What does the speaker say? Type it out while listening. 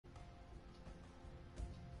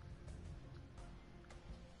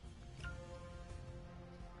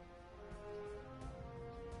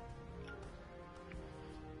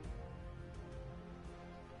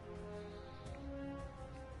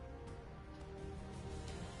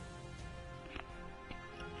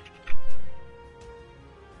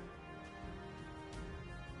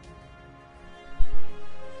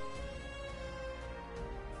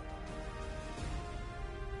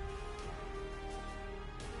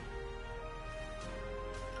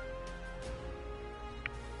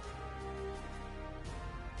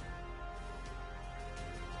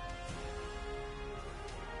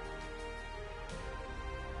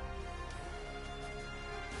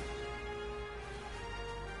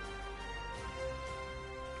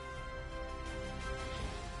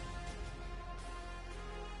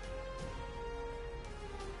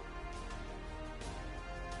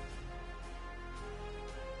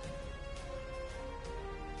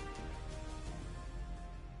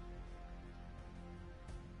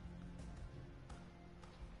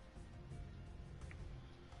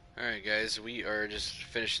Alright guys, we are just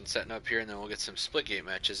finishing setting up here and then we'll get some Splitgate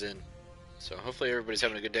matches in. So hopefully everybody's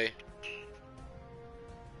having a good day.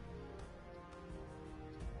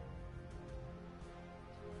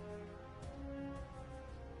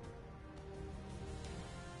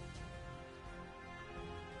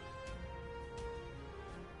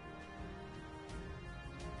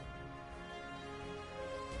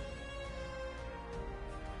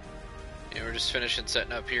 Yeah, we're just finishing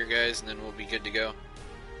setting up here guys and then we'll be good to go.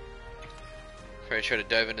 Probably try to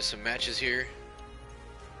dive into some matches here.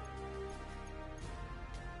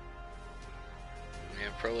 Yeah,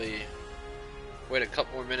 probably wait a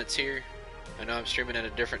couple more minutes here. I know I'm streaming at a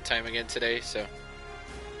different time again today, so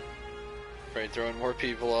probably throwing more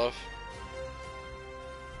people off.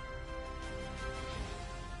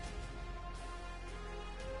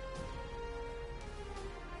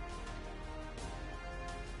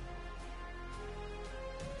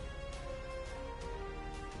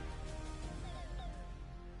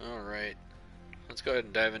 Alright, let's go ahead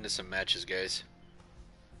and dive into some matches, guys.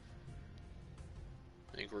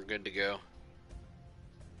 I think we're good to go.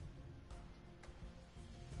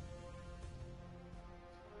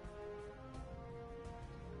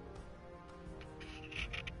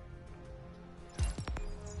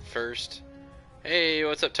 First, hey,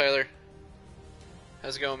 what's up, Tyler?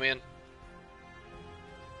 How's it going, man?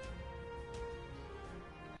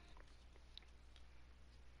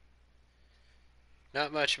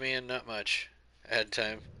 Not much, man, not much. I had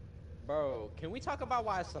time. Bro, can we talk about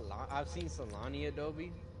why I've seen Solani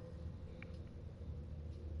Adobe?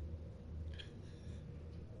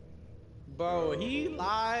 Bro, he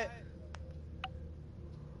lied.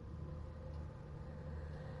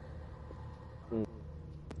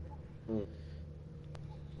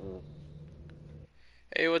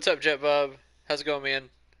 Hey, what's up, Jet Bob? How's it going, man?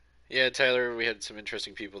 Yeah, Tyler, we had some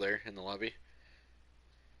interesting people there in the lobby.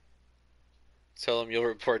 Tell them you'll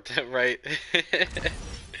report them, right?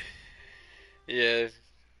 Yeah.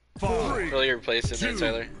 Fill your place in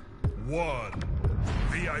there, Tyler. 1.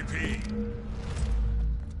 VIP.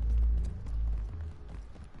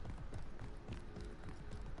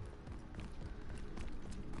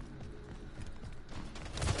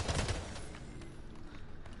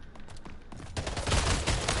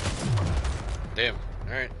 Damn.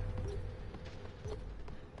 Alright.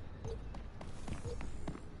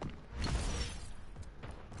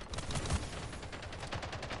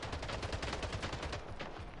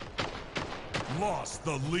 Lost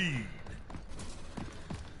the lead.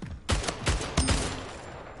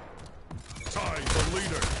 Tied the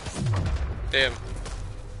leader. Damn.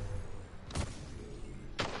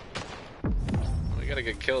 We got a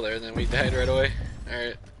good kill there, and then we died right away.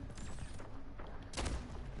 Alright.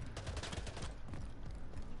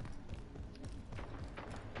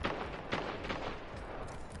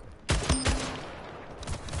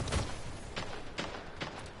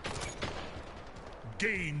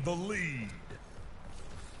 Gain the lead.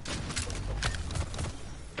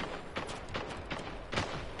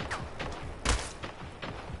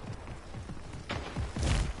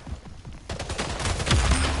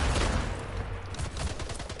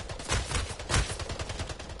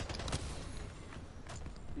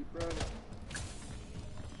 Keep running.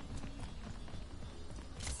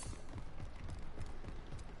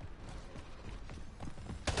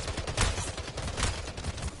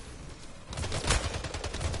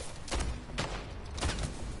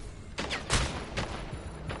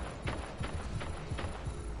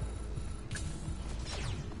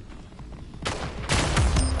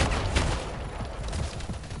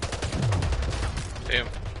 Damn.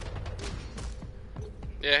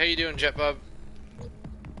 Yeah, how you doing, Jet Bob?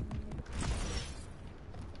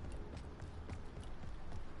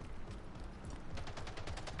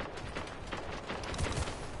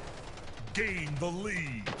 Gain the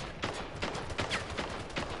lead.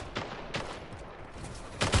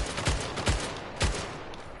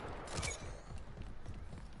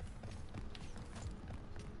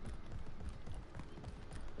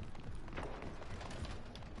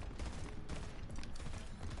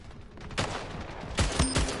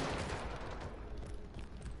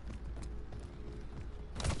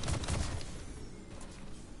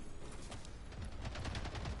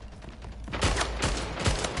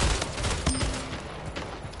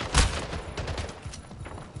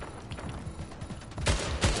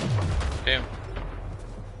 Damn.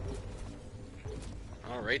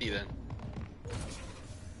 Alrighty then.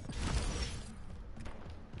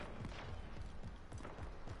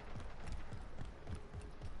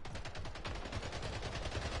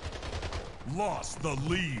 Lost the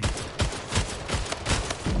lead.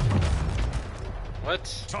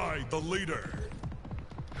 What? Tied the leader.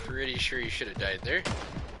 pretty sure you should have died there.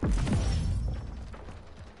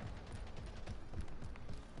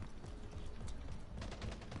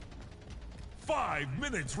 5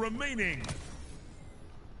 minutes remaining.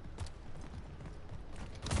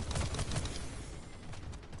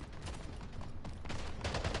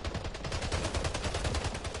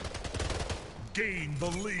 Gain the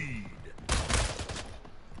lead.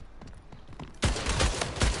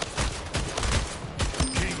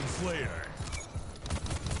 Kingslayer.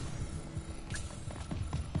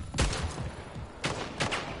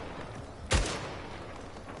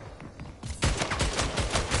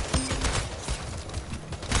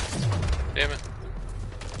 Damn it.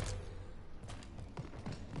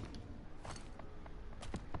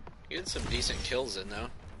 Getting some decent kills in though.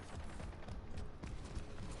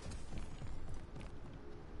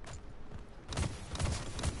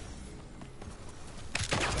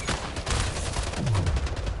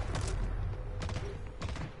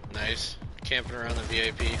 Nice. Camping around the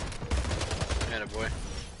VIP. Attaboy.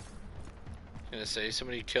 Gonna say,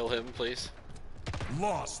 somebody kill him, please.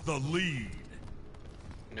 Lost the lead.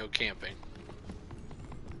 No camping.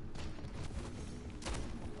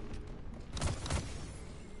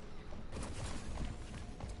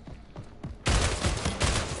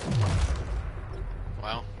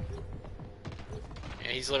 Wow.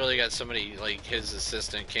 Yeah, he's literally got somebody, like, his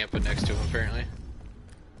assistant camping next to him, apparently.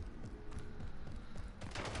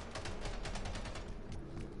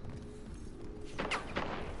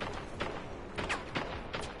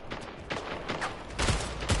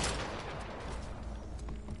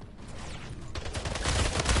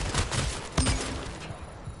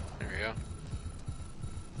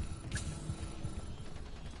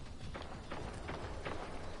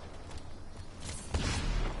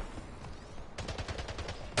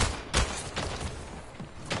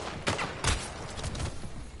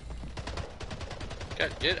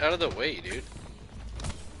 God, get out of the way, dude.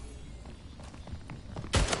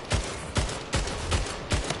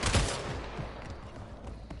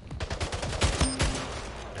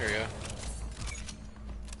 There we go.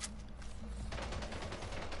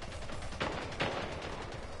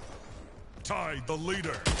 Tied the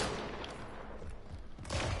leader.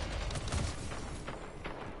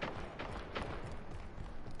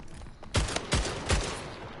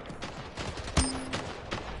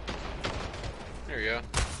 There we go.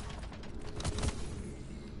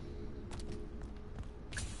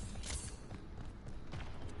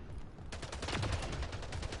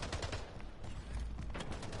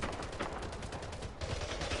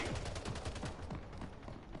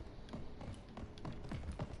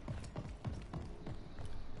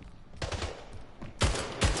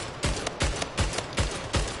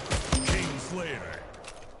 Kingslayer.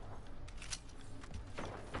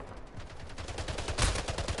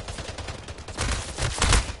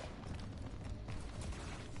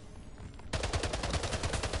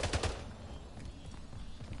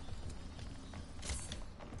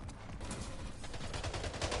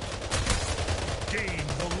 Gain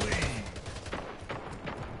the lead.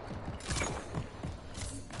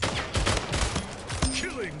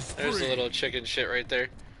 Killing spree. There's a little chicken shit right there.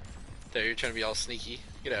 There, you're trying to be all sneaky.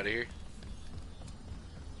 Get out of here.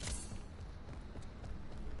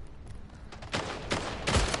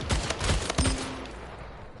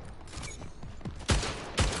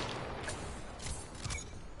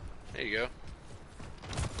 There you go.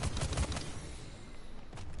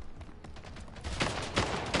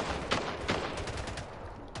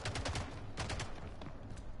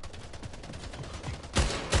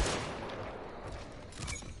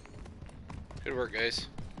 Good work, guys.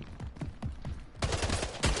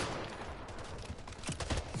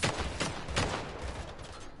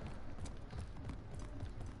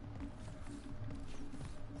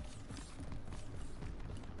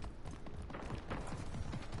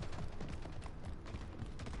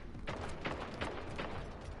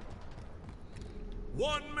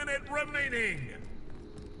 One minute remaining.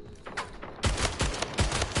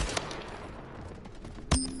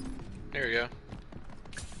 There we go.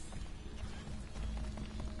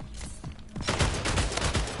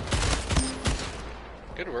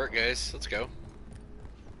 Good work, guys. Let's go.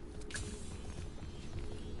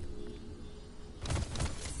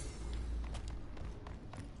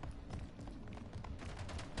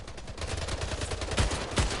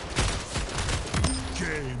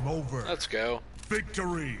 Game over. Let's go.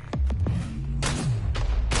 Victory.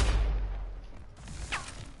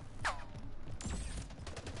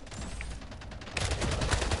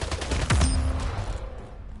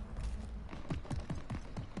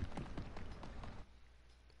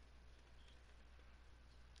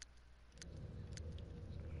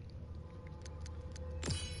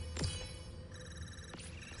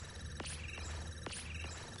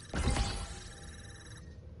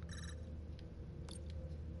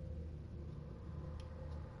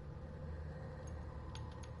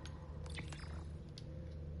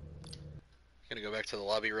 me go back to the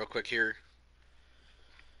lobby real quick here.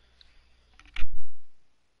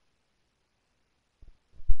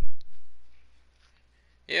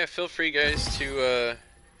 Yeah, feel free guys to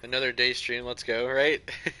another day stream. Let's go, right?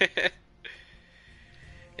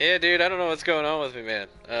 Yeah, dude, I don't know what's going on with me, man.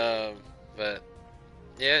 But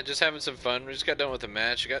yeah, just having some fun. We just got done with a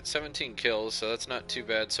match. I got 17 kills, so that's not too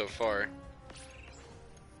bad so far.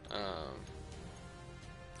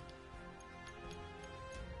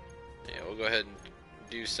 Yeah, we'll go ahead and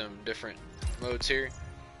do some different modes here.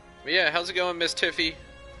 But yeah, how's it going, Miss Tiffy?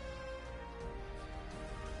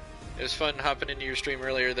 It was fun hopping into your stream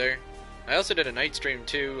earlier there. I also did a night stream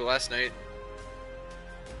too last night.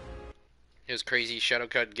 It was crazy.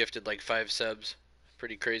 Shadowcard gifted like 5 subs.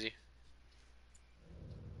 Pretty crazy.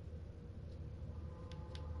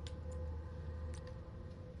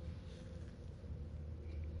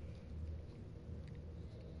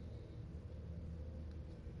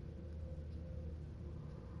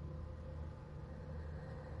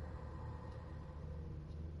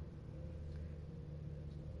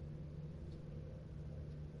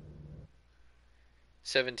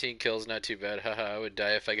 "17 kills, not too bad. Haha, I would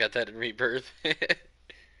die if I got that in Rebirth." I was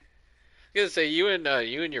gonna say, you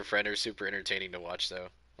and your friend are super entertaining to watch though.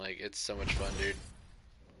 Like, it's so much fun, dude.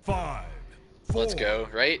 5, 4, Let's go,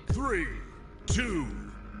 right? 3, 2,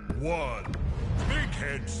 1. Big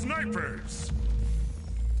head snipers.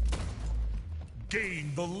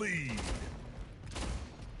 Gain the lead.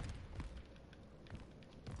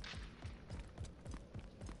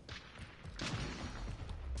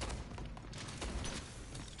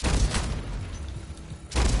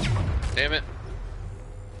 Damn it.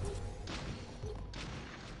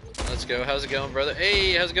 Let's go. How's it going, brother?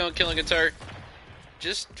 Hey, how's it going, Killing Guitar?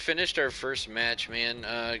 Just finished our first match, man.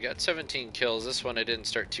 Got 17 kills. This one I didn't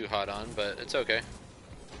start too hot on, but it's okay.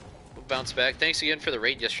 We'll bounce back. Thanks again for the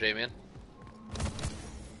raid yesterday, man.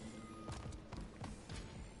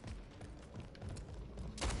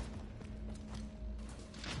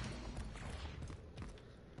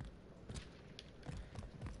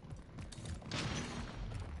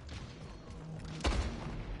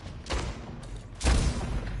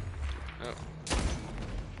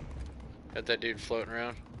 Got that dude floating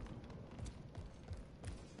around.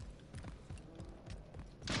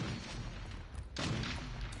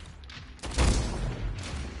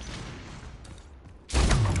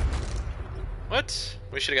 What?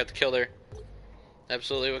 We should have got the kill there.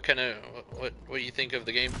 Absolutely. What kind of what do you think of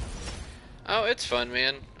the game? Oh, it's fun,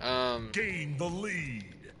 man. Gain the lead.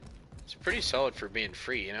 It's pretty solid for being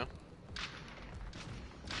free, you know.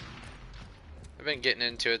 I've been getting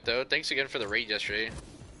into it though. Thanks again for the raid yesterday.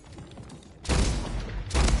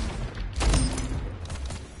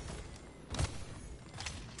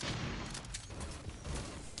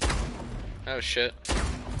 Oh shit.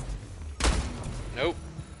 Nope.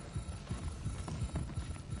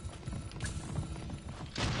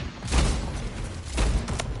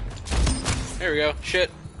 There we go.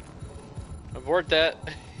 Shit. Abort that.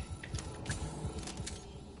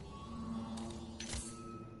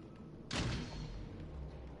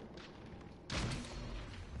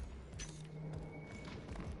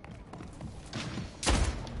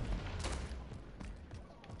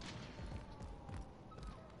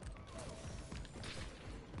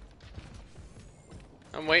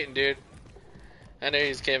 I'm waiting, dude. I know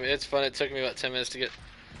he's came. It's fun. It took me about 10 minutes to get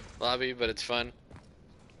lobby, but it's fun.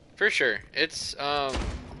 For sure. It's,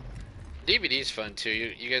 DVD's fun too.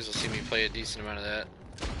 You guys will see me play a decent amount of that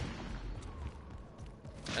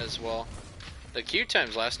as well. The queue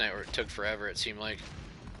times last night were, it took forever, it seemed like.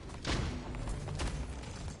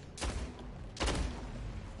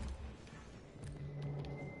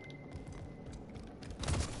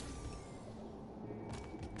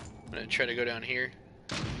 I'm gonna try to go down here.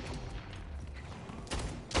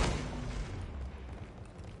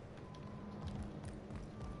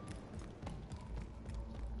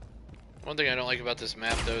 One thing I don't like about this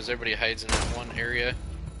map though is everybody hides in that one area.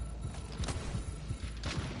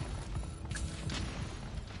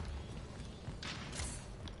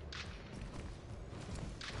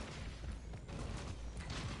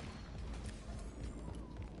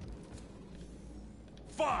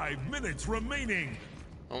 Five minutes remaining.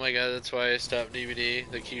 Oh my god, that's why I stopped DVD,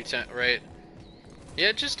 the queue time, right? Yeah,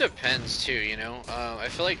 it just depends too, you know? I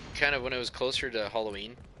feel like kind of when it was closer to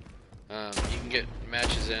Halloween, you can get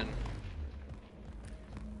matches in.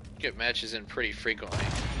 Get matches in pretty frequently.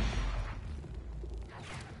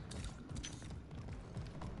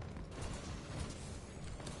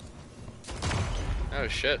 Oh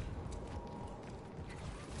shit.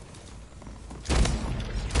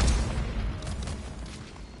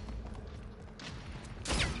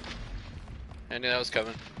 I knew that was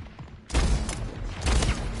coming.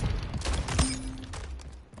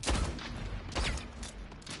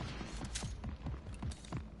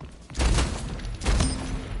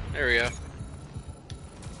 There we go.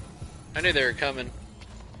 I knew they were coming.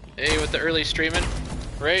 Hey, with the early streaming,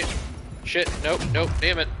 right? Shit, nope,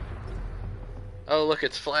 damn it. Oh, look,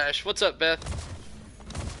 it's Flash. What's up, Beth?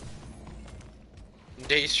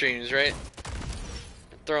 Day streams, right?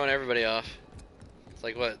 Throwing everybody off. It's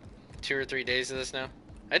like, what, 2 or 3 days of this now?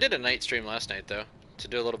 I did a night stream last night, though, to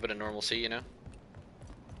do a little bit of normalcy, you know?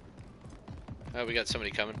 Oh, we got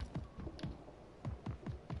somebody coming.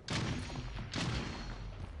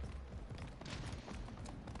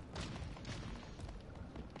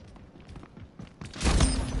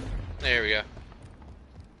 There we go.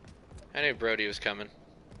 I knew Brody was coming.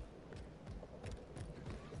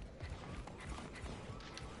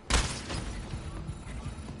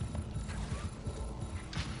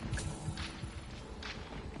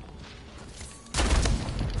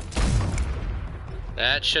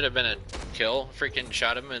 That should have been a kill. Freaking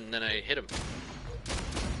shot him and then I hit him.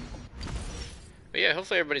 But yeah,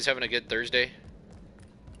 hopefully everybody's having a good Thursday.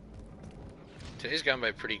 Today's gone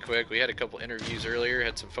by pretty quick. We had a couple interviews earlier,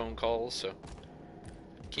 had some phone calls, so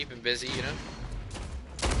keeping busy, you know.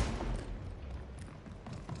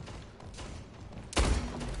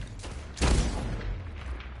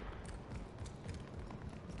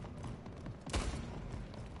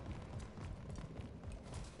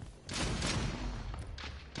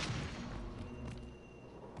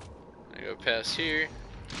 I go past here.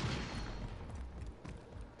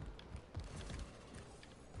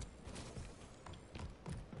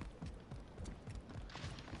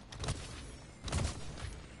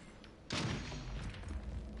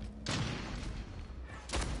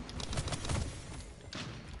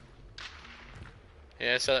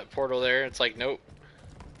 Yeah, I saw that portal there. It's like, nope.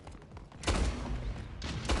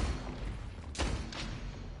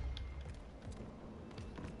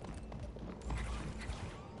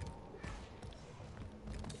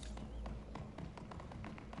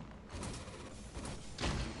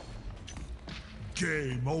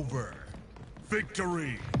 Game over.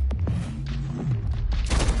 Victory.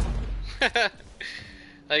 Like how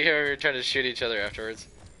we were trying to shoot each other afterwards.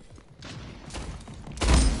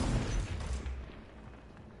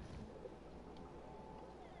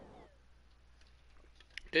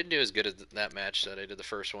 Didn't do as good as that match that I did the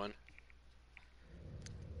first one.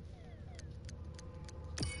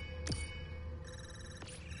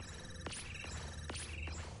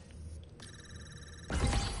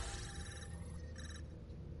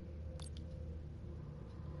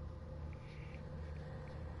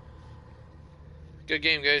 Good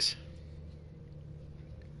game, guys.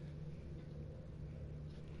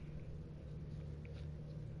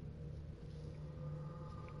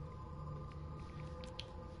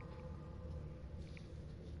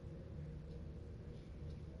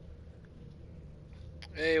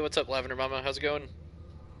 Hey, what's up, Lavender Mama? How's it going?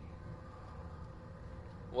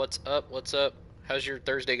 What's up? What's up? How's your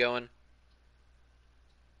Thursday going?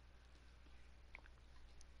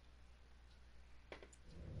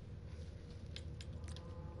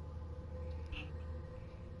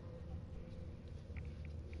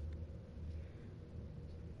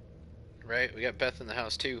 Right, we got Beth in the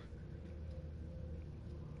house too.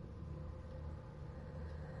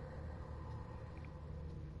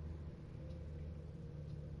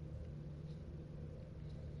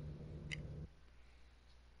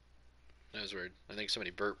 That was weird. I think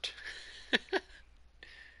somebody burped. It's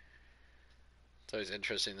always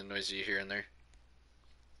interesting the noises you hear in there.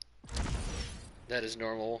 That is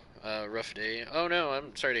normal. Rough day. Oh no,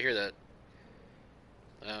 I'm sorry to hear that.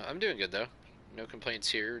 I'm doing good though. No complaints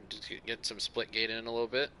here. Just get some Splitgate in a little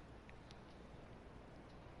bit.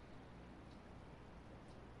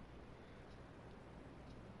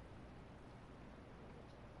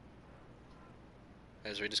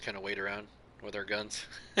 As we just kind of wait around with our guns.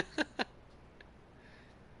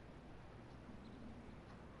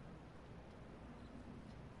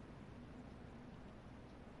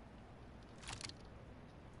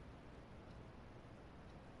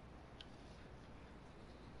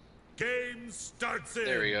 Game starts in.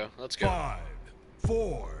 There we go. Let's go. 5,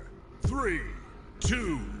 4, 3,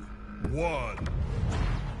 2, 1.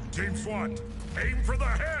 Team SWAT, aim for the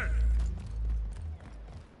head.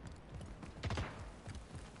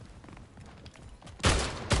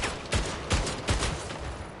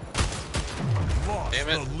 Lost Damn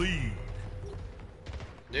it. the lead.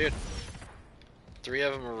 Dude. 3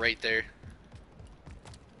 of them are right there.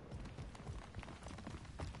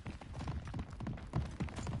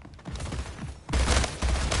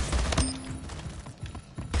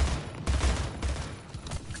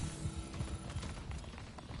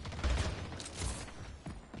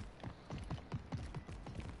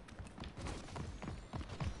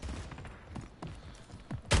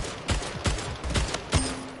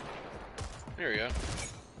 There we go.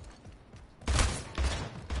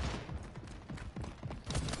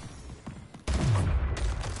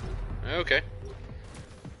 Okay.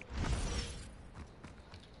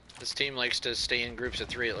 This team likes to stay in groups of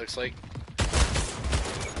 3, it looks like.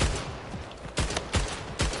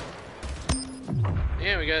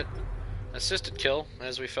 Yeah, we got assisted kill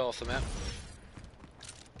as we fell off the map.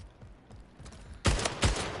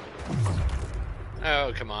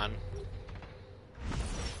 Oh, come on.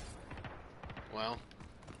 Well.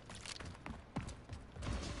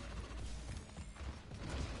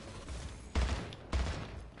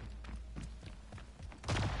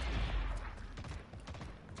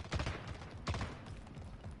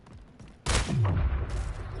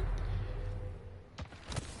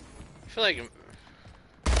 I feel like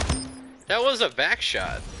that was a back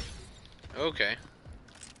shot. Okay.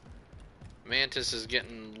 Mantis is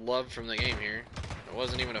getting love from the game here. It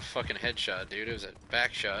wasn't even a fucking headshot, dude. It was a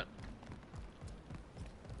back shot.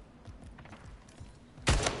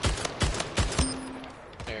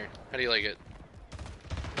 There. How do you like it?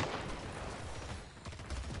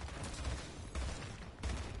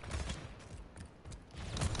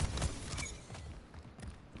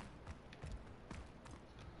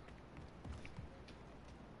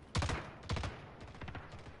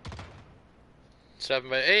 Stopping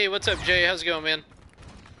by. Hey, what's up, Jay? How's it going, man?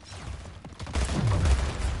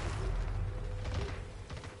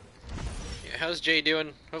 Yeah, how's Jay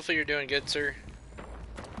doing? Hopefully you're doing good, sir.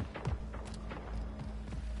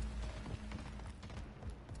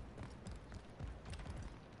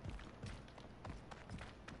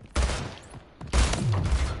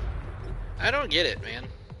 I don't get it, man.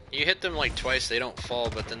 You hit them like twice, they don't fall,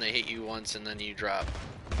 but then they hit you once and then you drop.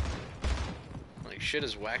 Like, shit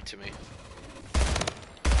is whack to me.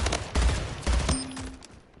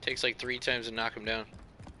 Takes like 3 times to knock him down.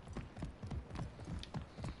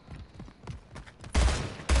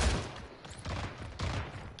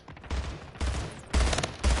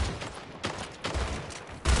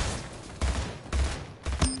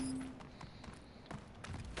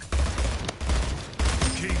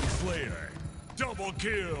 Kingslayer, double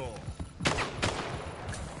kill.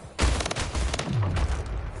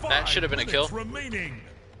 That should have been a kill. Remaining.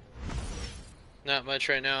 Not much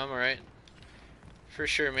right now, I'm alright. For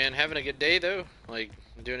sure, man. Having a good day, though. Like,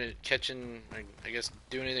 doing it, catching, I guess,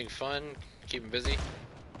 doing anything fun, keeping busy.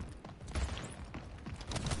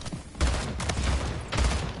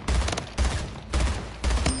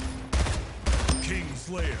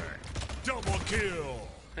 Kingslayer, double kill.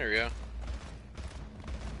 There we go.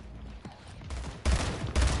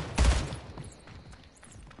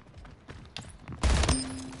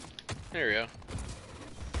 There we go.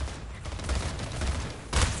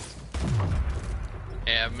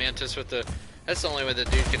 Yeah, Mantis with the... That's the only way the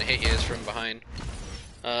dude can hit you is from behind.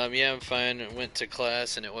 Yeah, I'm fine. Went to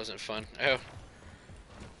class and it wasn't fun. Oh.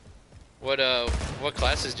 What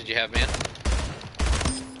classes did you have, man?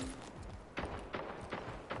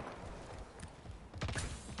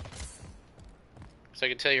 So I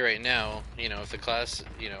can tell you right now, you know, if the class,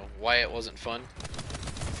 you know, why it wasn't fun,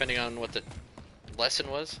 depending on what the lesson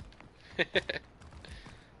was.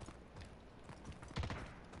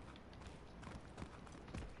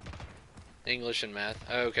 English and math.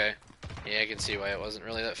 Oh, okay. Yeah, I can see why it wasn't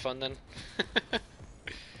really that fun then.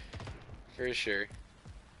 For sure.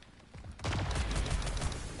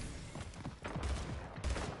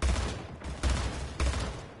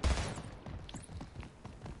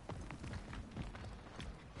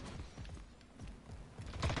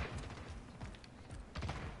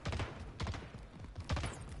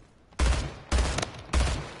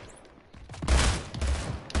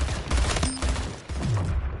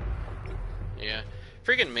 Yeah.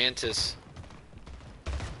 Freaking Mantis.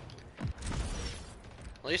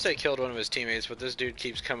 At least I killed one of his teammates, but this dude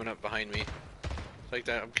keeps coming up behind me. Like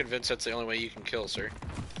that, I'm convinced that's the only way you can kill, sir.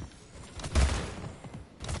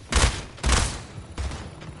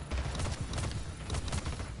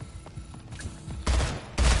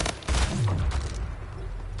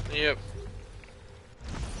 Yep.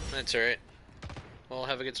 That's alright. Well,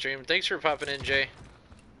 have a good stream. Thanks for popping in, Jay.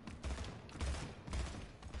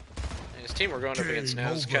 This team we're going up against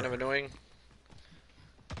now is kind of annoying.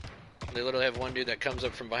 They literally have one dude that comes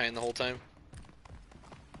up from behind the whole time.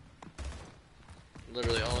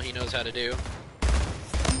 Literally all he knows how to do.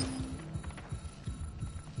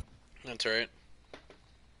 That's alright.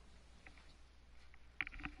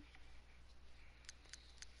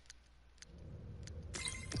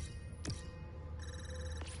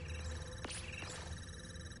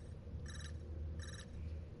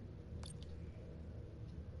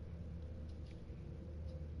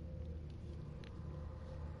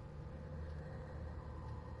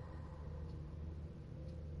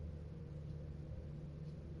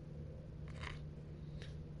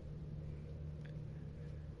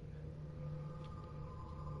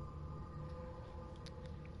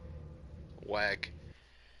 whack.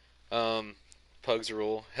 Pugs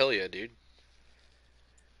rule. Hell yeah, dude.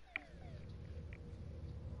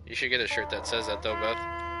 You should get a shirt that says that though, Beth.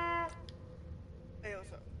 Hey,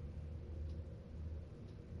 what's up?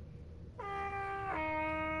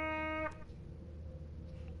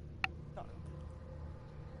 Talk.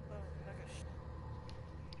 Well, like a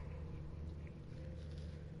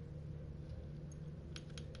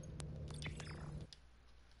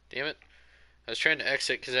Damn it. I was trying to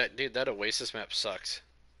exit because dude, that Oasis map sucks.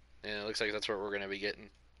 And it looks like that's what we're gonna be getting.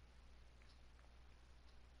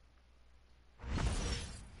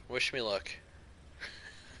 Wish me luck.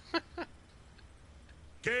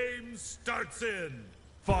 Game starts in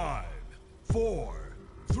 5, 4,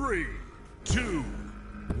 3, 2,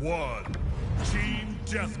 1. Team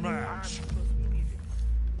deathmatch.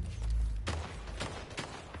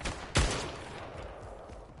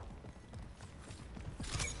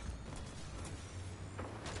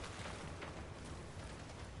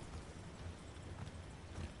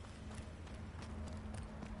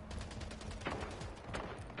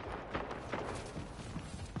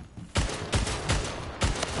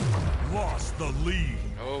 Lost the lead.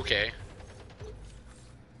 Okay.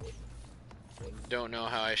 Don't know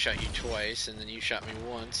how I shot you twice and then you shot me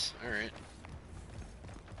once. Alright.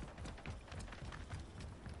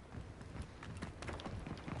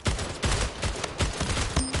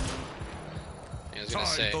 I was gonna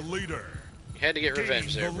say, Tied the leader. you had to get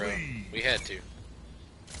revenge Gain there, the bro. lead. We had to.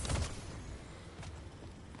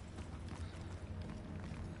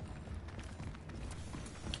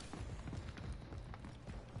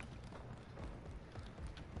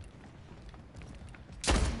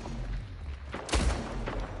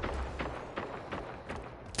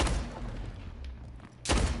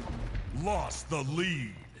 Lost the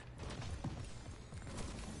lead.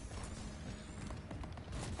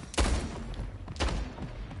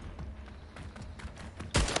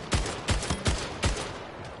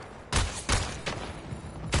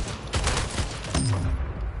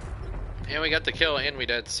 And we got the kill and we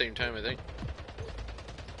died at the same time, I think.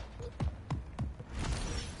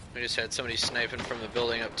 We just had somebody sniping from the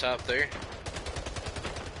building up top there.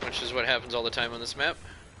 Which is what happens all the time on this map.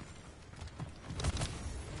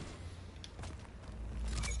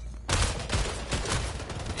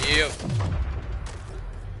 Yep.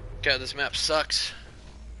 God, this map sucks.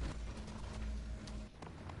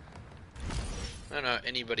 I don't know if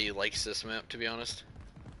anybody likes this map, to be honest.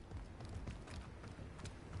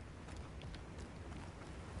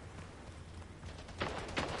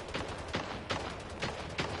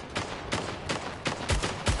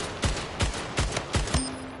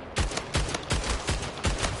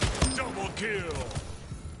 Double kill.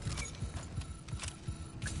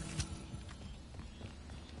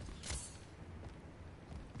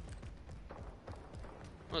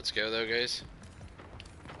 Let's go though, guys.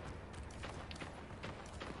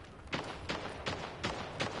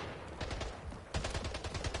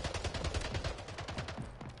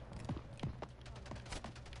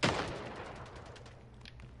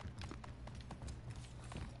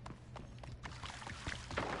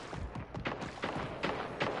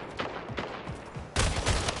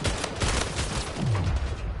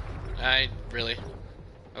 Really?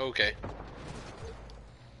 Okay.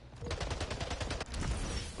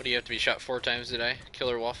 What do you have to be shot 4 times today?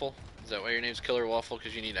 Killer Waffle? Is that why your name's Killer Waffle?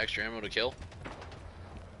 Because you need extra ammo to kill?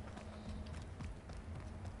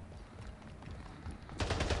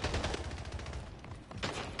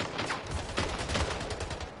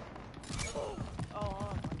 oh,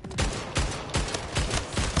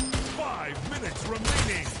 5 minutes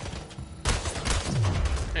remaining.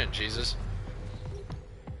 Yeah, Jesus.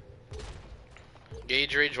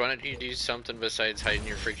 Gauge Rage, why don't you do something besides hide in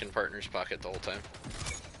your freaking partner's pocket the whole time?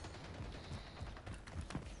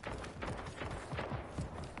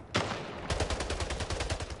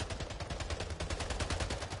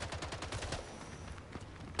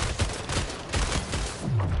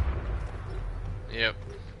 Yep.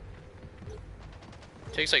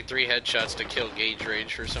 Takes like 3 headshots to kill Gauge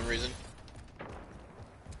Rage for some reason.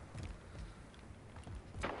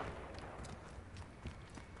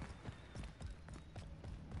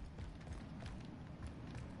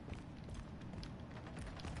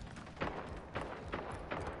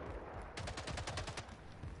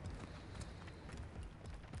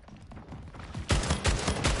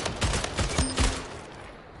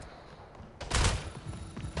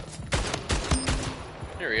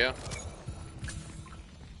 There we go.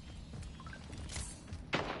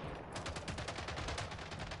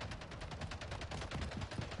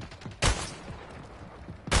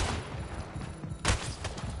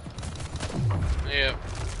 Yep.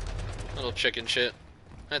 Little chicken shit.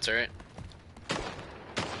 That's alright.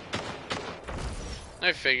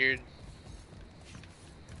 I figured.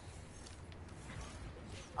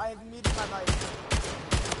 I have muted my mic.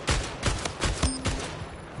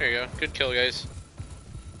 There you go. Good kill, guys.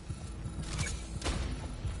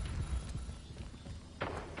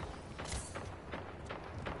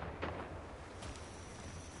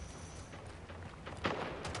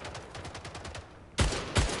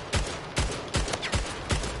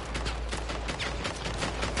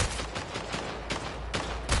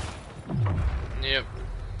 Yep.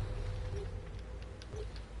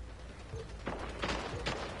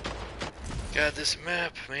 God, this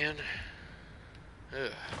map, man.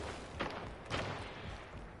 Ugh.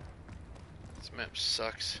 This map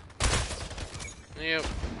sucks. Yep.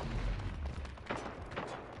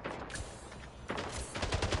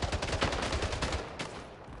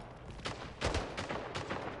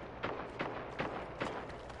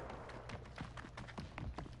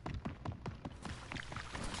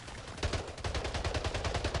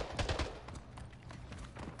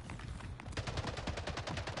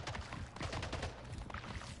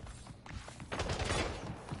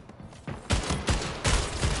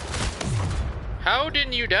 How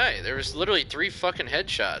didn't you die? There was literally 3 fucking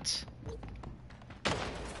headshots.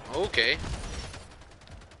 Okay.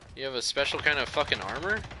 You have a special kind of fucking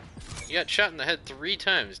armor? You got shot in the head 3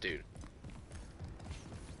 times, dude.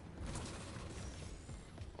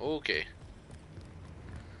 Okay.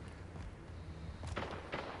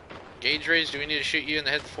 Gauge raise, do we need to shoot you in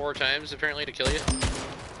the head 4 times apparently to kill you?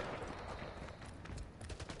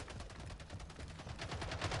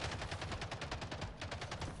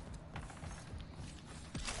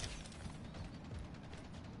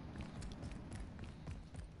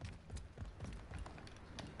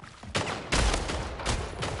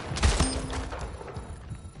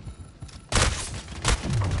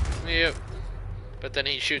 Yep. But then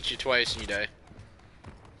he shoots you twice and you die.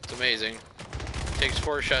 It's amazing. Takes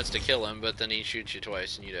 4 shots to kill him, but then he shoots you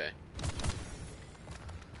twice and you die.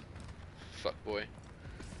 Fuck boy.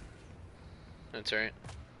 That's alright.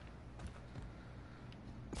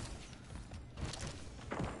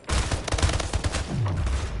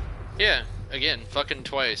 Yeah, again, fucking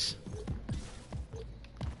twice.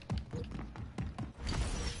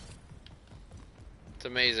 It's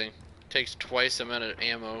amazing. Takes twice the amount of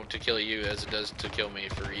ammo to kill you as it does to kill me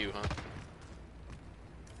for you, huh?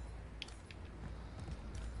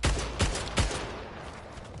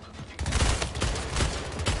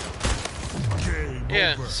 Game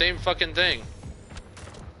Yeah, over. same fucking thing.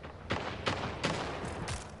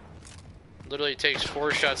 Literally takes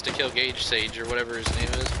 4 shots to kill Gauge Sage or whatever his name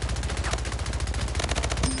is.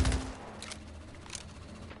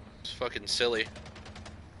 It's fucking silly.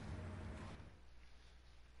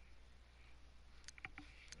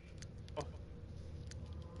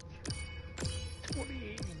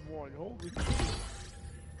 Holy shit.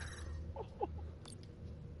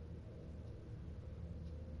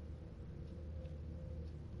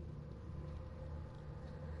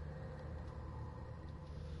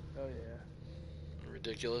 Oh yeah.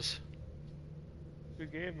 Ridiculous.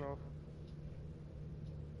 Good game though.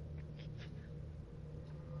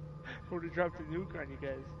 Would have dropped a nuke on you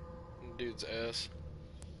guys. Dude's ass.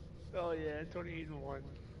 Oh yeah, 28-1.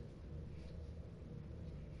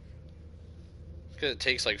 Because it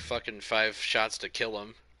takes like fucking 5 shots to kill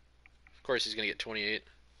him. Of course he's gonna get 28.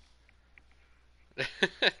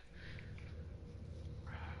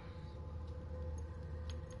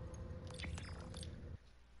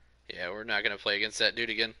 Yeah, we're not gonna play against that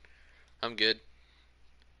dude again. I'm good.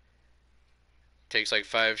 Takes like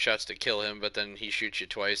 5 shots to kill him, but then he shoots you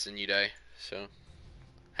twice and you die. So,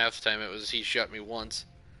 half the time it was he shot me once.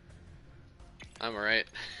 I'm alright.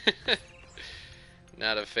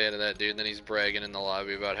 Not a fan of that dude. And then he's bragging in the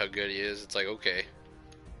lobby about how good he is. It's like, okay.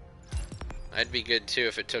 I'd be good too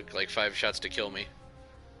if it took like 5 shots to kill me.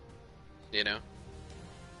 You know?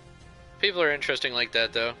 People are interesting like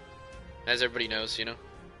that though. As everybody knows, you know?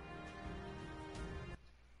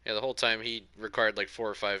 Yeah, the whole time he required like 4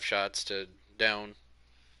 or 5 shots to down.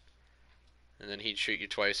 And then he'd shoot you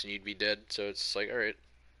twice and you'd be dead. So it's like, alright.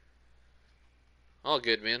 All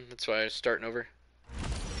good, man. That's why I was starting over.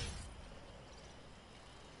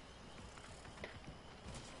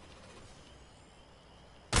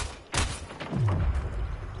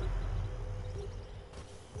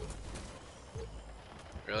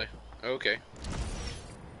 Really? Okay.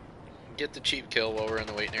 Get the cheap kill while we're in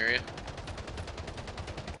the waiting area.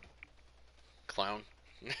 Clown.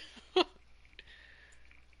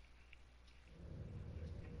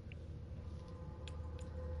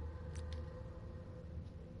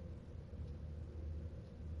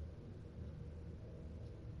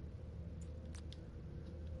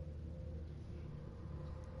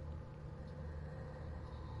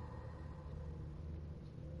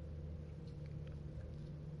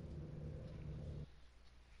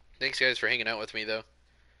 Thanks guys for hanging out with me though.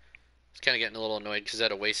 It's kind of getting a little annoyed because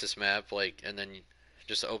that Oasis map, like, and then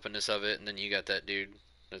just the openness of it, and then you got that dude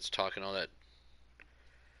that's talking all that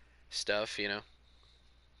stuff, you know.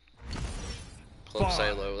 Club 5,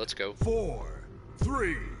 silo, let's go. 4,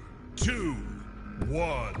 3, 2,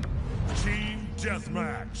 1. Team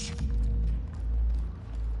deathmatch.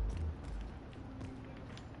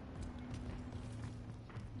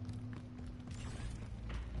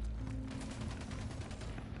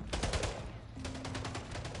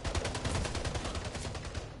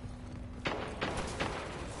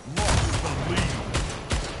 Lost the lead.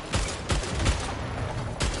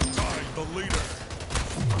 Tied the leader.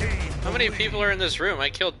 Gained the How many lead. people are in this room? I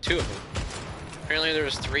killed 2 of them. Apparently there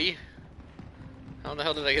was 3. How the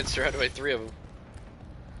hell did I get surrounded by 3 of them?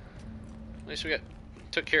 At least we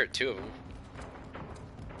took care of 2 of them.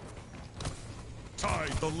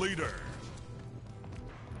 Tied the leader.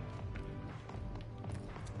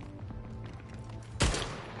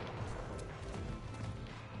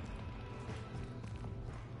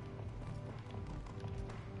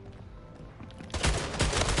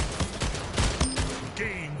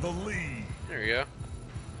 Gained the lead. There we go.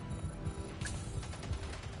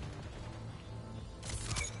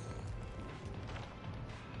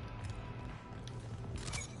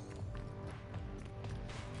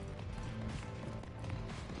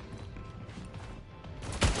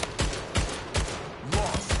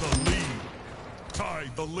 Lost the lead.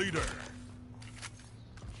 Tied the leader.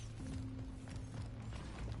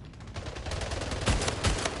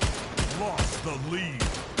 Lost the lead.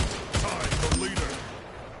 Tied the leader.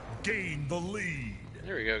 Gained the lead.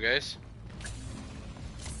 There we go, guys.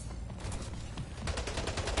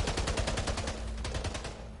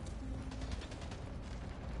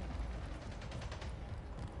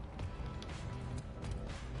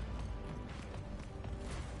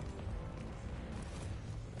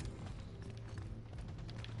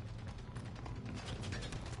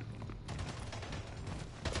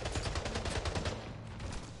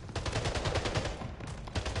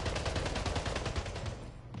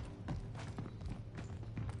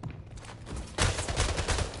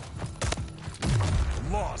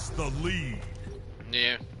 Lost the lead.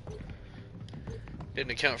 Yeah.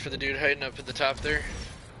 Didn't account for the dude hiding up at the top there.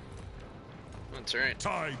 That's alright.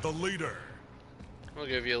 Tied the leader. We'll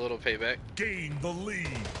give you a little payback. Gained the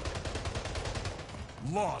lead.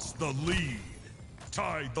 Lost the lead.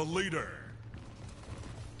 Tied the leader.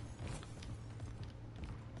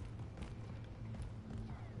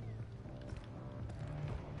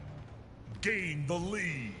 Gained the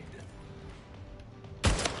lead.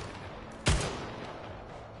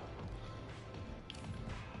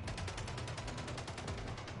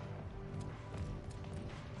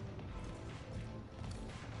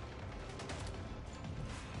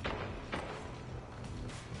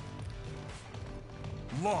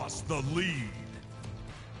 Lost the lead.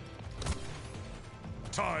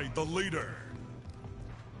 Tied the leader.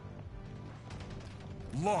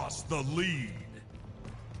 Lost the lead.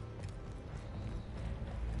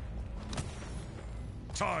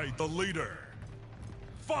 Tied the leader.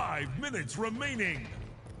 5 minutes remaining.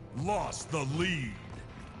 Lost the lead.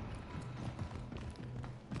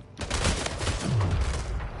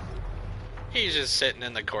 He's just sitting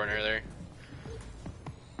in the corner there.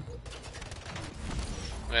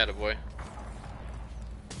 Attaboy.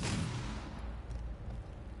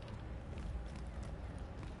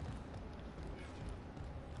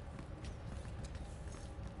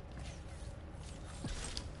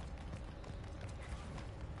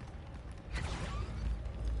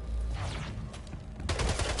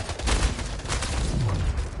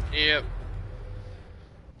 Yep.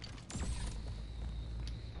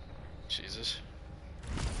 Jesus.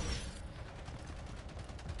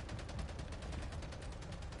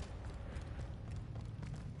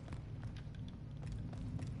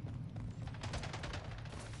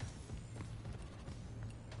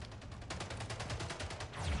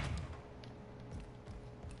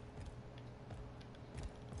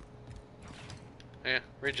 Yeah,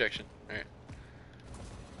 rejection. Alright.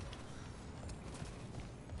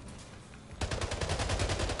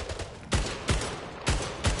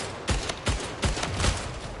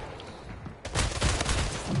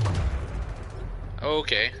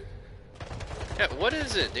 Okay. Yeah, what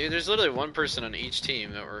is it, dude? There's literally one person on each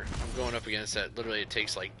team that I'm going up against that literally it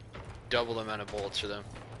takes like double the amount of bullets for them.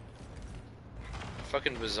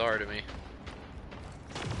 Fucking bizarre to me.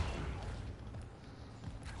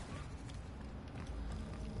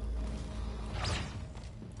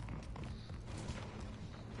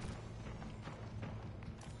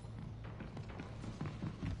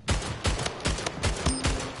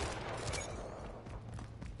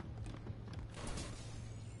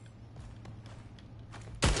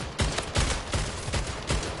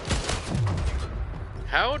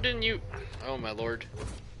 How didn't you... Oh my lord.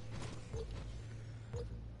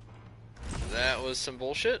 That was some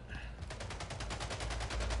bullshit.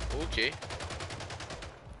 Okay.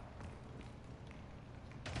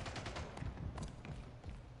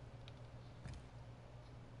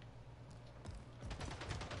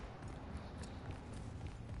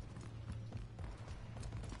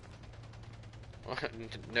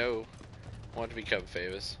 No. Want to become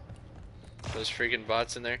famous. Those freaking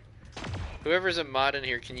bots in there. Whoever's a mod in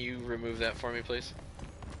here, can you remove that for me, please?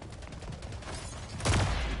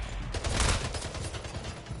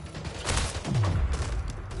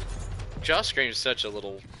 Josh Scream's such a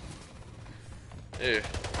little... Ew.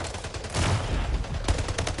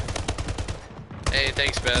 Hey,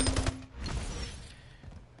 thanks, Beth.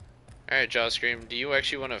 Alright, Josh Scream, do you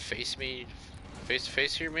actually want to face me face to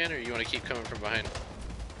face here, man, or you want to keep coming from behind?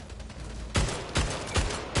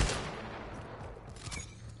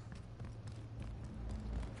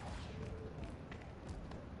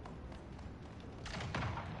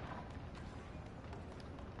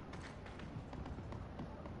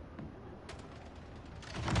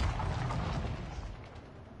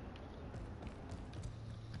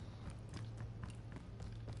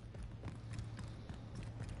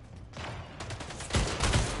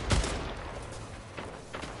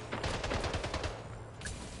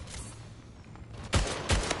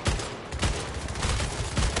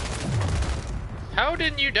 How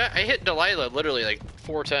didn't you die? I hit Delilah literally like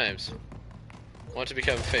 4 times. Want to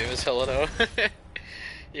become famous? Hello, no.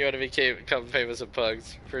 You want to become famous at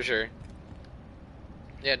pugs, for sure.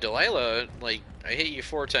 Yeah, Delilah, like, I hit you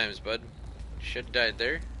 4 times, bud. Should have died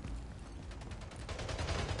there.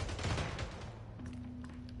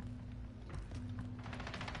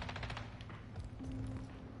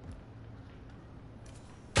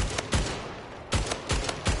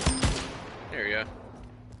 There we go.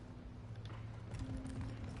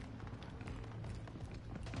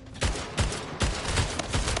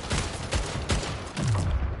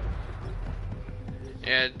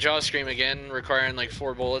 Yeah, Jaw Scream again, requiring like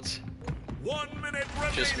 4 bullets. 1 minute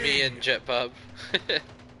remaining. Just me and Jet Pub.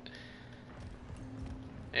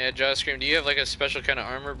 Yeah, Jaw Scream, do you have like a special kind of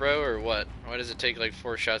armor, bro, or what? Why does it take like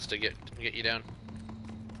 4 shots to get you down?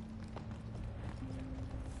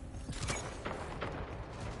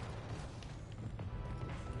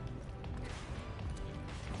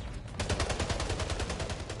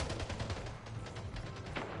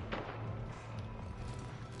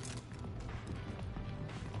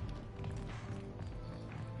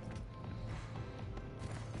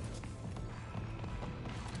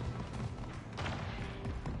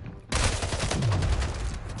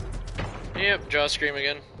 Yep, Jaw Scream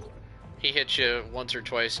again. He hits you once or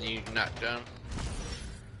twice and you knock down.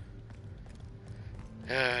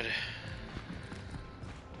 God.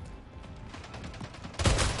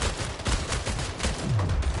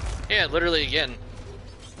 Yeah, literally again.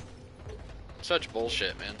 Such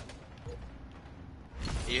bullshit, man.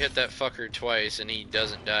 You hit that fucker twice and he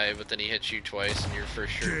doesn't die, but then he hits you twice and you're for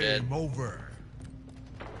sure dead. Game over.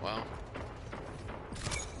 Wow.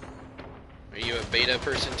 Are you a beta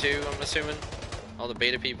person too, I'm assuming? All the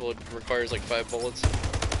beta people, it requires like 5 bullets.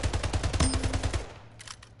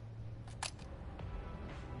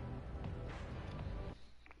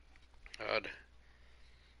 God.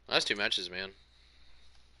 Last 2 matches, man.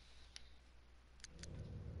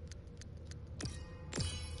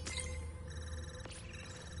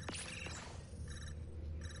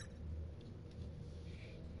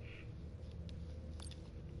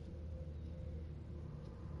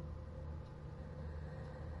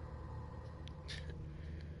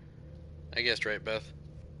 I guessed right, Beth.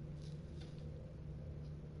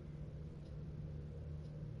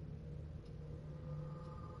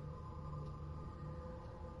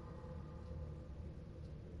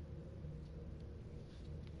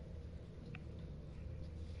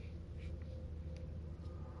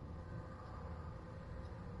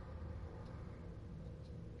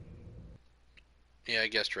 Yeah, I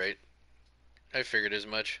guessed right. I figured as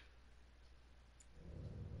much.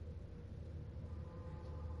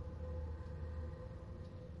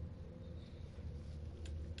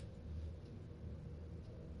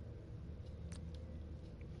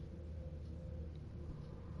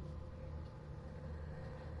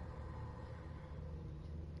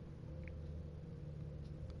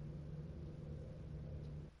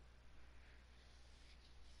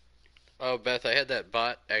 Oh, Beth, I had that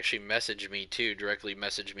bot actually message me too, directly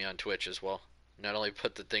message me on Twitch as well. Not only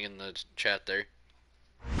put the thing in the chat there.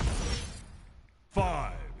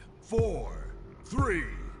 5, 4, 3,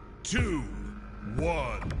 2,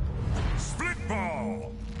 1. Split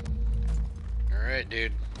ball. Alright,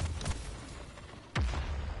 dude.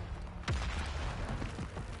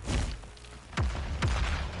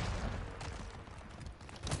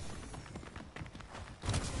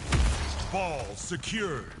 Ball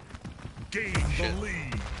secured. Gain Shit. the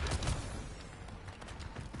lead.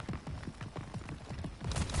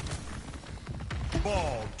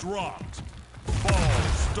 Ball dropped. Ball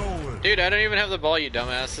stolen. Dude, I don't even have the ball, you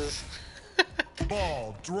dumbasses.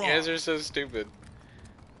 Ball You dropped. guys are so stupid.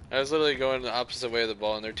 I was literally going the opposite way of the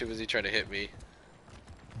ball, and they're too busy trying to hit me. You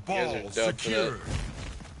guys are Ball dumb for that. secured.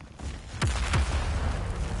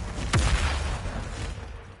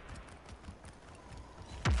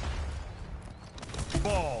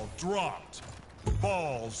 Ball dropped.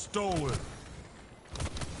 Ball stolen.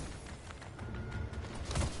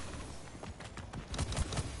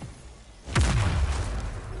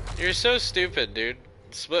 You're so stupid, dude.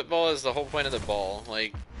 Split ball is the whole point of the ball.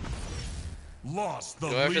 Like, Lost the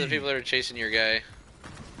go after the lead. people that are chasing your guy.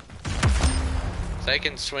 So I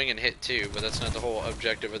can swing and hit too, but that's not the whole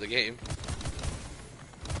objective of the game.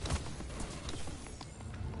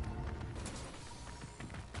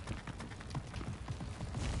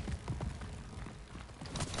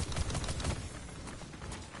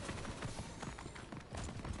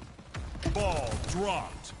 Ball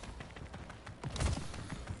dropped.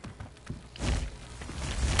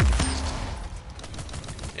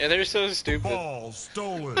 Yeah, they're so stupid. Ball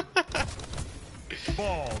stolen.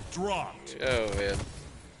 Ball dropped. Oh, man.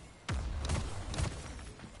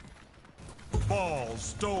 Ball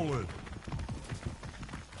stolen.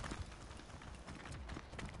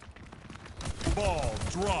 Ball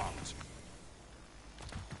dropped.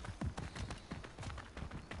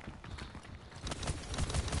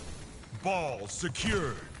 Ball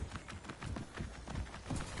secured.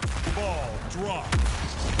 Ball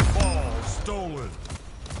dropped. Ball stolen.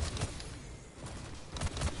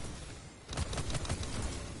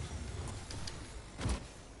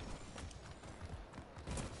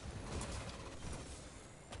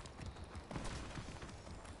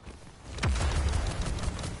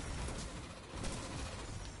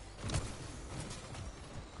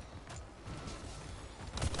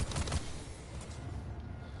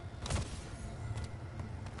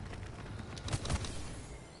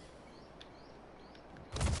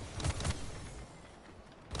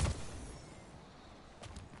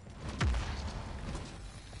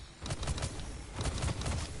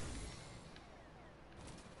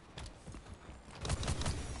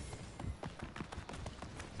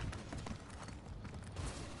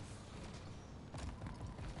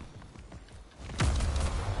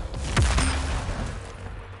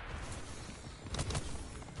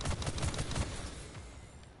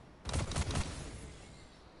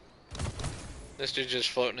 This dude's just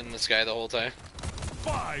floating in the sky the whole time.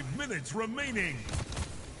 5 minutes remaining.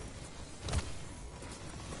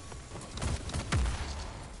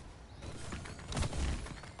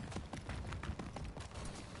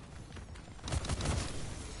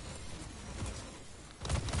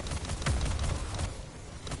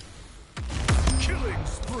 Killing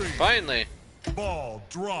spree. Finally! Ball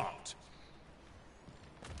dropped.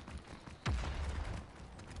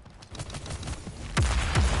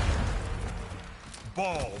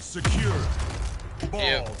 Ball secured. Ball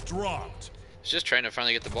Yep. dropped. He's just trying to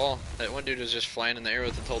finally get the ball. That one dude was just flying in the air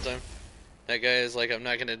with it the whole time. That guy is like, I'm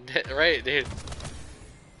not gonna hit right, dude.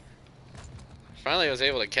 Finally I was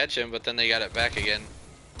able to catch him, but then they got it back again.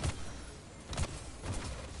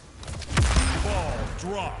 Ball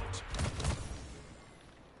dropped.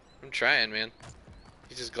 I'm trying, man.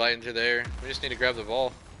 He's just gliding through the air. We just need to grab the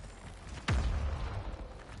ball.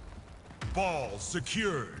 Ball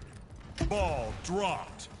secured. Ball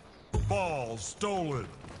dropped. Ball stolen.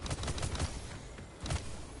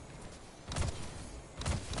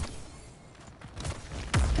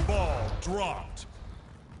 Ball dropped.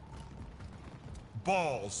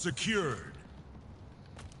 Ball secured.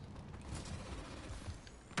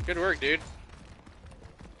 Good work, dude.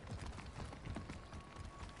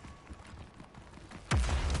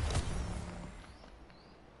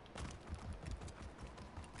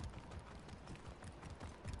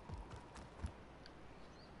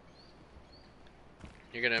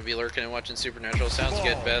 You're gonna be lurking and watching Supernatural. Sounds Ball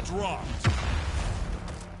good, Beth. dropped.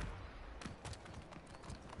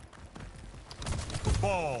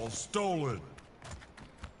 Ball stolen.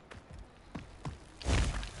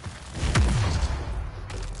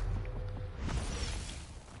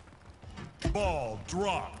 Ball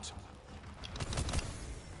dropped.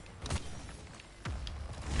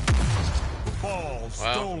 Ball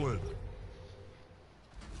stolen.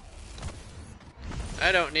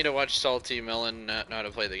 I don't need to watch Salty Melon not know how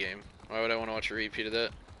to play the game. Why would I want to watch a repeat of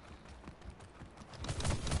that?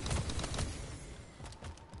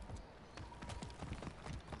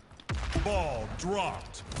 Ball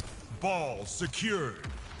dropped. Ball secured.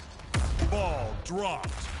 Ball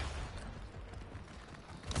dropped.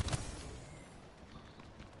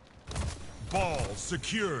 Ball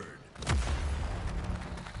secured.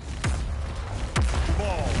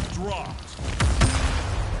 Ball dropped.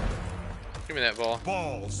 Give me that ball.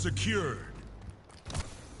 Ball secured.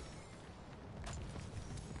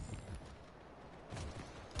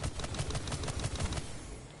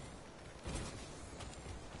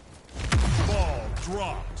 Ball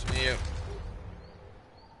dropped. Yep.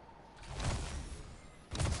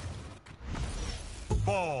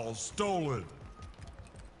 Ball stolen.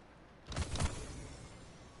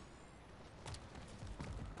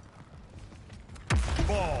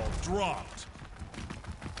 Ball dropped.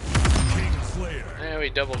 King Slayer. Yeah, we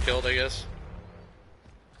double killed, I guess.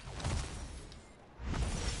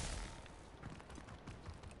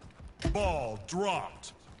 Ball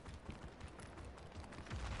dropped.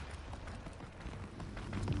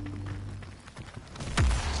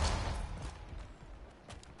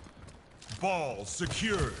 Ball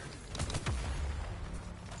secured.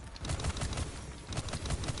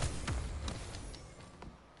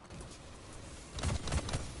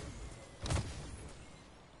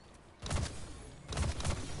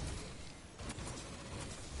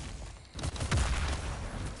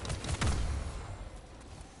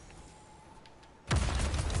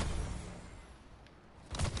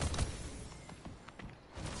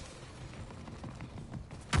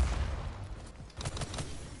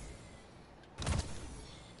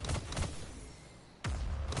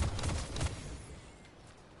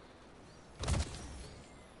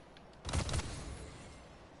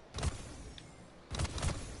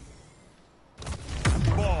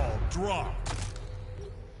 Ball dropped.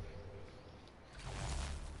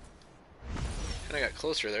 Kinda got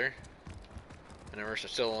closer there. And we're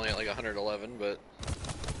still only at like 111, but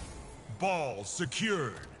Ball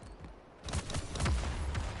secured.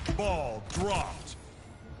 Ball dropped.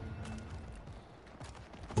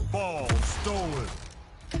 Ball stolen.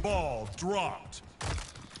 Ball dropped.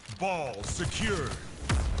 Ball secured.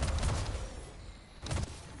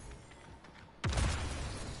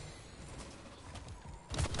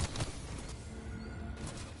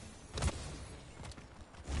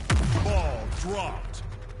 Ball dropped.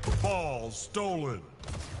 Ball stolen.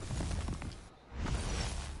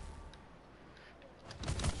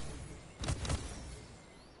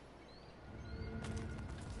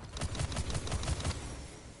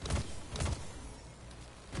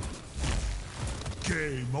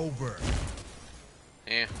 Game over.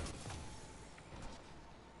 yeah.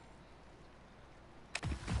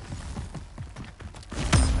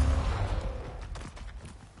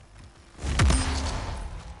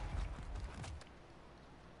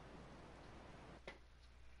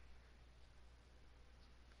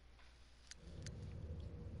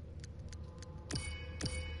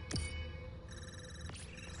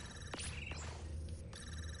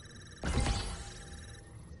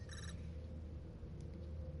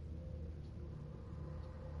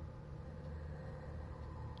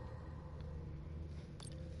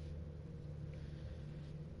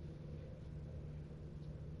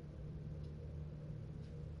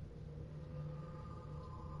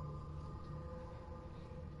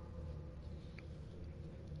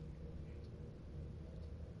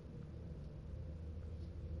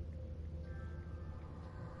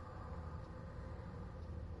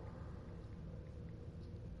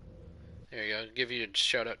 There you go. Give you a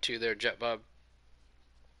shout out too there, Jet Bob.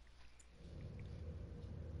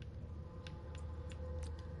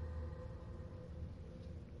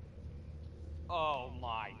 Oh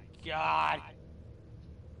my god.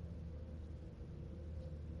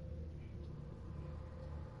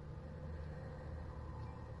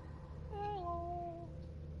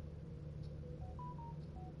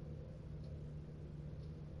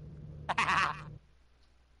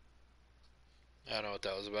 I don't know what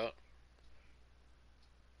that was about.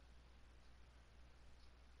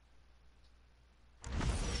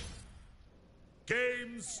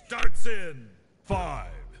 Game starts in 5,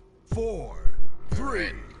 4, 3,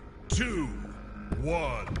 2,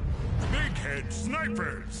 1. Big Head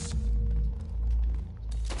Snipers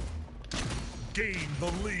gain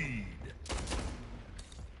the lead.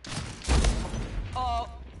 Oh.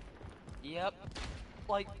 Yep.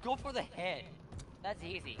 Like, go for the head. That's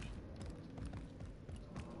easy.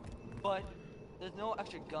 But there's no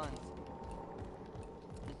extra guns.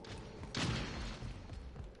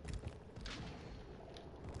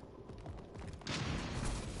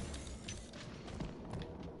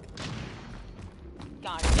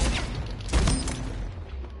 God.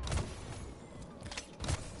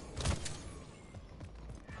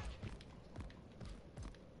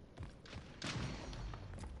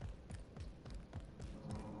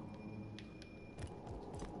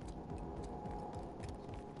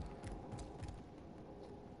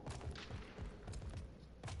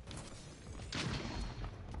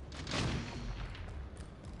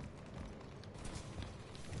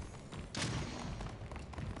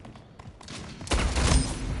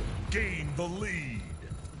 gain the lead.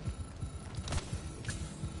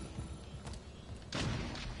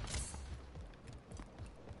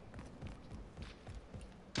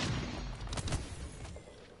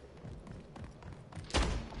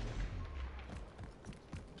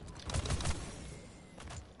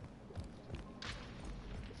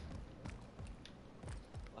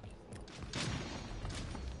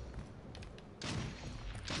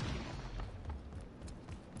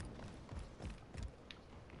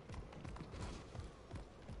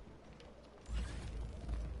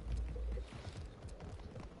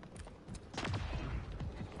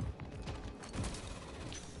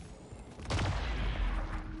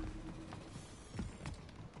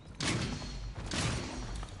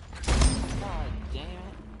 God damn it.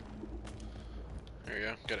 There we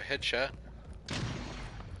go. Got a headshot.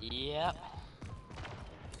 Yep.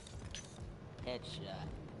 Headshot.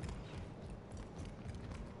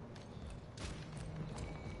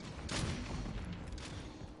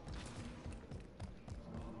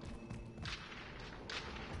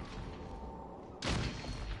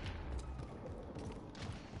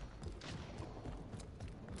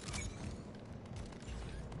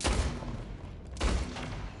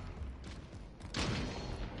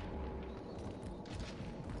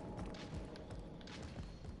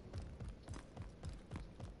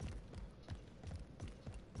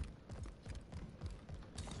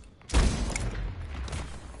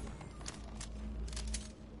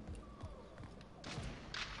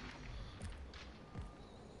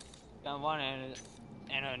 Got one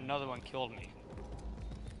and another one killed me.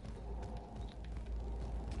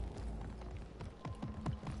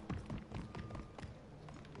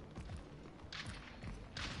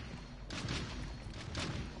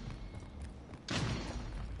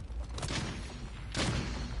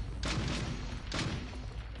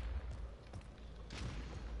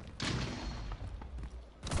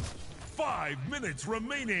 Five minutes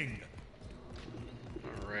remaining.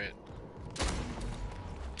 All right.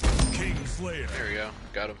 Kingslayer. There we go.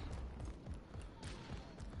 Got him.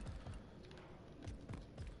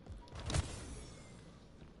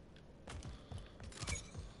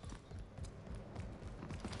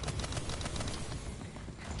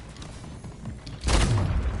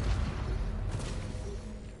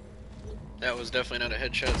 That was definitely not a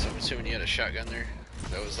headshot, so I'm assuming you had a shotgun there.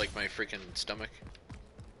 That was like my freaking stomach.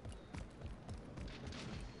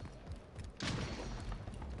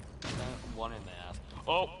 One in the ass.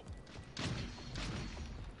 Oh!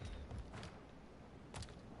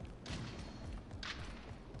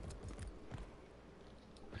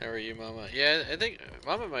 How are you, Mama? Yeah, I think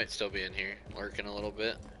Mama might still be in here, lurking a little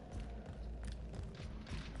bit.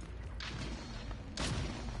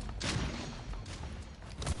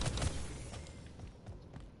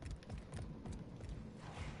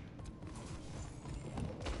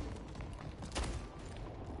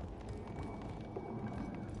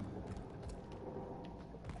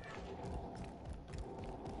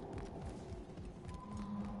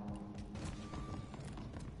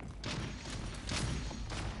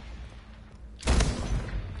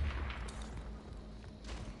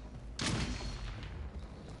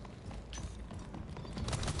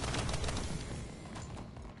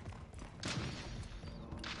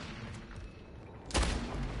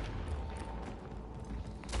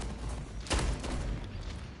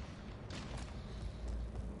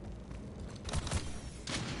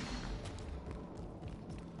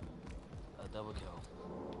 Double kill.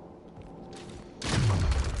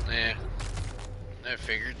 Yeah. I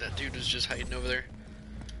figured that dude was just hiding over there.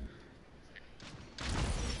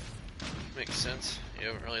 Makes sense. You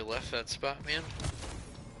haven't really left that spot, man.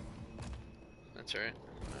 That's alright.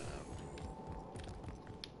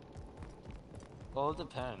 Well, it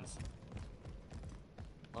depends.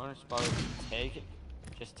 Orange spot, take it.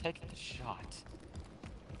 Just take the shot.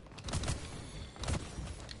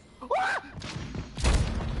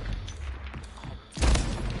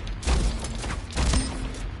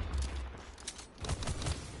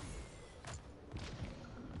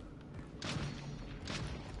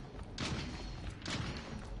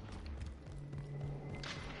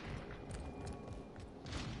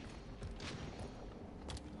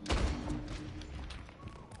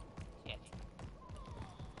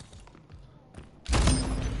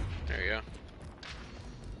 There you go.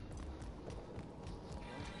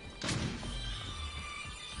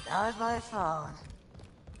 That was my phone.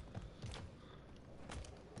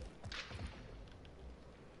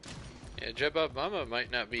 Yeah, Jebub Mama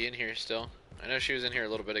might not be in here still. I know she was in here a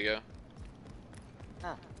little bit ago.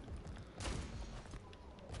 Huh.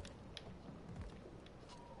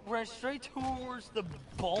 Ran straight towards the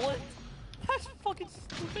bullet? That's fucking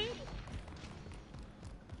stupid.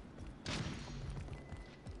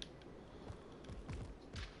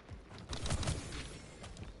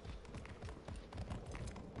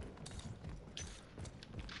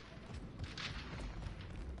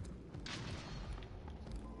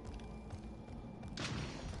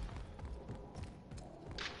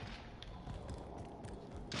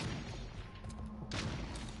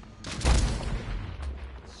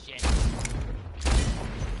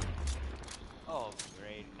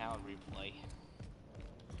 replay.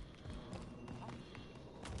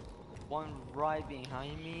 One right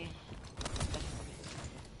behind me.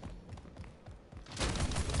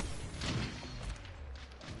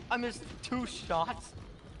 I missed 2 shots.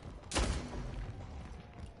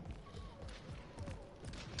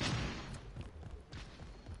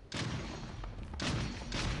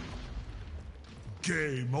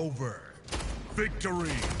 Game over. Victory.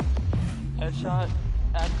 Headshot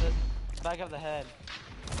at the back of the head.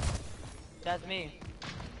 That's me.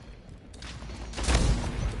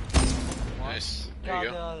 Nice. There Got you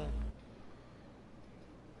the go. other.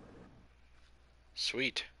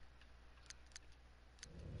 Sweet.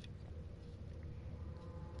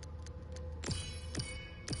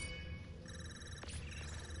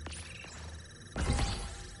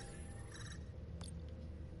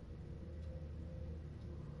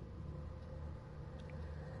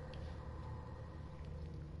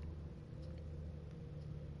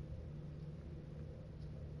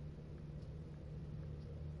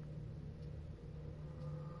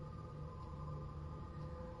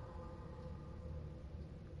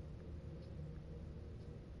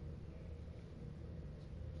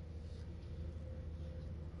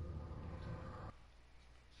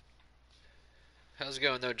 How's it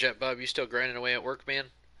going though, Jet Bob? You still grinding away at work, man?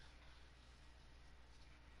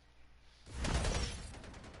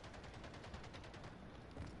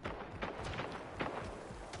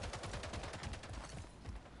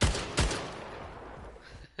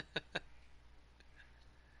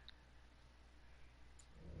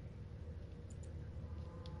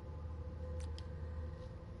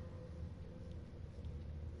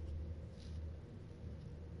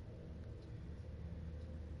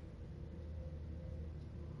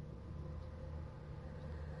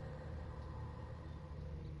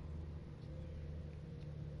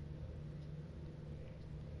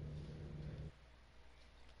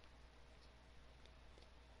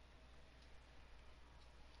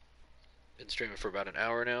 Been streaming for about an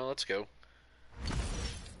hour now. Let's go.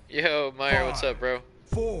 Yo, Meyer, what's up, bro?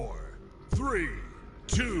 4, 3,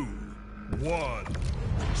 2, 1.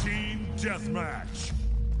 Team deathmatch.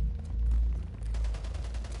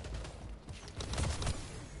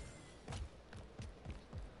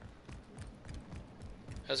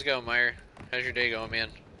 How's it going, Meyer? How's your day going, man?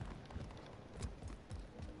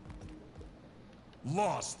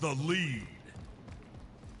 Lost the lead.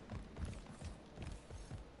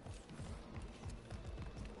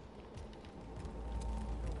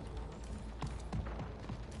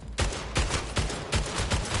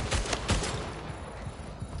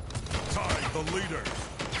 Tied the leader.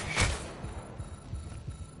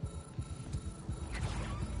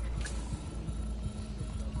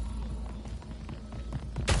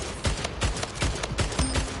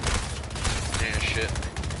 Yeah, shit.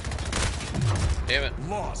 Damn it.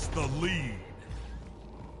 Lost the lead.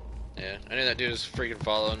 Yeah, I knew that dude was freaking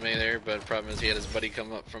following me there, but the problem is he had his buddy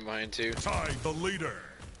come up from behind too. Tied the leader.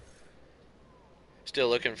 Still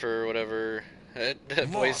looking for whatever that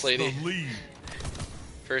voice Lost lady. the lead.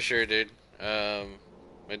 For sure, dude.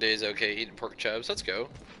 My day's okay eating pork chops. Let's go.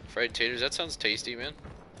 Fried taters. That sounds tasty, man.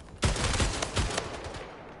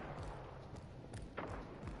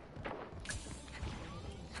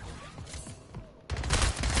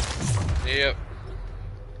 Yep.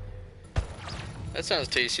 That sounds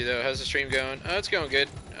tasty, though. How's the stream going? Oh, it's going good.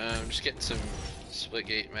 Just getting some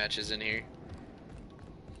Splitgate matches in here.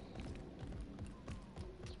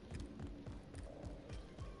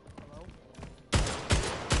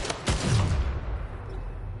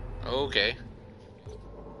 Okay.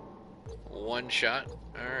 One shot.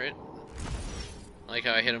 Alright. I like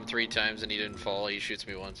how I hit him 3 times and he didn't fall. He shoots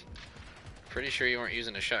me once. Pretty sure you weren't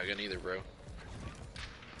using a shotgun either, bro.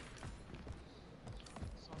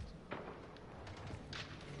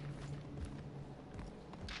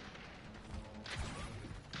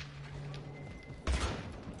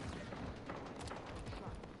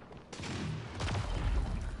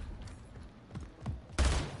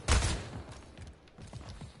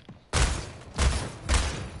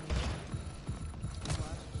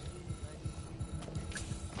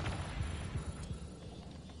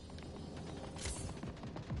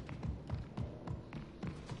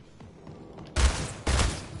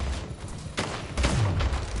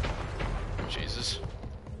 Jesus.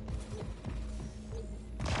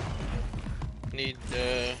 Need,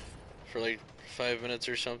 for like 5 minutes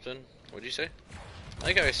or something. What'd you say? I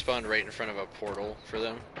think I spawned right in front of a portal for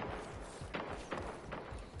them.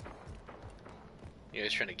 You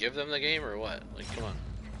guys trying to give them the game or what? Like, come on.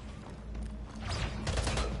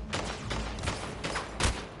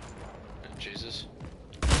 Oh, Jesus.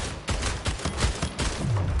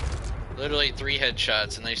 Literally 3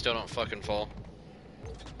 headshots and they still don't fucking fall.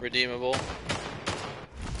 Redeemable.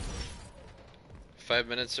 5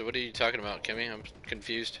 minutes, so what are you talking about, Kimmy? I'm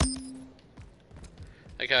confused.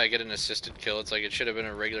 Like how I get an assisted kill, it's like it should have been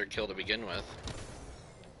a regular kill to begin with.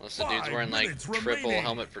 Unless the dude's 5 wearing like minutes triple remaining.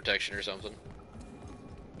 helmet protection or something.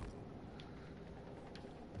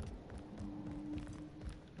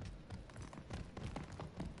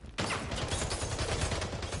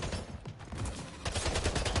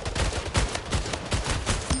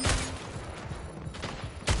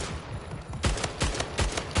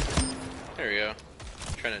 There we go.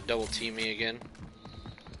 Trying to double team me again.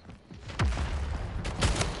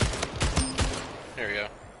 There we go.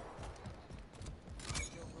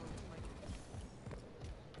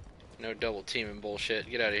 No double teaming bullshit.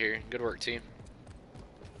 Get out of here. Good work, team.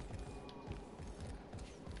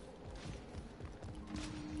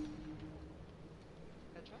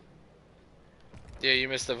 Yeah, you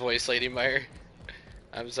missed the voice, Lady Meyer.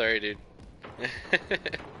 I'm sorry, dude.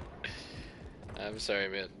 I'm sorry,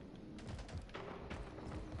 man.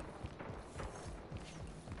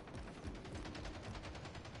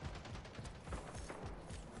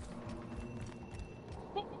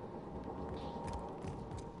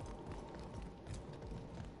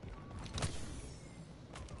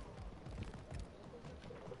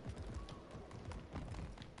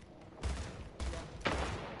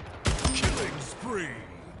 Killing spree.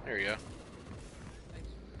 There we go.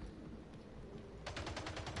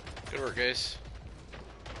 Good work, guys.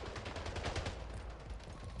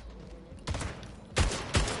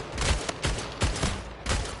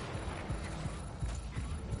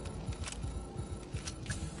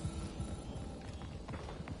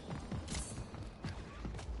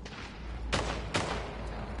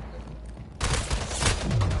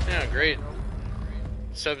 Yeah, great.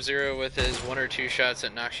 Sub-Zero with his 1 or 2 shots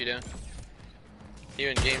that knocks you down. You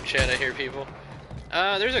in game chat, I hear people.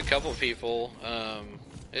 There's a couple people.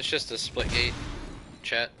 It's just a Splitgate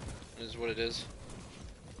chat, is what it is.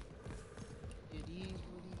 It is what it is.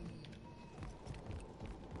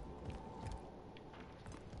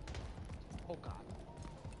 Oh god.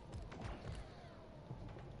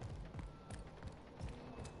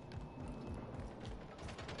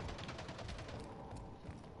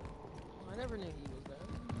 I never knew he was there.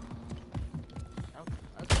 Okay.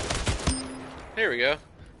 There we go.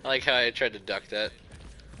 I like how I tried to duck that.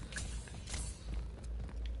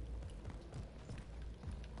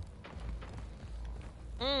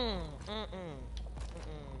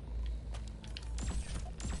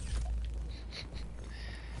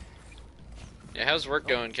 Yeah, how's work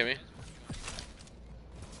going, Kimmy?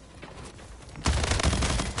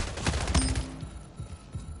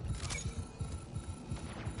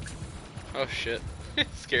 Oh shit.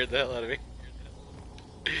 Scared the hell out of me.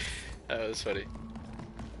 That was funny.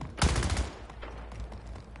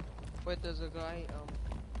 Wait, there's a guy,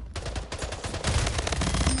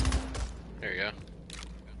 There you go.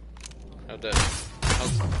 How'd that?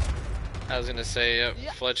 I was gonna say, yep,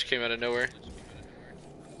 Yeah. Fletch came out of nowhere.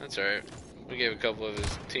 That's alright. We gave a couple of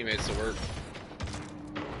his teammates the work.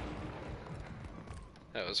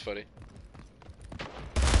 That was funny.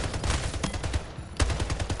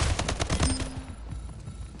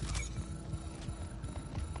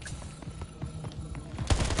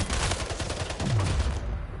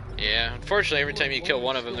 Yeah, unfortunately every time you kill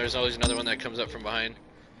one of them, there's always another one that comes up from behind.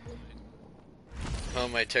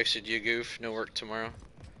 Oh, I texted you, Goof. No work tomorrow.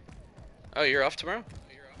 Oh, you're off tomorrow?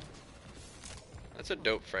 That's a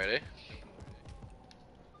dope Friday.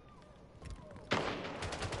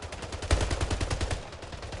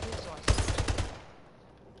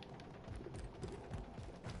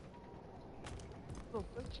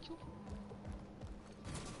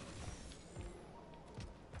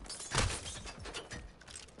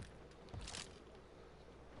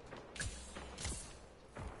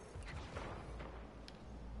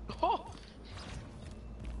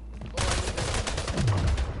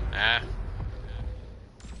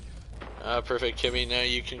 Perfect, Kimmy. Now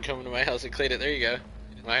you can come to my house and clean it. There you go.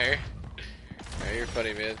 Meyer. Alright, you're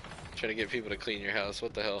funny, man. Trying to get people to clean your house.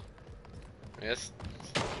 What the hell? I guess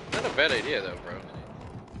not a bad idea, though, bro.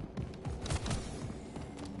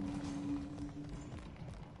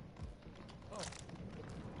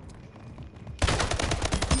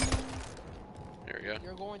 There we go.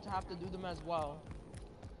 you're going to have to do them as well.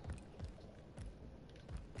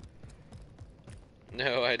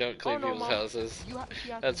 No, I don't clean Oh, no, people's Mom. houses. You have to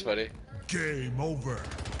That's do funny. it. Game over.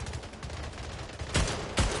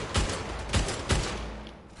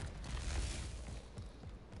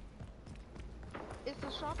 It's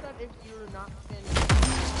a shot that if you're not standing.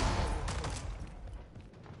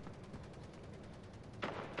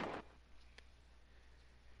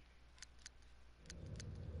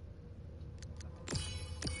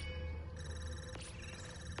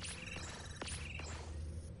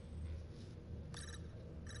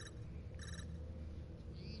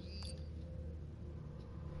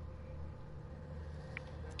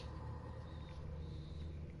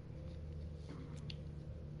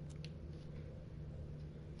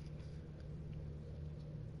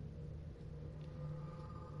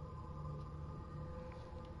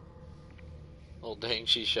 Oh dang,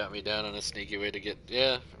 she shot me down on a sneaky way to get.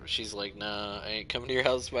 Yeah, she's like, nah, I ain't coming to your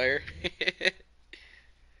house, Fire.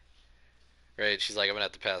 Right, she's like, I'm gonna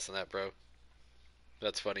have to pass on that, bro.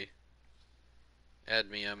 That's funny. Add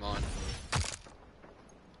me, I'm on.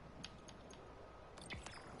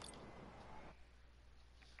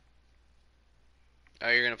 Oh,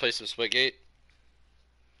 you're gonna play some Splitgate?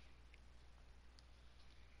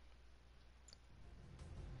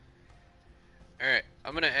 Alright,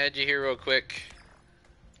 I'm gonna add you here real quick.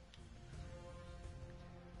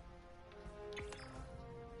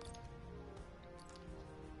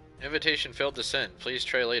 Invitation failed to send. Please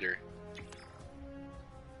try later.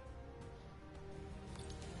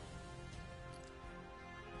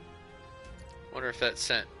 Wonder if that's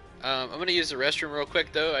sent. I'm gonna use the restroom real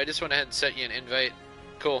quick though. I just went ahead and set you an invite.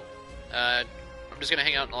 Cool. I'm just gonna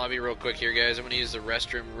hang out in the lobby real quick here, guys. I'm gonna use the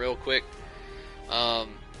restroom real quick. Okay.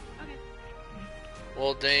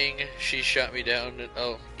 Well, dang, she shot me down.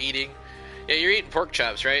 Oh, eating. Yeah, you're eating pork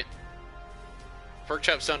chops, right? Pork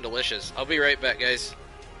chops sound delicious. I'll be right back, guys.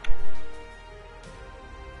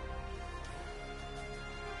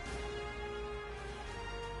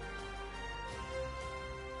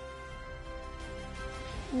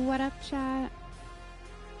 What up, chat?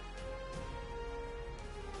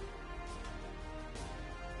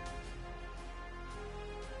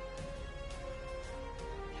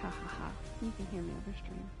 Ha ha ha. You can hear me over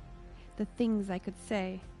stream. The things I could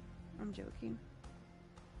say. I'm joking.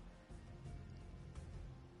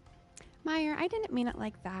 Meyer, I didn't mean it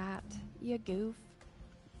like that. You goof.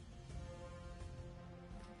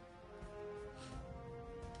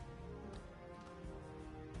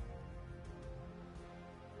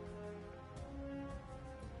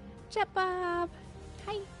 Jet Bob!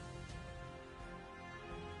 Hi!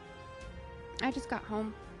 I just got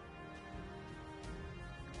home.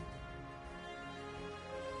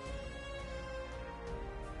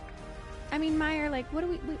 I mean, Meyer, like, what do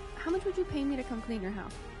we how much would you pay me to come clean your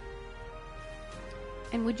house?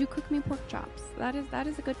 And would you cook me pork chops? That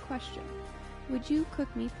is a good question. Would you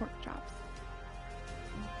cook me pork chops?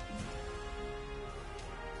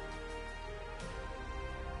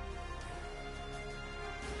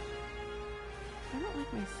 I don't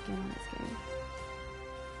like my skin in this game.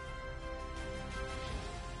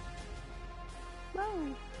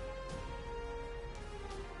 Whoa.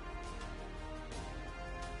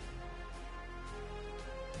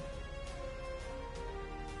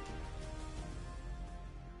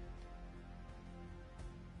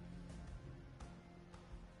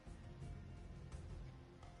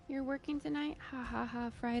 You're working tonight? Ha ha ha,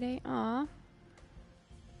 Friday. Aw.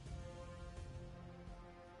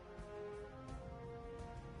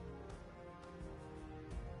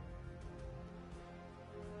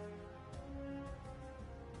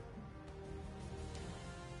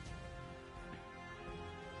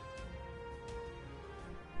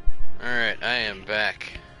 Alright, I am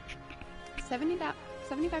back.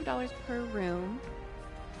 $75 per room.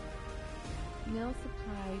 Meal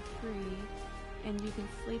supply free. And you can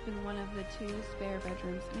sleep in one of the 2 spare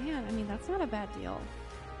bedrooms. Man, I mean, that's not a bad deal.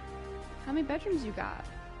 How many bedrooms you got?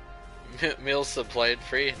 Meals supplied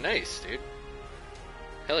free. Nice, dude.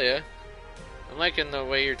 Hell yeah. I'm liking the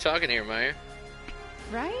way you're talking here, Maya.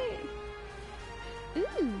 Right?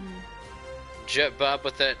 Ooh. Jet Bob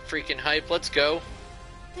with that freaking hype. Let's go.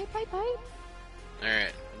 Hype.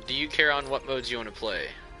 Alright. Do you care on what modes you want to play?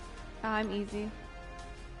 I'm easy.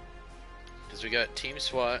 Because we got Team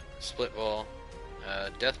SWAT, Split Wall,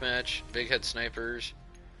 Deathmatch, Big Head Snipers.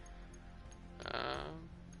 I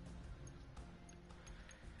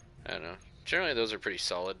don't know. Generally, those are pretty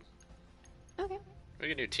solid. Okay. We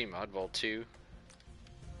can do Team Oddball too.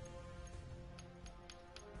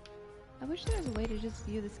 I wish there was a way to just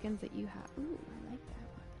view the skins that you have. Ooh, I like that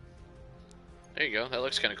one. There you go. That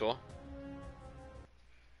looks kind of cool.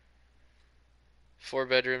 4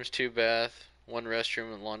 bedrooms, 2 bath, 1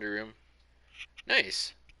 restroom, and laundry room.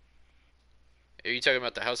 Nice. Are you talking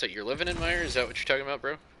about the house that you're living in, Meyer? Is that what you're talking about,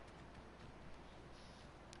 bro?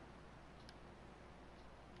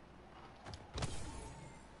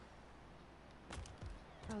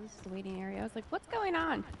 Oh, this is the waiting area. I was like, what's going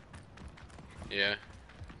on? Yeah.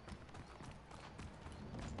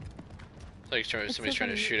 It's like somebody's so trying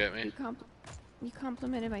to funny. shoot at me. You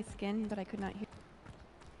complimented my skin, but I could not hear.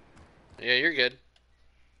 Yeah, you're good.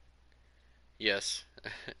 Yes.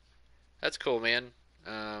 That's cool, man.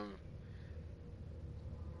 I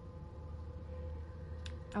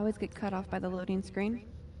always get cut off by the loading screen.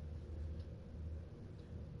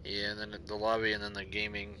 Yeah, and then the lobby and then the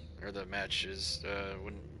gaming, or the match is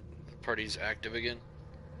when the party's active again.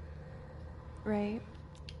 Right.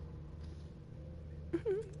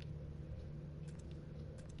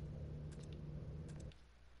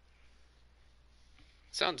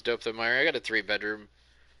 Sounds dope though, Meyer. I got a 3-bedroom,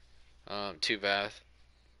 2-bath.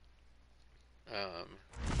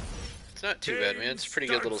 It's not too bad, man. It's a pretty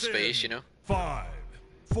good little space, you know. 5,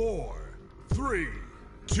 4, 3,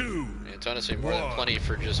 2. It's honestly more than plenty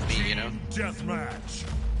for just me, you know. Deathmatch.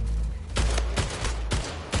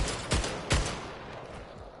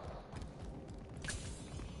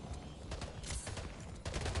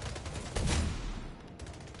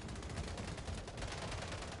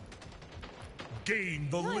 Gain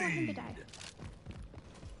the No, I want him to lead. die.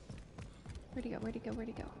 Where'd he go? Where'd he go? Where'd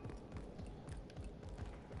he go?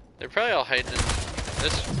 They're probably all hiding in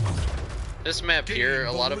this map here.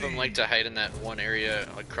 A lot of them like to hide in that one area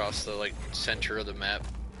across the like center of the map.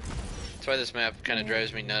 That's why this map kind of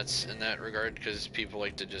drives me nuts in that regard, because people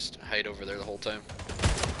like to just hide over there the whole time.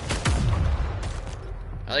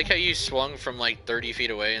 I like how you swung from like 30 feet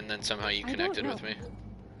away and then somehow you connected with me.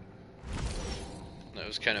 That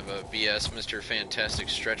was kind of a BS Mr. Fantastic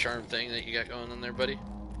stretch arm thing that you got going on there, buddy.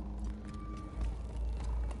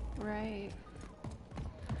 Right.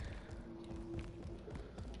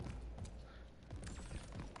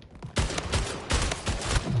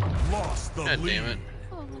 Lost the God lead. damn it.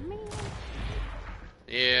 Oh man.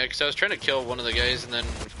 Yeah, because I was trying to kill one of the guys and then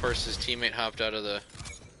of course his teammate hopped out of the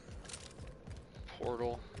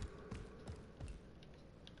portal.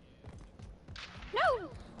 No!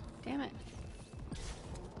 Damn it.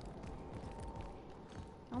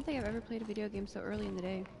 I don't think I've ever played a video game so early in the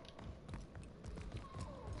day.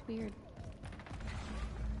 It's weird.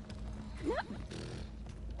 No!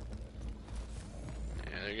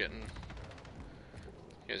 Yeah, they're getting...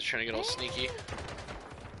 You guys are trying to get all sneaky.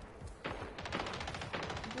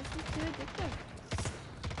 This is too addictive.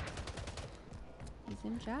 He's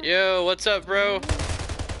in chat. Yo, what's up, bro?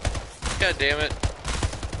 God damn it.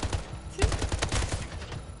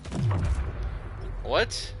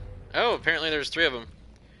 What? Oh, apparently there's 3 of them.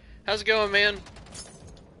 How's it going, man?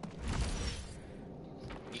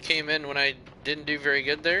 You came in when I didn't do very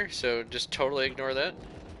good there, so just totally ignore that.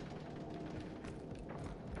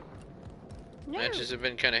 No. Matches have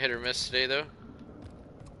been kind of hit or miss today, though.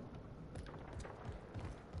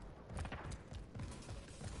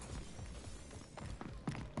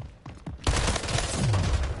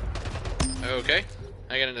 Okay,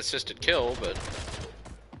 I got an assisted kill, but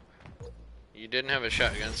you didn't have a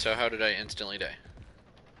shotgun, so how did I instantly die?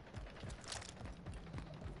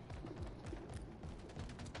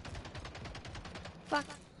 Fuck.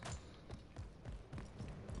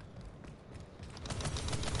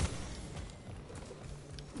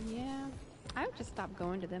 Yeah. I would just stop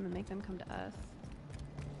going to them and make them come to us.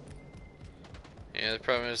 Yeah, the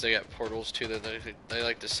problem is they got portals too that they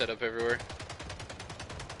like to set up everywhere.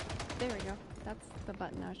 There we go. That's the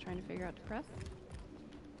button I was trying to figure out to press.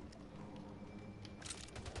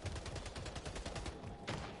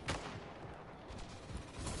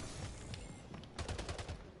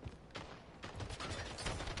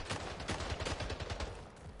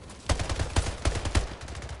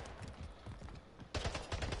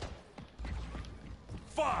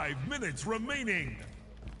 Five minutes remaining.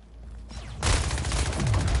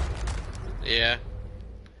 Yeah,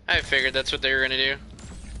 I figured that's what they were gonna do.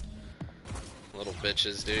 Little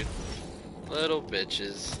bitches, dude. Little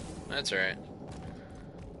bitches. That's alright.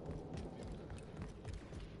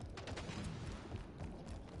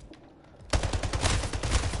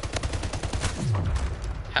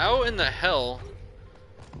 How in the hell?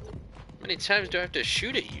 How many times do I have to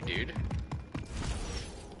shoot at you, dude?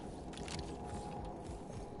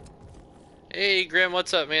 Hey, Grim,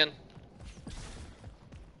 what's up, man?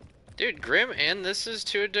 Dude, Grim and this is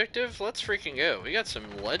too addictive? Let's freaking go. We got some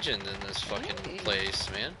legend in this fucking place,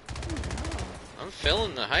 man. I'm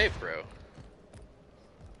feeling the hype, bro.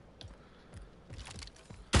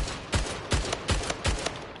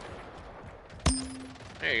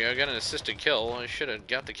 There you go, got an assisted kill. I should have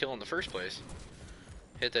got the kill in the first place.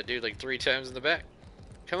 Hit that dude like 3 times in the back.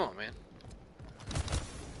 Come on, man.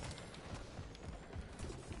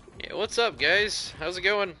 Yeah, what's up, guys? How's it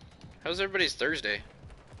going? How's everybody's Thursday?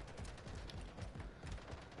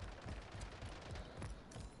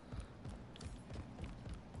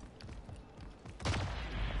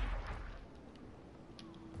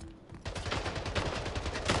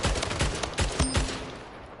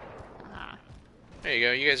 There you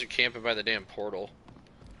go, you guys are camping by the damn portal.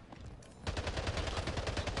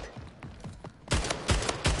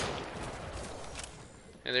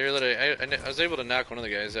 And they were literally, I was able to knock one of the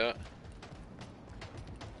guys out.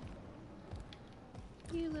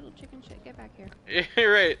 You little chicken shit, get back here. Yeah,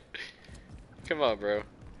 you're right. Come on, bro.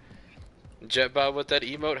 Jet Bob with that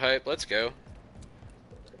emote hype, let's go.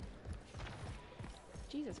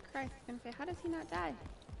 Jesus Christ, I was gonna say, how does he not die?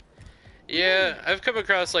 Yeah, I've come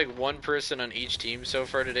across like one person on each team so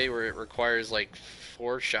far today where it requires like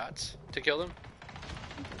 4 shots to kill them.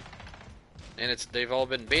 And they've all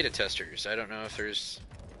been beta testers. I don't know if there's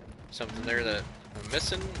something there that I'm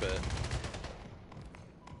missing, but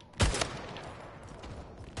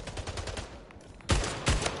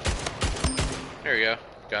there we go.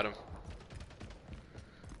 Got him.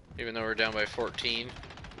 Even though we're down by 14.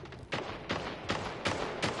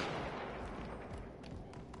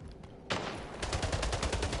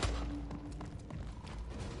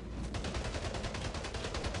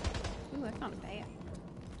 Ooh, I found a bat.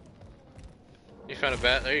 You found a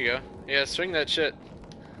bat? There you go. Yeah, swing that shit.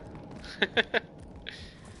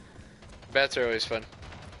 Bats are always fun.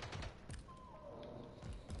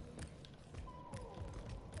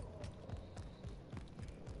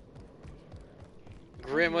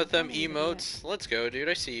 Grim with them emotes. Let's go, dude.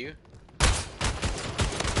 I see you.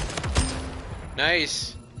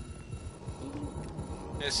 Nice.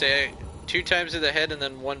 I say 2 times to the head and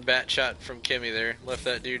then 1 bat shot from Kimmy there. Left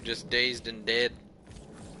that dude just dazed and dead.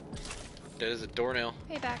 Dead as a doornail.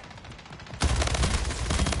 Payback.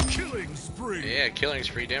 Killing spree. Yeah, killing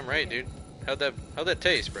spree. Damn right, dude. How'd that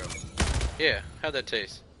taste, bro? Yeah, how'd that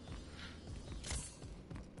taste?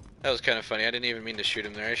 That was kind of funny. I didn't even mean to shoot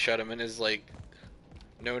him there. I shot him in his like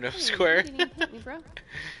no Hey, square. You didn't even hit me, bro.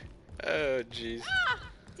 Oh jeez. Ah!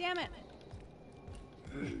 Damn it.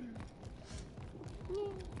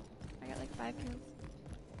 I got like 5 kills.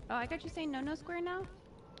 Oh, I got you saying no square now?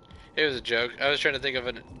 It was a joke. I was trying to think of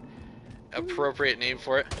an appropriate name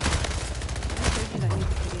for it.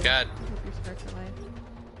 God.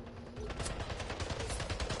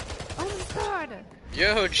 Oh my god!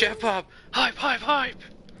 Yo, Jet Pop! Hype, hype, hype!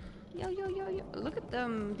 Yo, yo, yo, yo. Look at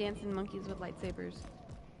them dancing monkeys with lightsabers.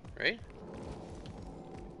 Right?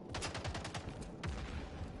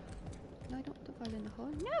 No, I don't fall in the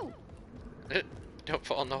hole. No! Don't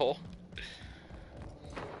fall in the hole.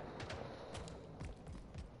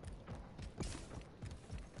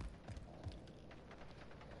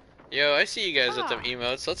 Yo, I see you guys with them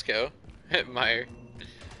emotes. Let's go. Meyer.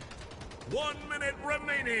 1 minute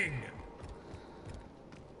remaining.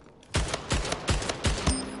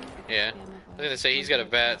 Yeah. I was gonna say he's got a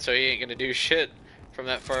bat, so he ain't gonna do shit from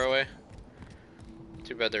that far away.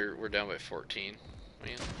 Too bad we're down by 14.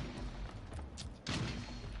 Man.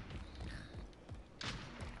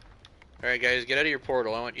 Alright guys, get out of your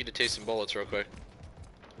portal. I want you to taste some bullets real quick.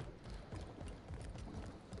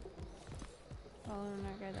 Following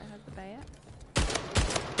our guy that has the bat.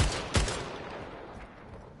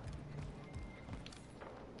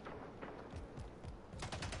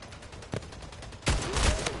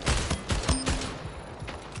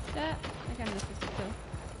 That I got an assisted kill.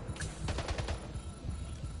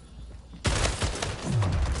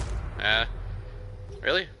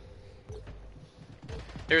 Really?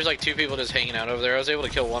 There was like 2 people just hanging out over there. I was able to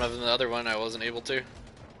kill one of them, the other one I wasn't able to.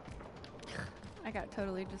 I got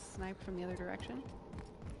totally just sniped from the other direction.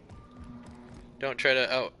 Don't try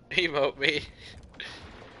to out emote me.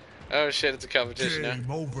 Oh shit, it's a competition Game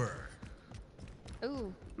over.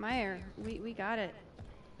 Ooh, Meyer, we got it.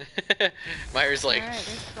 now. Myers like, Alright,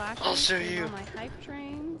 there's flashes. I'll show there's you. all my hype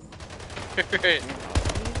trains. Right. There's all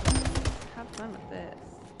these. Have fun with this.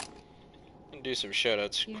 Do some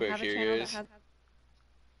shoutouts Do you quick have a here, channel guys. that has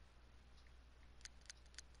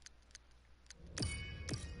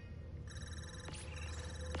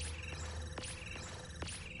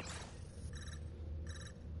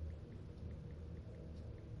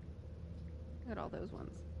Look at all those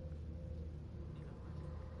ones.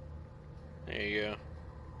 There you go.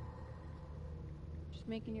 Just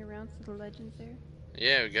making your rounds to the legends there.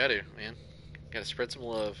 Yeah, we got to, man. Gotta spread some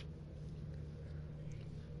love.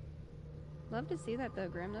 Love to see that though,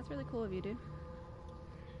 Grim. That's really cool of you, dude.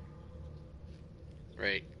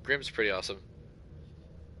 Right. Grim's pretty awesome.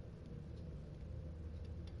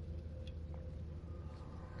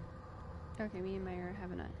 Okay, me and Meyer are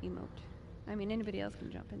having an emote. I mean, anybody else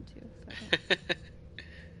can jump in too. So.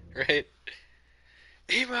 Right?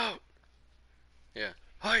 Emote! Yeah.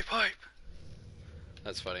 Hype, hype!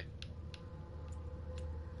 That's funny.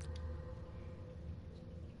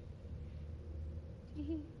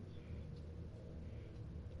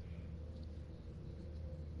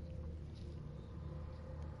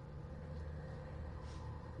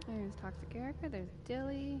 There's Toxic Erica, there's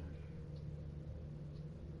Dilly.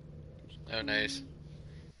 Oh, nice.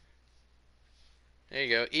 There you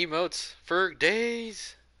go. Emotes for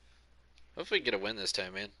days. Hopefully we get a win this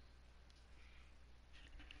time, man.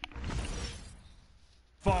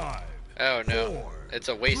 5. Oh no. 4, It's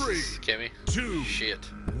Oasis, 3, Kimmy. 2, Shit.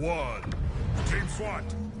 1. Team SWAT,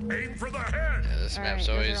 Aim for the head. Yeah, this Alright, map's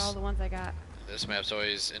those always are all the ones I got. this map's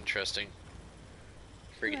always interesting.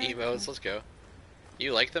 Freaking Yeah, emotes, okay. let's go.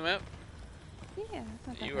 You like the map? Yeah, it's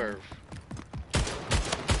not that You bad. are.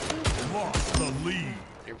 Lost the lead.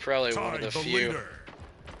 You're probably one of Tied the the few. leader.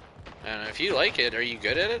 I don't know if you like it. Are you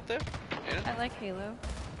good at it though? You know? I like Halo.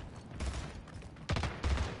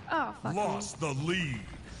 Oh, fuck Lost the lead. me.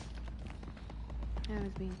 I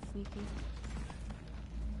was being sneaky.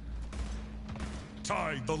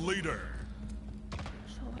 Tied the leader.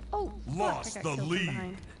 So, oh, fuck, Lost I got the killed from lead.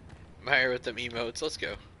 behind. Higher with them emotes. Let's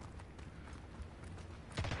go.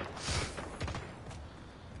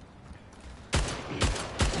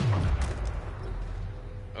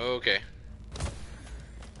 Okay.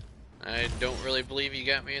 I don't really believe you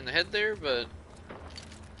got me in the head there, but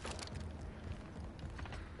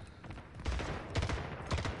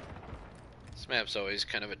this map's always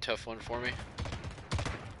kind of a tough one for me.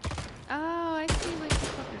 Oh, I see what you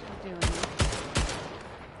fuckers were doing.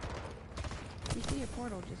 You see your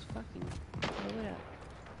portal, just fucking blow it up.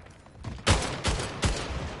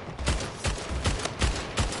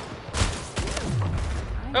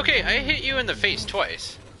 Okay, I hit you in the face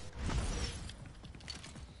twice.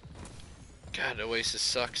 God, Oasis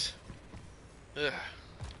sucks. Ugh.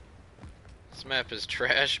 This map is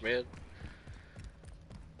trash, man.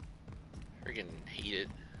 Freaking hate it.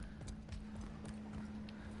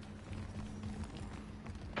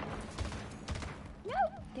 No!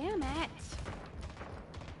 Damn it!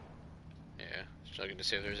 Yeah, just looking to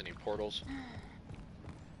see if there's any portals.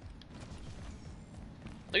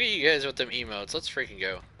 Look at you guys with them emotes. Let's freaking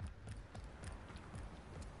go.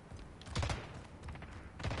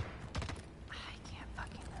 I can't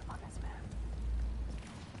fucking live on this map.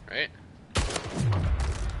 Right?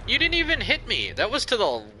 You didn't even hit me. That was to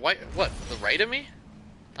the what? The right of me?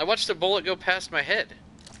 I watched the bullet go past my head.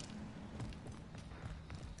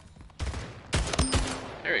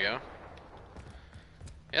 There we go.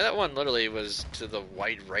 Yeah, that one literally was to the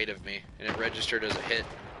wide right of me, and it registered as a hit.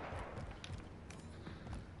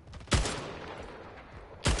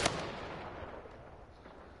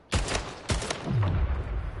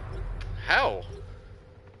 How?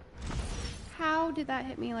 How did that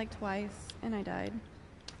hit me like twice and I died?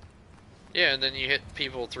 Yeah, and then you hit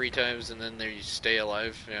people 3 times and then they stay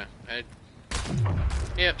alive. Yeah,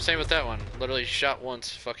 Yep, same with that one. Literally shot once,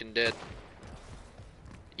 fucking dead.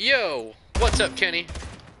 Yo! What's up, Kenny?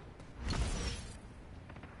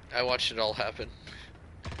 I watched it all happen.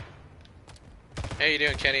 How you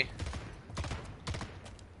doing, Kenny?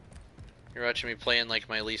 You're watching me playing like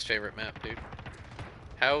my least favorite map, dude.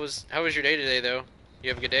 How was your day today, though? You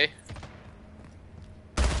have a good day?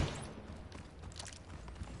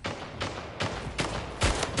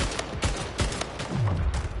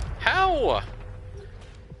 How?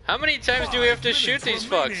 How many times do we have to shoot these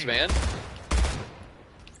fucks, man?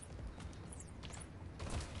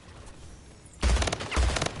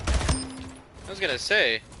 I was gonna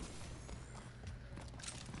say,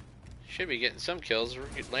 should be getting some kills. We're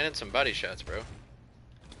landing some body shots, bro.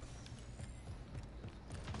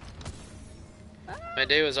 My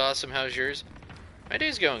day was awesome. How's yours? My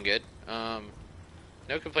day's going good.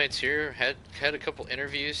 No complaints here. Had a couple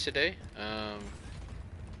interviews today.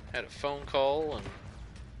 Had a phone call and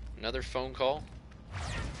another phone call.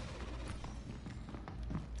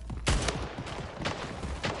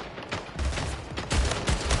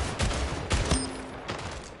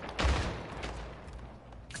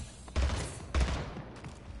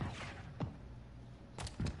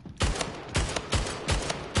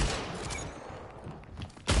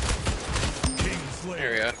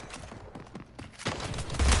 There we go.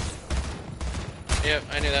 Yep,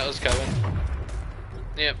 I knew that was coming.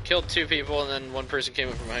 Yep, killed 2 people and then 1 person came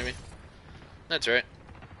up from behind me. That's right.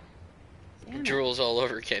 Damn it. Drools all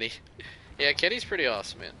over Kenny. Yeah, Kenny's pretty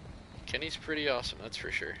awesome, man. Kenny's pretty awesome, that's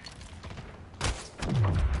for sure.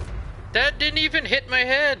 That didn't even hit my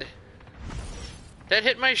head! That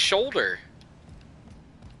hit my shoulder.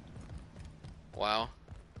 Wow.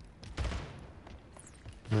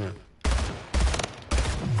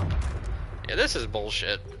 Yeah, this is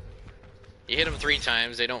bullshit. You hit them 3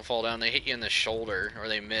 times, they don't fall down, they hit you in the shoulder, or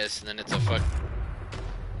they miss, and then it's a fuck...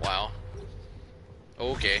 Wow.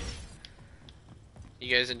 Okay.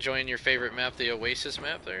 You guys enjoying your favorite map, the Oasis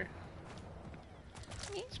map there?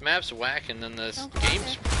 This map's whack, and then this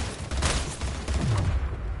game's...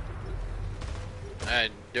 I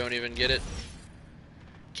don't even get it.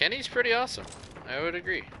 Kenny's pretty awesome. I would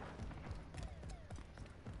agree.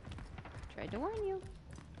 Tried to warn you.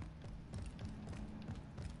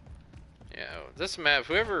 Yeah, this map,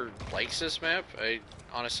 whoever likes this map, I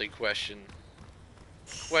honestly question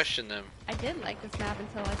Question them. I did like this map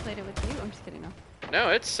until I played it with you. I'm just kidding. No. No,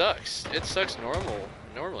 it sucks. It sucks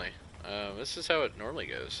normally. This is how it normally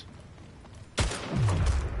goes.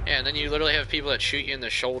 Yeah, and then you literally have people that shoot you in the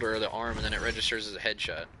shoulder or the arm, and then it registers as a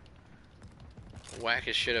headshot.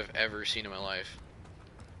 Wackest shit I've ever seen in my life.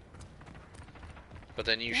 But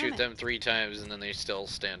then you Damn shoot it. them 3 times, and then they still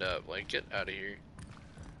stand up. Like, get out of here.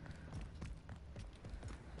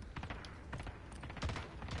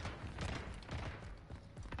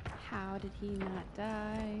 How did he not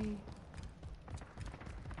die?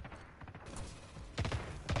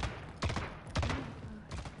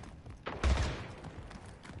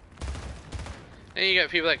 And you got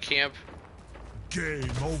people that camp.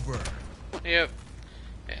 Game over. Yep.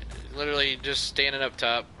 And literally just standing up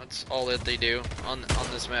top. That's all that they do on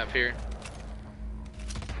this map here.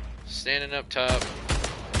 Standing up top.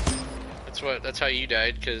 That's how you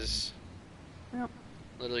died, because Yep.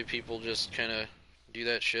 literally people just kind of do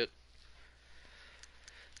that shit.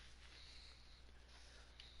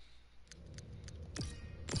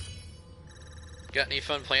 Got any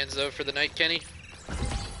fun plans though for the night, Kenny?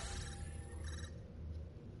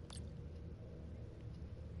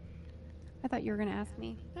 I thought you were gonna ask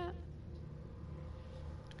me.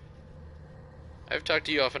 I've talked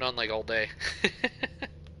to you off and on like all day.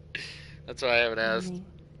 That's why I haven't asked.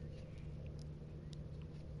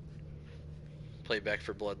 Play Back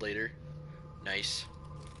for Blood later. Nice.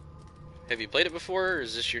 Have you played it before, or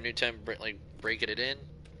is this your new time like breaking it in?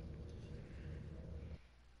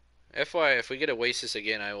 FYI, if we get Oasis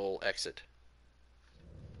again, I will exit.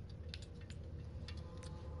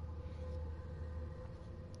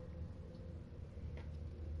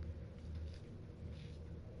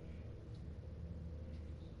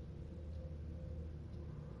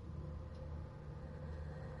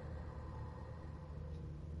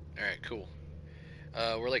 Alright, cool.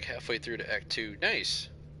 We're like halfway through to Act 2. Nice!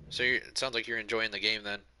 So it sounds like you're enjoying the game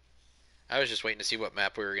then. I was just waiting to see what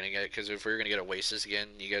map we were going to get, because if we were going to get Oasis again,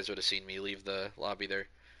 you guys would have seen me leave the lobby there.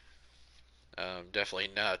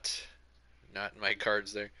 Definitely not in my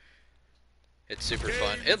cards there. It's super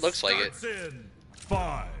fun. It looks like it. In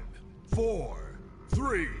 5, 4,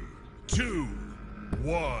 3, 2,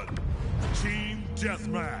 1. Team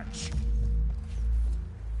deathmatch.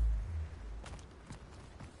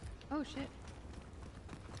 Oh shit.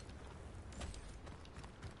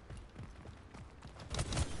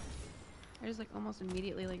 I just like almost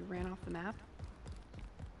immediately like ran off the map.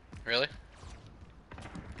 Really?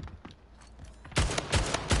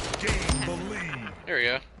 Gain the lead. There we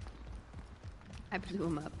go. I blew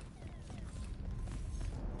him up.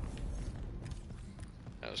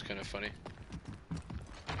 That was kind of funny.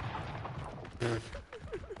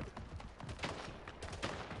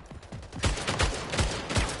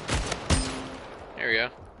 There we go.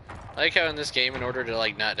 I like how in this game, in order to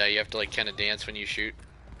like not die, you have to like kind of dance when you shoot.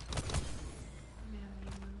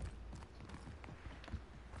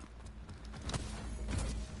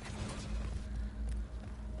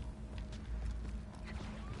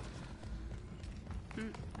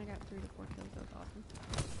 I got 3 to 4 kills. That was awesome.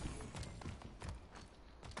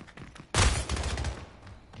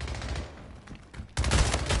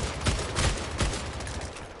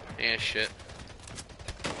 Yeah, shit.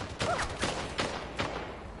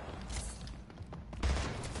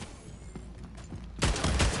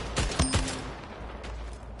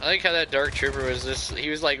 I like how that Dark Trooper was just, he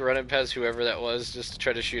was like running past whoever that was just to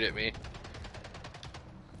try to shoot at me.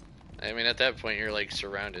 I mean, at that point you're like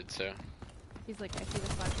surrounded, so. He's like, I see the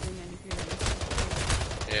flash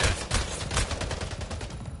 393. Yeah.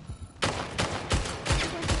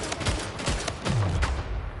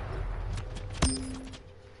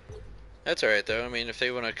 That's alright though, I mean, if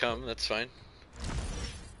they want to come, that's fine.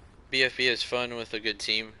 BFB is fun with a good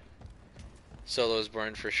team. Solo's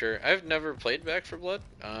born for sure. I've never played Back 4 Blood.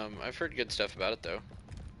 I've heard good stuff about it though.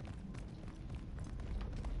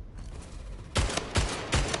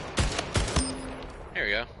 There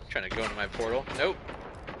we go. Trying to go into my portal. Nope.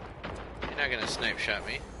 You're not gonna snipe shot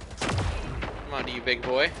me. Come on to you, big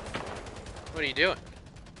boy. What are you doing?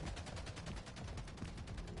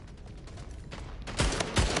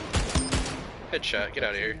 Headshot. Get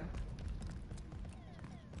out of here.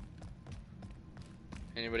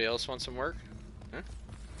 Anybody else want some work? Huh?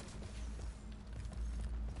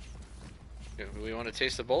 Do we want to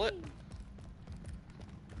taste the bullet?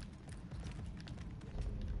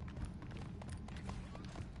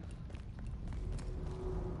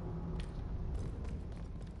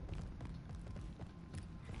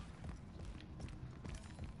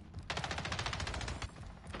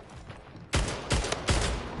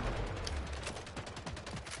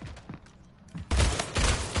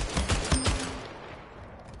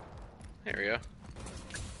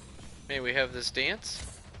 May we have this dance?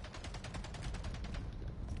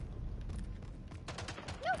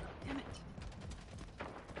 No! Damn it.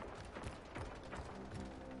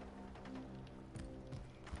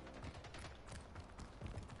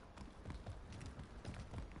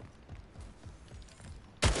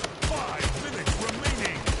 Five minutes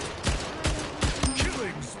remaining.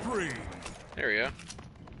 Killing spree. There we go.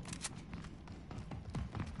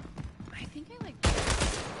 I think I like.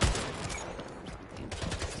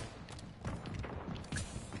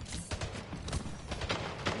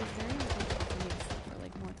 It was very uncomfortable for me to sit for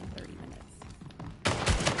like more than 30 minutes.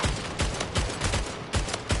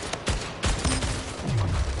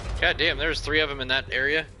 God damn, there was 3 of them in that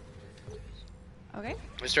area. Okay.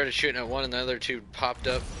 I started shooting at one and the other 2 popped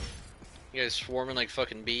up. You guys swarming like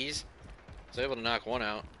fucking bees. I was able to knock one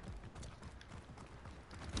out.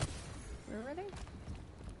 Where were they? You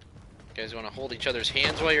guys want to hold each other's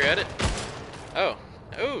hands while you're at it? Oh.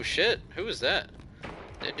 Oh shit. Who was that?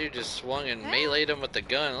 That dude just swung and meleeed him with the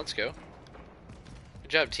gun. Let's go. Good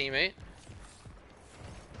job, teammate.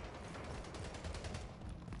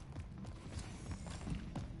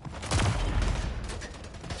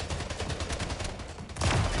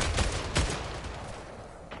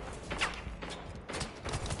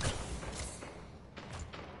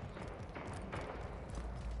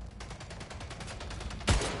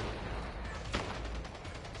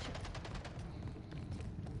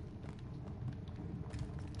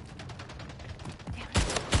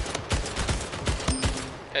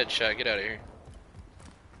 Headshot, get out of here.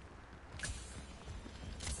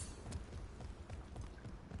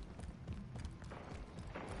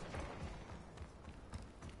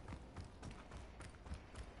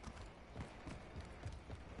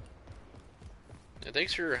 Yeah,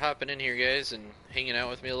 thanks for hopping in here, guys, and hanging out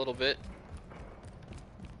with me a little bit.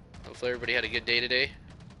 Hopefully everybody had a good day today.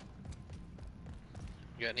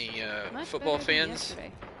 Got any Much football better than fans?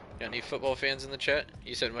 yesterday. Got any football fans in the chat?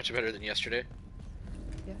 You said much better than yesterday.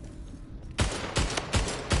 Yeah.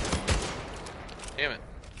 Damn it.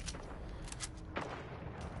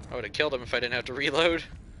 I would have killed him if I didn't have to reload.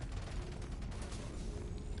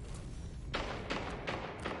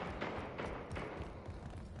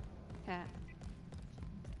 Cat.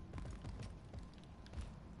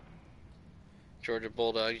 Georgia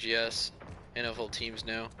Bulldogs, yes. NFL teams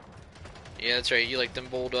now. Yeah, that's right. You like them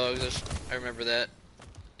Bulldogs. I remember that.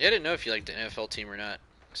 Yeah, I didn't know if you liked the NFL team or not.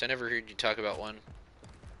 Because I never heard you talk about one.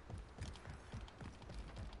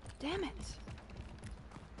 Damn it.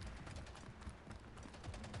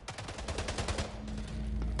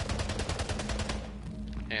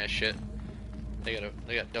 Yeah, shit. They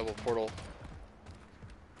got double portal.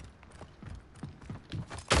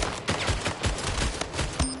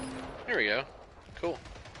 There we go. Cool.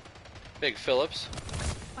 Big Phillips.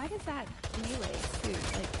 Why does that melee suit?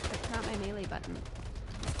 Like, that's not my melee button.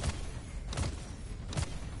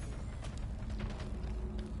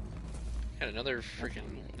 Got another freaking.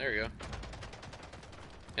 There we go.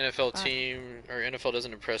 NFL team, or NFL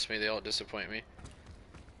doesn't impress me. They all disappoint me.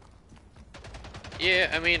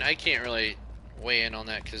 Yeah, I mean, I can't really weigh in on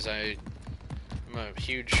that because I'm a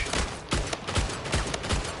huge.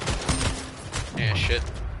 Yeah, shit.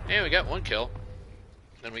 Yeah, we got 1 kill.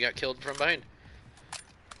 Then we got killed from behind.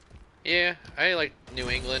 Yeah, I like New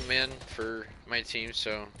England, man, for my team,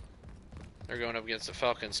 so they're going up against the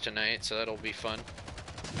Falcons tonight, so that'll be fun.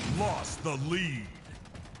 Lost the lead.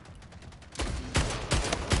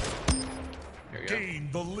 Here we go. Gain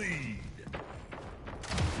the lead.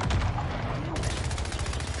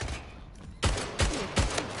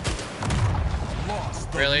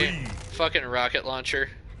 Lost the Really? lead. Fucking rocket launcher.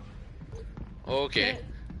 Okay.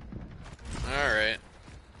 Alright.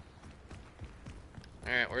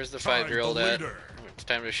 Alright, where's the Tied 5-year-old the at? leader. It's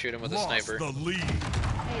time to shoot him with a Lost sniper. the lead.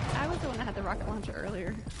 Hey, I was the one that had the rocket launcher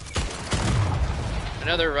earlier.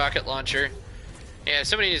 Another rocket launcher. Yeah,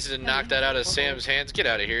 somebody needs to knock that out of Sam's hands. Get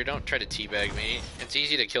out of here. Don't try to teabag me. It's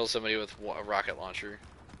easy to kill somebody with a rocket launcher.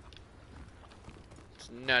 It's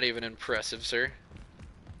not even impressive, sir.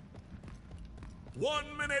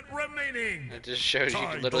 1 minute remaining. It just shows you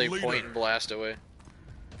Tied can the literally leader. point and blast away.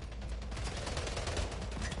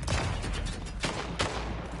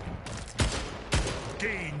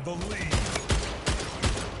 Gain the lead.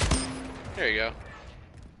 There you go.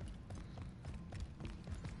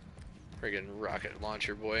 Friggin' rocket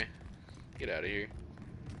launcher boy. Get out of here.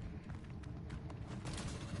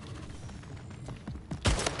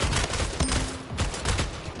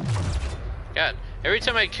 God, every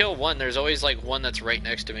time I kill one, there's always like one that's right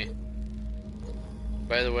next to me.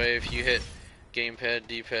 By the way, if you hit gamepad,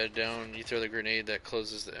 D-pad down, you throw the grenade that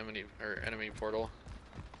closes the enemy portal.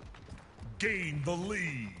 Gain the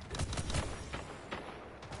lead.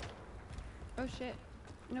 Oh shit.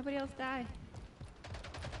 Nobody else die.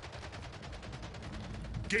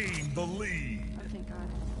 Gain the lead. Oh, thank God.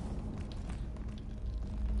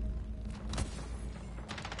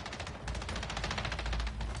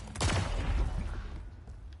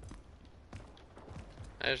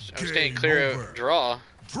 I'm staying clear over. of draw.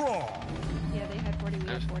 Draw. Yeah, they had 40, we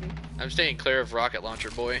had 40. I'm staying clear of rocket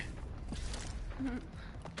launcher boy. Mhm.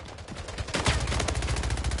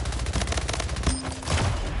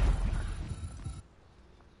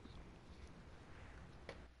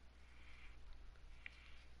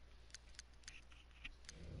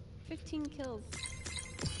 Kills.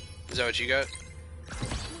 Is that what you got?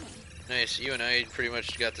 Nice. You and I pretty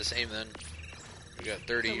much got the same then. We got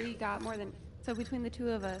 30. So we got more than. So between the two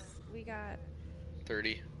of us, we got.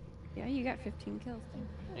 30. Yeah, you got 15 kills.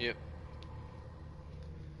 Too. Yep.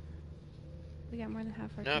 We got more than half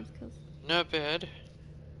our Nope. team's kills. Not bad.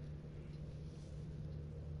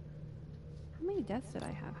 How many deaths did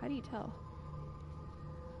I have? How do you tell?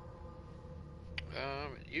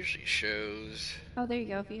 It usually shows Oh, there you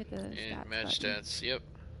go. If you hit the in stats match button. stats. Yep.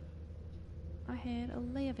 I had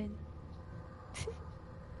 11.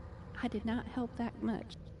 I did not help that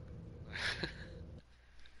much.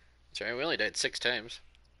 Sorry, we only died 6 times.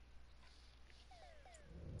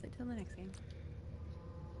 So till the next game.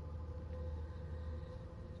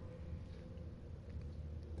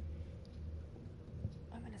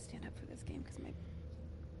 I'm gonna stand up for this game because my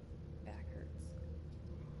back hurts.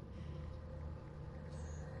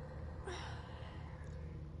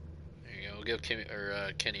 There you go. We'll give Kimmy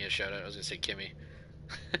or Kenny a shout out. I was gonna say Kimmy.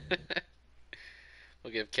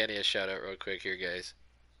 We'll give Kenny a shout out real quick here, guys.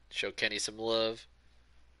 Show Kenny some love.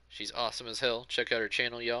 She's awesome as hell. Check out her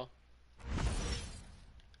channel, y'all.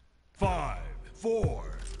 5,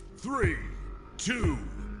 4, 3, 2,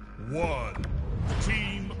 1.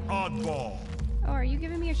 Team Oddball. Oh, are you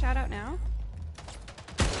giving me a shout out now?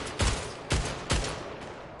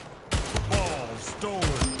 Ball stolen.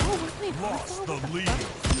 Oh, what's my Lost the lead.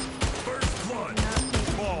 First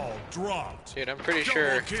blood. Ball dropped. Dude, I'm pretty Double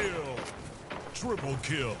sure. kill. Triple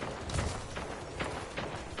kill.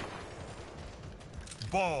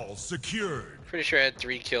 Ball secured. Pretty sure I had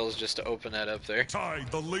 3 kills just to open that up there. Tied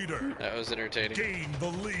the leader. That was entertaining. Gain the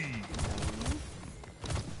lead.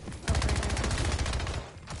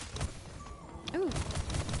 Ooh,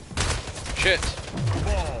 Shit.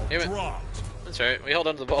 Ball Damn it. dropped. That's alright. We held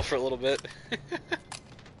on to the ball for a little bit.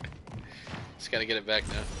 Just gotta get it back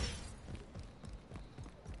now.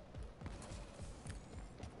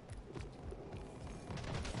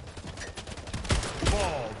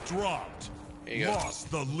 Ball dropped. Here you go.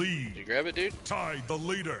 Lost the Did you lead. grab it, dude? Tied the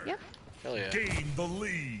leader. yep. Hell yeah. Gain the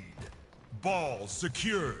lead. Ball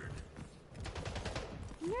secured.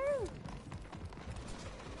 No.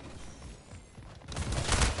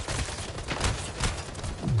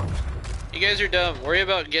 You guys are dumb. Worry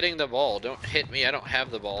about getting the ball. Don't hit me. I don't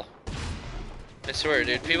have the ball. I swear,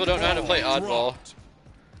 dude. People don't know how to play Ball oddball. dropped.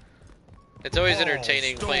 It's always Ball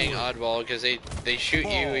entertaining playing stolen. oddball because they shoot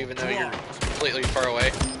you Ball even though you're dropped. completely far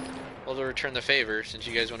away. Well, to return the favor since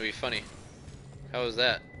you guys want to be funny. How was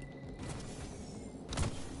that?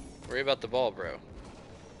 Worry about the ball, bro.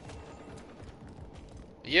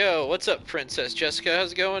 Yo, what's up, Princess Jessica?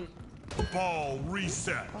 How's it going? Ball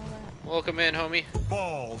reset. All that. Welcome in, homie.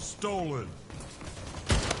 Ball stolen.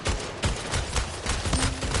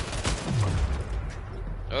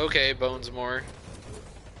 Okay, Bones more.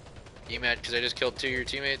 You mad because I just killed 2 of your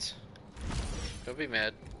teammates? Don't be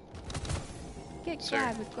mad. Get Sir.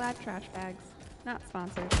 glad with glad trash bags. Not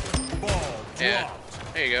sponsored. Ball Yeah.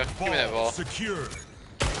 dropped. There you go. Give me that ball. Secured.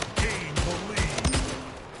 Gain the lead.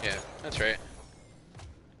 Yeah, that's right.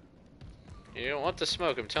 You don't want the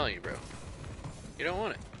smoke, I'm telling you, bro. You don't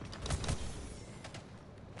want it.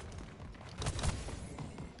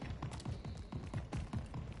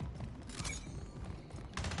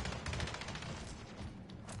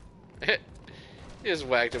 He just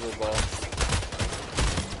whacked him with the ball.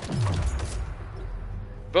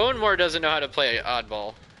 Bonemore doesn't know how to play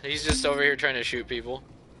oddball. He's just over here trying to shoot people.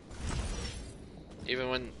 Even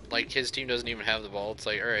when, like, his team doesn't even have the ball, it's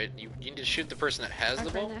like, alright, you need to shoot the person that has Our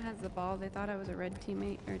the friend ball. that has the ball, they thought I was a red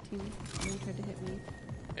teammate or team, and they tried to hit me.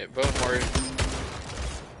 Yeah, Bonemore.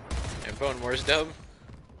 Yeah, Bonemore's dumb.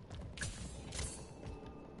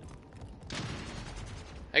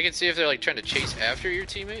 I can see if they're like trying to chase after your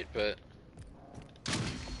teammate, but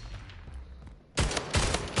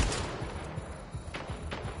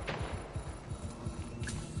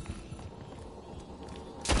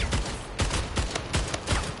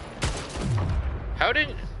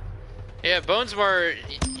Yeah, Bonesmore,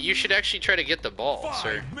 you should actually try to get the ball,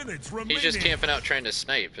 sir. 5 minutes remaining. He's just camping out trying to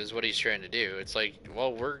snipe, is what he's trying to do. It's like,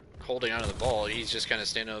 well, we're holding onto the ball. He's just kind of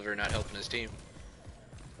standing over not helping his team.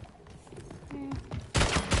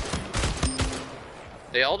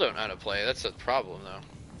 They all don't know how to play. That's the problem, though.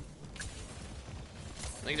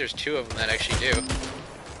 I think there's 2 of them that actually do.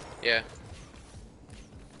 Yeah.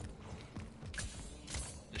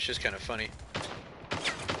 It's just kind of funny.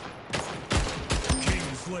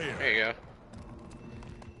 Slayer. There you go.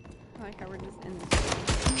 I like how we're just in this.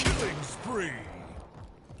 Killing spree.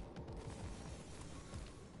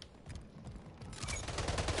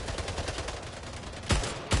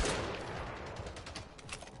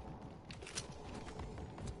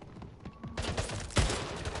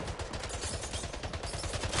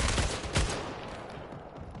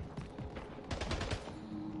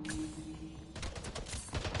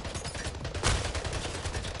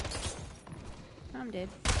 I'm dead.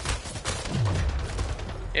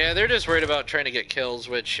 Yeah, they're just worried about trying to get kills,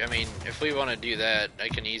 which, I mean, if we want to do that, I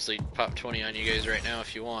can easily pop 20 on you guys right now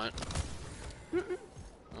if you want.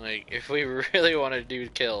 Like, if we really want to do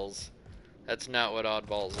kills, that's not what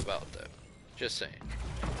Oddball's about, though. Just saying.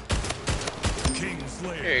 King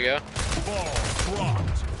Slayer. There you go. Ball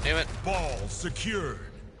dropped. Damn it. Ball secured.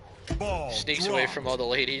 Ball Sneaks dropped. away from all the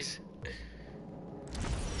ladies.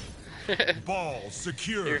 Ball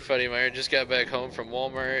secured. You're funny, Meyer. Just got back home from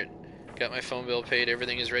Walmart. Got my phone bill paid.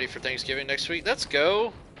 Everything is ready for Thanksgiving next week. Let's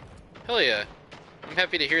go. Hell yeah. I'm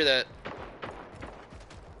happy to hear that.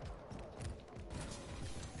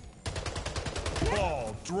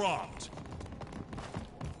 Ball dropped.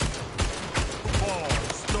 Ball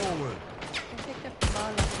stolen. I picked up the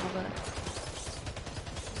ball off my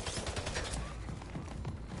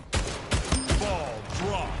butt. Ball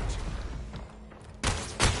dropped.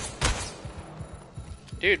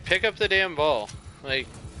 Dude, pick up the damn ball. Like,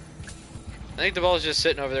 I think the ball is just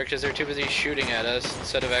sitting over there because they're too busy shooting at us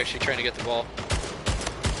instead of actually trying to get the ball.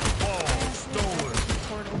 Ball stolen.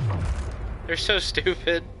 Portal. They're so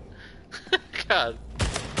stupid. God.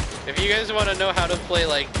 If you guys want to know how to play,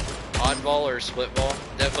 like, oddball or split ball,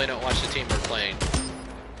 definitely don't watch the team we're playing.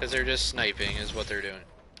 Because they're just sniping is what they're doing.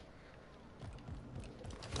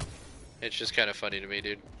 It's just kind of funny to me,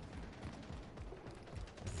 dude.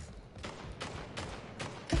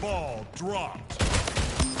 Ball dropped.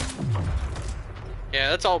 Yeah,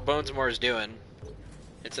 that's all Bonesmore is doing.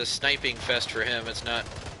 It's a sniping fest for him. It's not...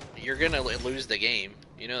 You're gonna lose the game.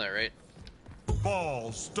 You know that, right?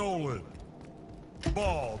 Ball stolen.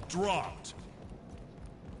 Ball dropped.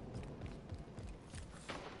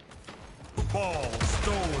 Ball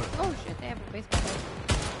stolen. Oh shit, they have a baseball bat.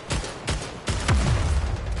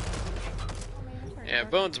 Yeah,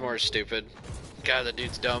 Bonesmore's stupid. God, that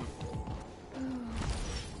dude's dumb.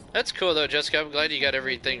 That's cool though, Jessica. I'm glad you got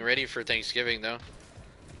everything ready for Thanksgiving though.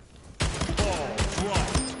 Ball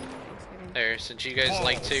dropped. There, since you guys Ball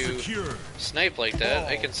like to secured. snipe like that,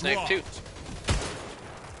 I can snipe too. dropped.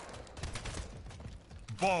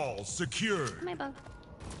 Ball secured. My ball.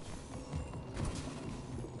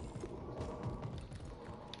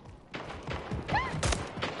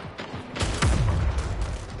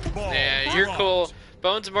 Ball Yeah, you're dropped. cool.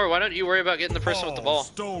 Bonesmore, why don't you worry about getting the person with the ball?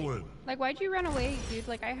 Stolen. Like, why'd you run away, dude?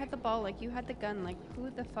 Like, I had the ball, like, you had the gun. Like, who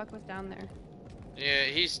the fuck was down there? Yeah,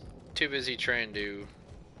 he's too busy trying to...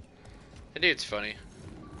 The dude's funny.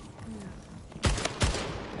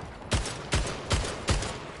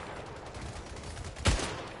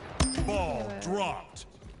 Ball Yeah. dropped.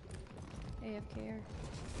 AFKR.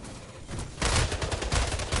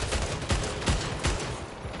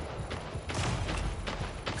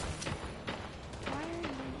 Why are you...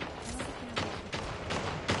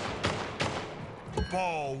 I don't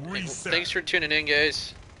Ball reset. Thanks for tuning in,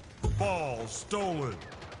 guys. Ball stolen.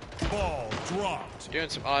 Ball dropped. Doing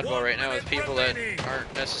some oddball right now with people that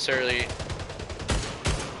aren't necessarily...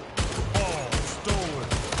 Ball stolen.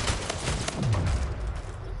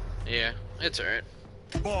 Yeah, it's alright.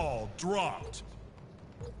 Ball dropped.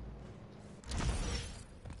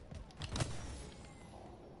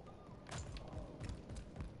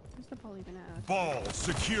 Where's the ball even at? Ball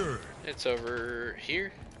secured. It's over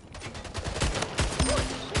here.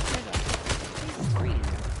 Jesus, green.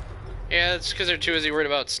 Yeah, it's because they're too busy worried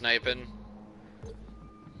about sniping.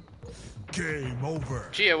 Game over.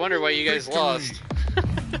 Gee, I wonder why you guys Victory. lost.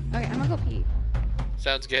 Okay, I'm gonna go pee.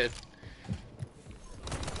 Sounds good.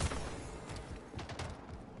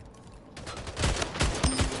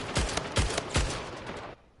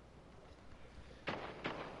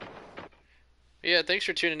 Yeah, thanks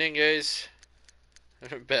for tuning in, guys.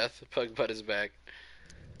 Beth, Pug Butt is back.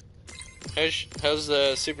 How's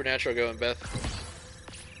the Supernatural going, Beth?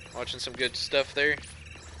 Watching some good stuff there.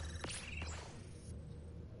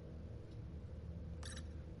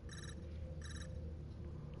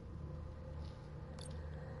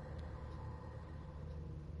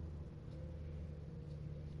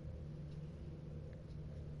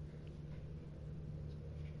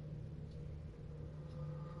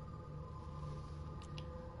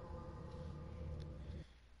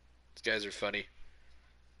 These guys are funny.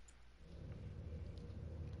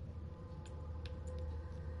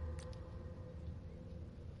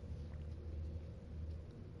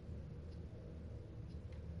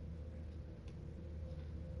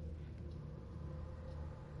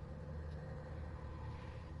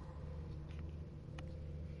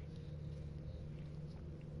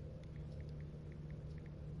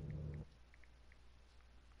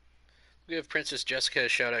 We have Princess Jessica a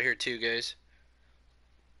shout out here too, guys.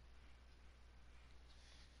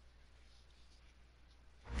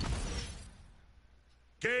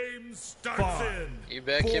 Game starts in. You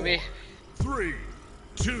back, 4, Kimmy? 3,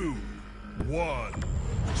 2, 1.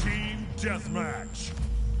 Team deathmatch.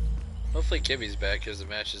 Hopefully Kimmy's back because the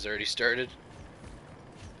match has already started.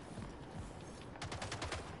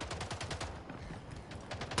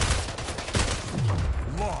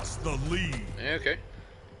 Lost the lead. Yeah, okay.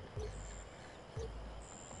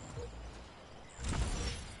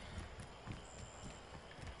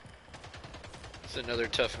 It's another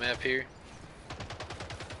tough map here.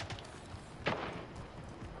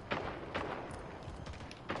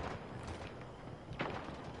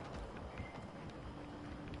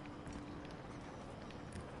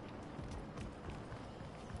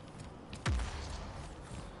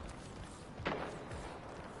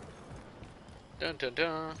 Dun dun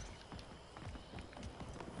dun.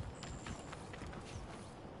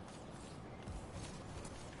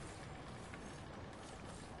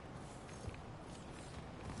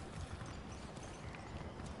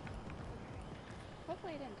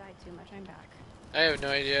 Hopefully I didn't die too much. I'm back. I have no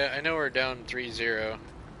idea. I know we're down 3-0. I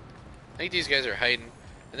think these guys are hiding.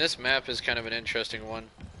 And this map is kind of an interesting one.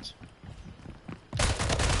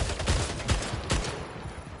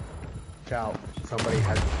 Out. Somebody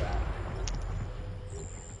has that.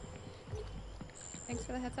 Thanks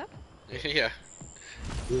for the heads up. Yeah.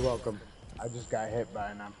 You're welcome. I just got hit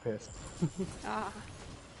by and I'm pissed. Ah,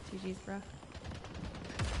 GG's, bro.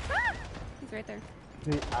 Ah! He's right there.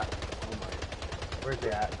 See, oh my. Where's he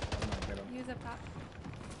at? I'm gonna get him. He was up top.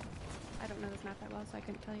 I don't know this map that well, so I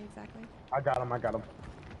couldn't tell you exactly. I got him.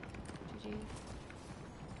 GG.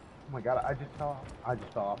 Oh my god, I just fell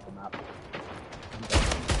off the map.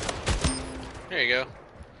 There you go.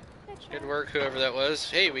 Good work, whoever that was.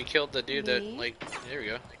 Hey, we killed the dude that, Me? like, there we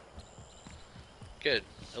go. Good.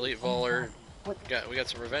 Elite Voller. We got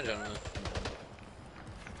some revenge on him.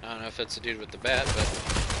 I don't know if that's the dude with the bat, but...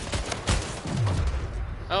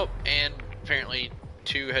 Oh, and apparently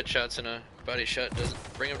 2 headshots and a body shot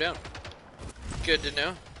doesn't bring him down. Good to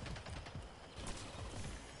know.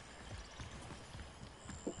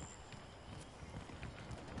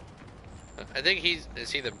 I think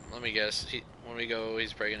is he the, let me guess, when we go,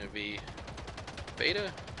 he's probably going to be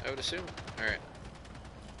beta, I would assume. Alright.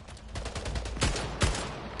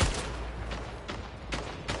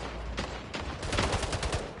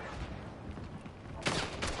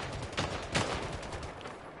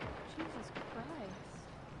 Jesus Christ.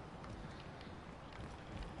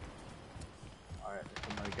 Alright,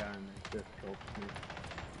 somebody got in there. Just killed me.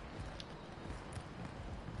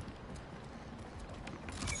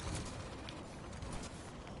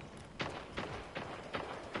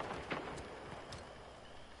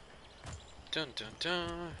 Dun dun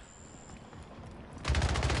dun.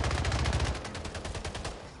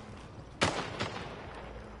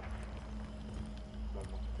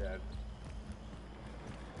 Almost dead.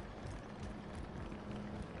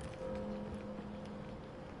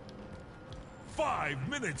 Five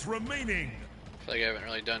minutes remaining. I feel like I haven't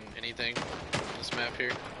really done anything on this map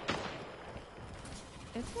here.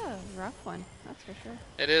 It's a rough one, that's for sure.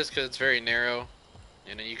 It is, because it's very narrow,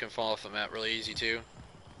 and then you can fall off the map really easy too.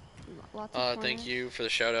 Lots of Thank corners. you for the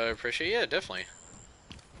shout out, I appreciate it. Yeah, definitely.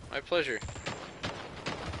 My pleasure.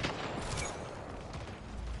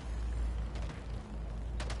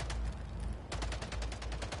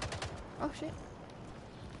 Oh shit.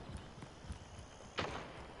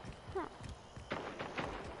 Huh.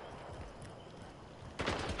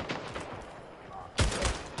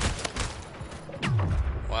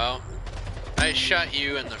 Wow. I shot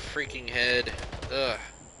you in the freaking head. Ugh.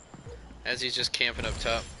 As he's just camping up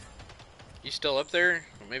top. You still up there?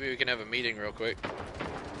 Maybe we can have a meeting real quick.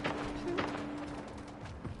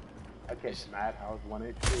 I get mad. I was 1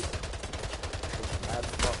 HP. Mad as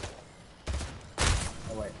fuck.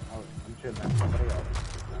 Oh wait. should have somebody else.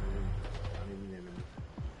 Not even enemy.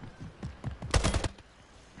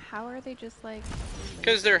 How are they just like?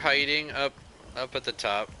 Because they're hiding up at the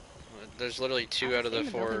top. There's literally two out of the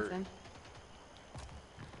four.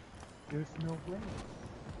 There's no way.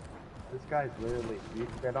 This guy's literally, you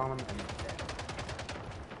spit on him and he's dead.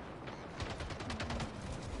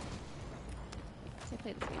 I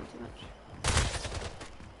play this game too much.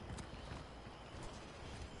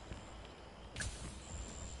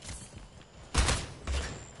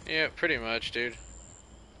 Yeah, pretty much, dude.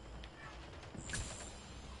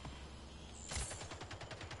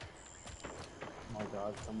 Oh my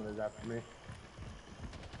god, someone is after me.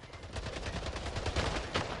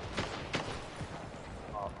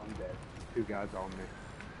 Oh, I'm dead. Two guys on me.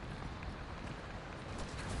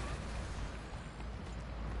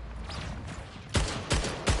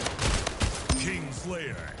 King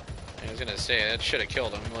Slayer. I was gonna say, that should have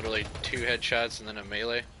killed him. Literally 2 headshots and then a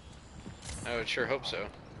melee. I would sure hope so.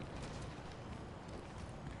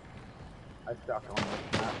 I stuck on this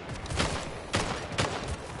map.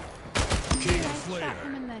 King I Slayer. shot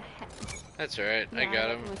him in the head. That's alright, Yeah, I got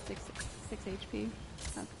him. With 6 HP.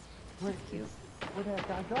 That's cute. Where did that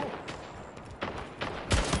guy go?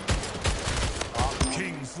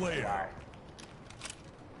 King Slayer.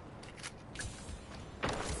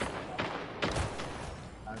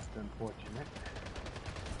 That's unfortunate.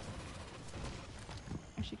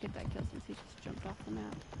 I should get that kill since he just jumped off the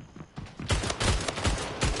map.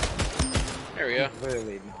 There we go.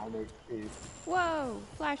 Literally, now they Whoa!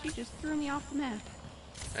 Flash, you just threw me off the map.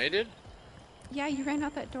 I did? Yeah, you ran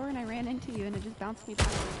out that door and I ran into you and it just bounced me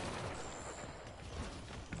backwards.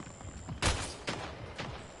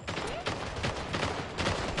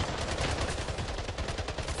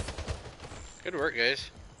 Good work,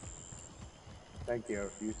 guys. Thank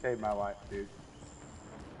you. You saved my life, dude.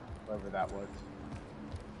 Whoever that was.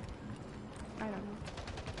 I don't know.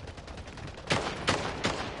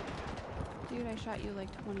 Dude, I shot you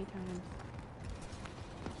like 20 times.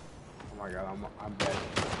 Oh my god, I'm dead.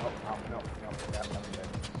 Oh, no, yeah, I'm dead.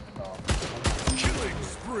 Oh. Killing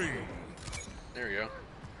spree. There we go.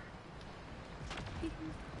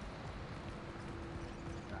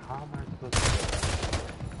 How am I supposed to do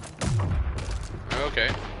that? Okay.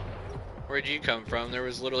 Where'd you come from? There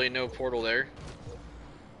was literally no portal there.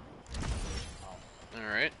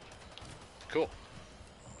 Alright. Cool.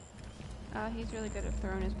 He's really good at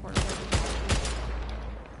throwing his portal.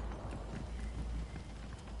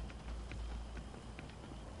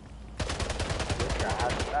 This guy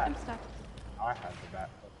has the bat. I'm stuck. I have the bat.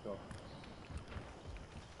 Let's go.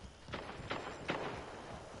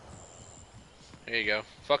 There you go.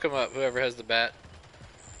 Fuck him up, whoever has the bat.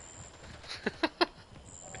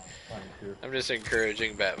 Trying to. I'm just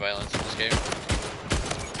encouraging bat violence in this game.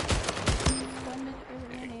 1 minute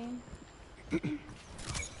remaining.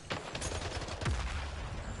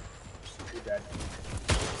 You're dead.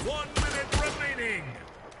 1 minute remaining.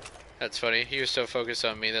 That's funny. He was so focused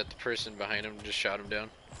on me that the person behind him just shot him down.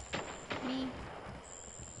 Me.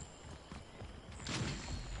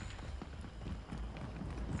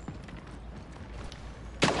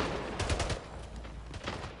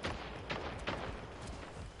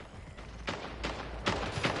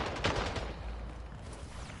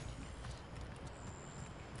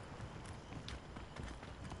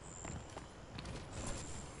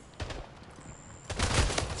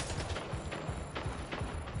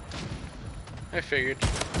 I figured.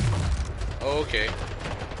 Oh, okay.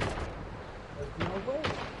 There's no way.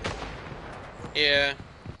 Yeah.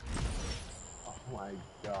 Oh my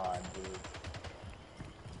god, dude.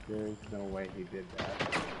 There's no way he did that.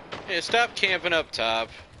 Hey, stop camping up top.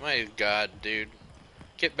 My god, dude.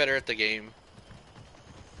 Get better at the game.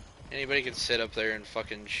 Anybody can sit up there and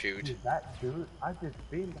fucking shoot. Dude, that dude, I just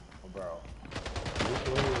beat him, bro. You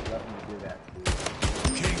literally let me do that, dude.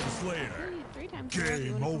 King Slayer. 3 times. Game already.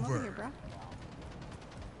 You wanna come over. here, bro?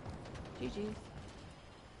 GG's.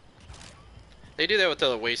 They do that with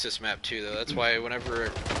the Oasis map too, though. That's why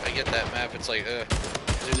whenever I get that map, it's like,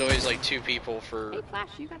 there's always like 2 people for... Hey, Flash,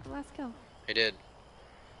 you got the last kill. I did.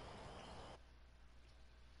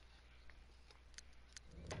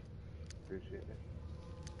 Appreciate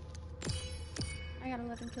it. I got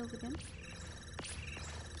 11 kills again.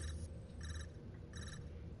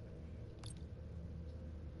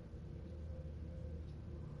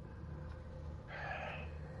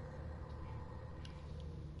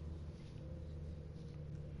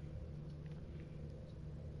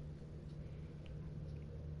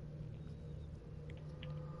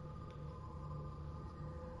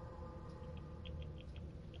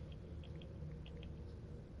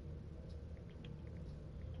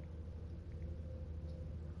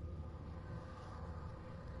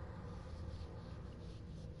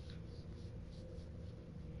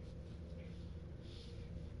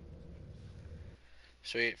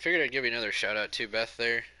 Sweet. Figured I'd give you another shout out too, Beth.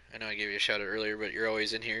 There. I know I gave you a shout out earlier, but you're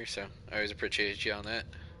always in here, so I always appreciate you on that.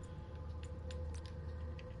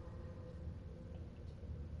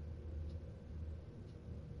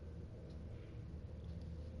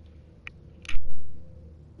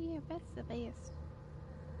 Yeah, Beth's the best.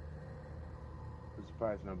 I'm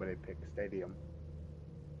surprised nobody picked Stadium.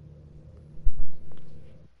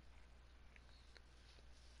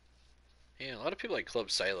 Yeah, a lot of people like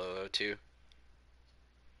Club Silo though too.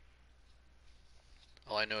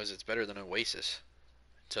 All I know is it's better than Oasis.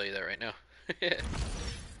 I'll tell you that right now.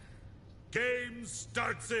 Game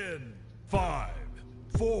starts in 5,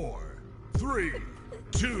 4, 3,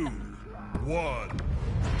 2, 1.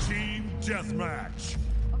 Team Deathmatch.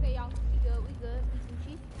 Okay, y'all. We good.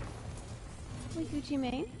 We Gucci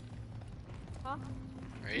Mane. Huh?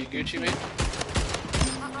 Are you Gucci, man?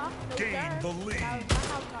 No, Gain sir. the lead. That was my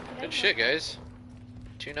house, not today. Good shit, guys.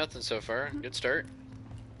 2-0 so far. Good start.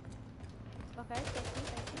 Okay, thank you.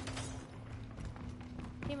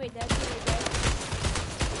 Teammate dead, teammate dead.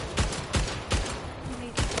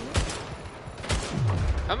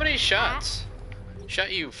 How many shots?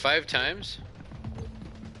 Shot you 5 times?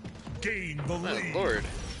 Gain the Oh, lead. Lord.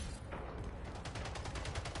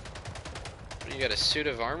 You got a suit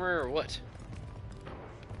of armor or what?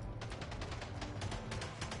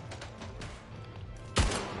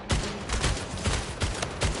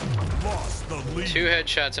 Lost the lead. 2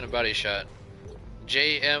 headshots and a body shot.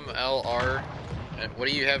 JMLR. And what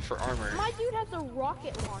do you have for armor? My dude has a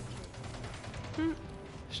rocket launcher.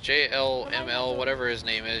 It's JLML, whatever his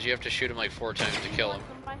name is. You have to shoot him like 4 times to kill him.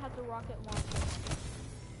 Somebody has a rocket launcher.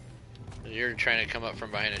 You're trying to come up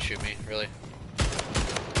from behind and shoot me, really?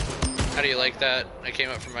 How do you like that? I came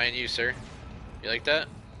up from behind you, sir. You like that?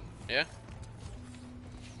 Yeah?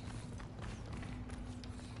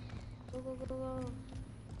 Go, go, go, go.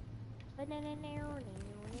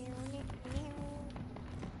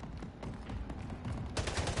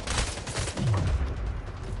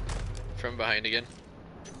 From behind again.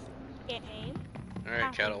 Can't aim.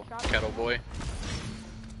 Alright, cattle boy.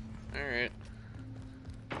 Alright.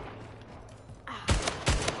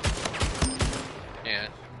 Yeah,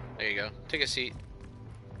 there you go. Take a seat.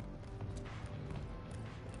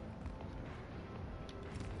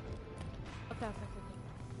 Okay.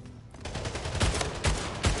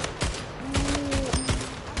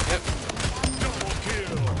 Yep. Double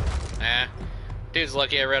kill. Nah. Dude's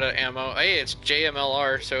lucky I ran out of ammo. Hey, it's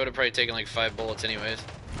JMLR, so it would have probably taken like 5 bullets anyways.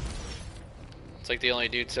 It's like the only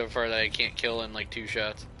dude so far that I can't kill in like 2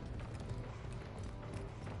 shots.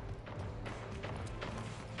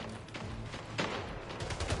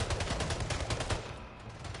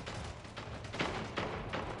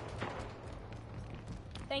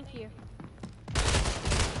 Thank you.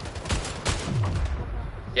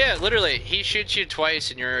 Yeah, literally, he shoots you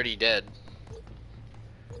twice and you're already dead.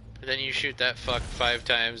 Then you shoot that fuck 5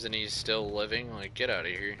 times and he's still living? Like, get out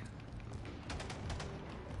of here.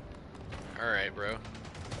 Alright, bro.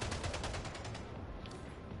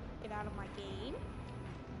 Get out of my game.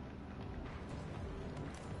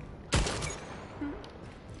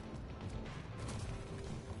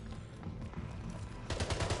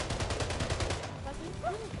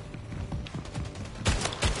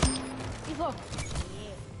 He's low.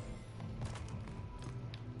 Yeah.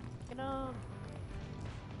 Get him.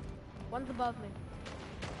 One's above me.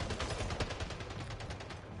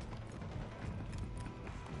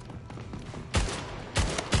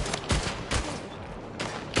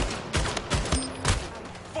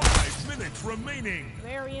 Remaining.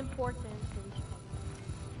 Very important.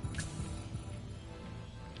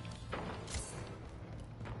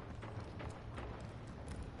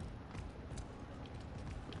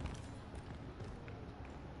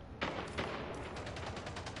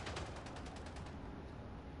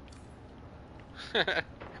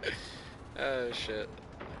 Oh shit.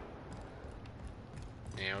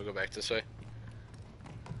 Yeah, we'll go back this way.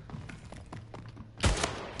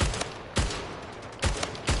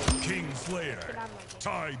 Kingslayer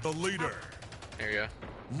tied the leader. There you go.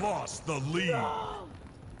 Lost the lead. No.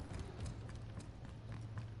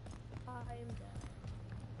 I'm dead.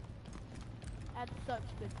 That's such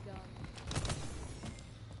good gun.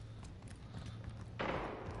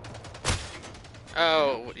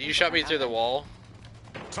 Oh, you shot me through the wall?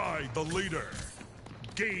 Tied the leader.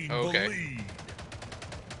 Gain okay. the lead.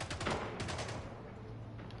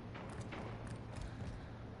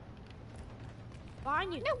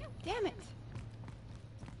 Behind you. No, damn it.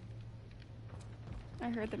 I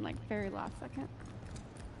heard them like very last second.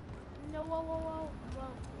 No, whoa.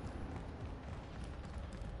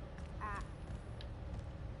 Ah.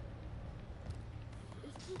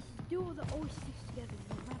 This is duo that always sticks together,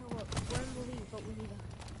 no matter what. We're in the lead, but we need a.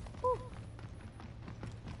 Whew.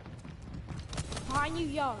 Behind you,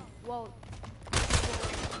 young. Well, I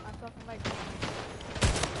felt like.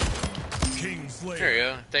 Kingslayer. There you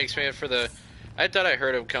go. Thanks, man, for the... I thought I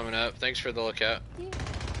heard him coming up. Thanks for the lookout. Yeah.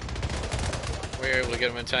 We were able to get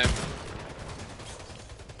him in time.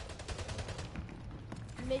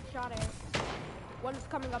 Mid shot air. One's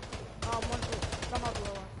coming up. One's come up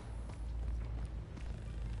lower.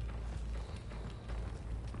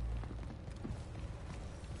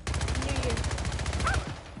 Near you.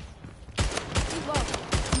 He's low.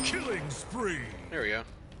 Killing spree. There we go.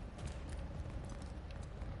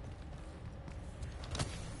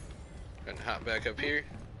 Gonna hop back up here.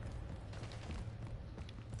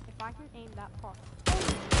 If I can aim that far.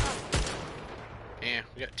 Yeah,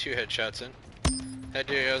 we got 2 headshots in. That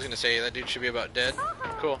dude, I was gonna say, that dude should be about dead.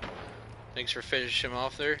 Cool. Thanks for finishing him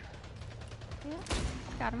off there. Yeah,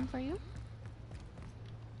 got him for you.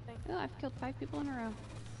 Thanks. Oh, I've killed 5 people in a row.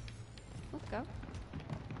 Let's go.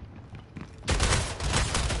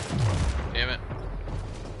 Damn it.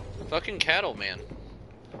 Fucking cattle, man.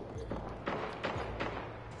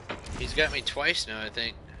 He's got me twice now, I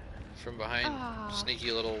think. From behind. Ah.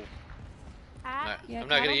 Sneaky little... Ah, Yeah, I'm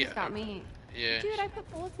not gonna Cattle eat... just got me. Yeah. Dude, I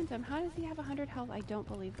put bullets into him. How does he have 100 health? I don't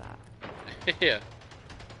believe that. Yeah.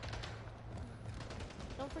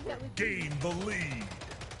 don't forget we Gain the lead.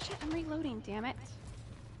 Shit, I'm reloading, damn it.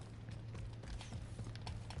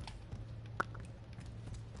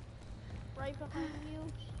 right behind you.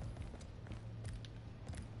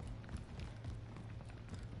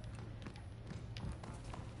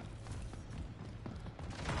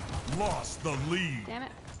 Lost the lead. Damn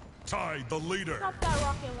it. Tied the leader. Stop that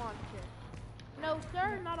rocket launcher. No,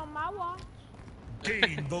 sir, not on my watch.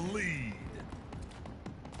 Gain the lead.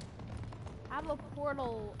 I have a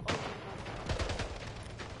portal open.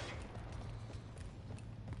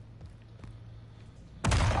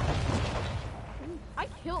 I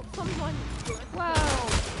killed someone. Whoa.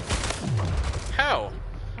 How?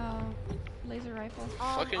 Oh, laser rifle.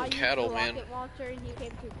 Fucking I used cattle, the man. rocket launcher and he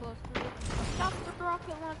came too close to me. Stop the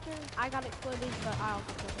rocket launcher. I got exploded, but I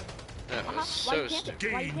also killed him. That was Why so you can't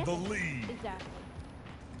stupid. Why you Gain can't the lead. Exactly.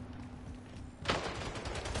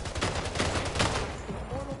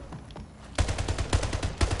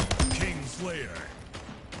 Kingslayer.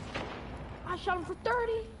 I shot him for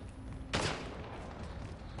 30.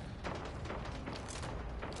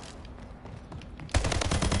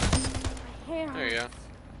 My hand. There you go. I was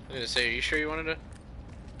gonna say, are you sure you wanted to...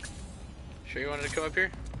 Sure you wanted to come up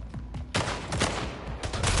here?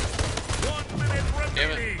 1 minute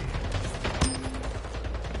Damn it. remaining.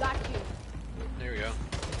 Got you. There we go.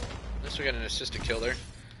 At least we got an assisted kill there.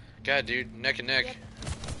 God, dude, neck and neck. Yep.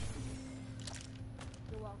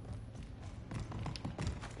 You're welcome.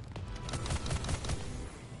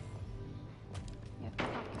 Yeah,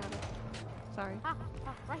 fuck cattle. Sorry. Ah,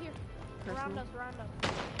 right here. Around Personal. us, around us.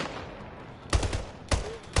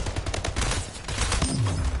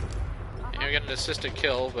 Yeah, we got an assisted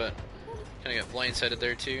kill, but kind of got blindsided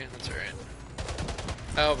there too. That's alright.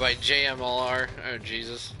 Oh, by JMLR. Oh,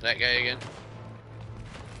 Jesus. That guy again.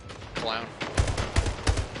 Clown.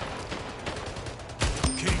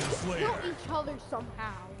 Kill Kingslayer. each other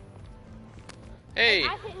somehow. Hey!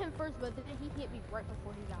 I hit him first, but then he hit me right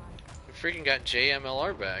before he died. We freaking got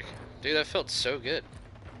JMLR back. Dude, that felt so good.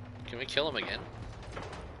 Can we kill him again?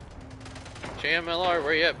 JMLR,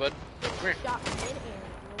 where you at, bud? Come here. Shot mid-air.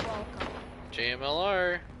 You're welcome.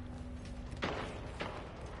 JMLR.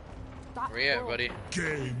 Stop Where you at, throwing. buddy?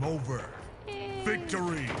 Game over. Yay.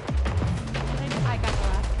 Victory. I got the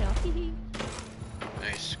last kill. Hee hee.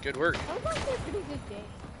 Nice. Good work. That was actually a pretty good game.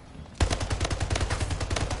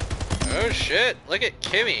 Oh, shit. Look at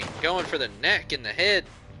Kimmy going for the neck and the head.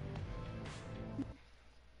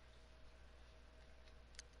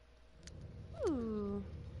 Ooh.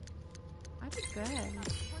 I did good.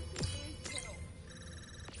 23 kills.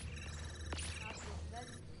 That's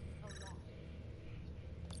a lot.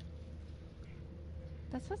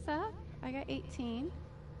 That's what's up. I got 18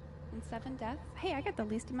 and 7 deaths. Hey, I got the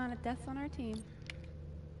least amount of deaths on our team.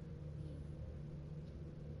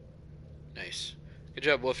 Nice. Good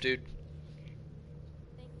job, Wolf Dude.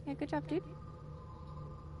 Yeah, good job, dude.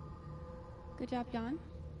 Good job, Jan.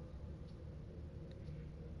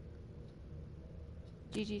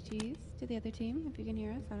 GGG's to the other team, if you can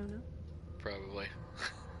hear us. I don't know. Probably.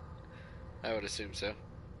 I would assume so.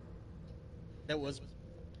 That was.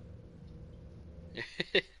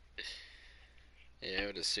 Yeah, I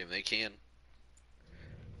would assume they can.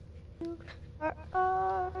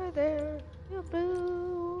 Are there your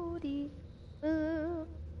booty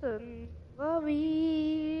moves and a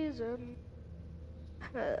reason.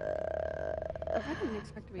 I didn't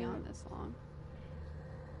expect to be on this long.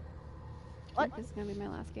 I think this is gonna be my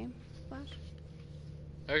last game. Flash.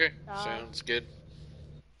 Okay, sounds good.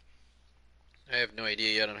 I have no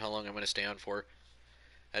idea yet on how long I'm going to stay on for.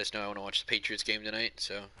 I just know I want to watch the Patriots game tonight,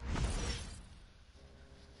 so.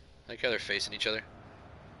 I like how they're facing each other.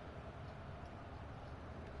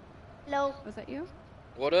 Hello. Was that you?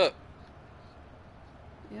 What up?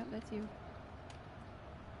 Yep, that's you.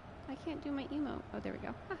 I can't do my emote. Oh, there we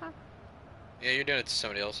go. Haha. Yeah, you're doing it to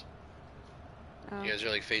somebody else. Oh. You guys are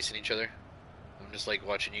like facing each other. I'm just like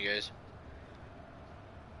watching you guys.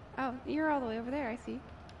 Oh, you're all the way over there. I see.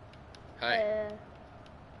 Hi.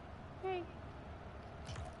 Hey.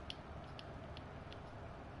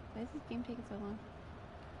 Why is this game taking so long?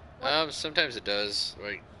 Sometimes it does.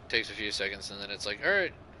 Like, takes a few seconds and then it's like,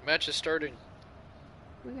 alright, match is starting.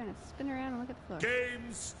 We're gonna spin around and look at the floor.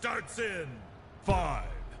 Game starts in 5,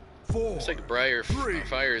 4. Looks like Briar 3,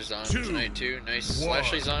 Fire's on 2, tonight too. Nice. 1.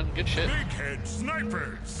 Lashley's on. Good shit. Big Head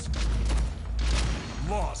Snipers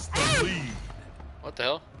lost the lead. What the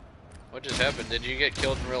hell? What just happened? Did you get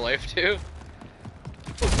killed in real life too?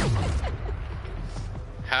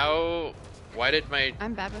 How? Why did my...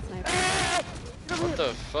 I'm bad with snipers. What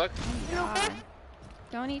the fuck? Oh, God.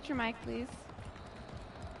 Don't eat your mic, please.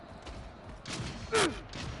 Oh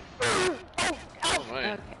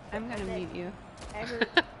my. Okay, I'm gonna mute you.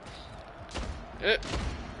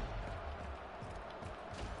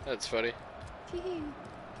 That's funny. Tee.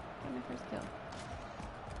 Got my first kill.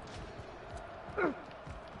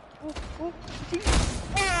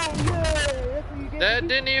 That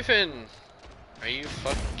didn't even... Are you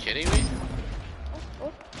fucking kidding me?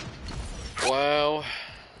 Wow.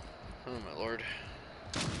 Oh my lord.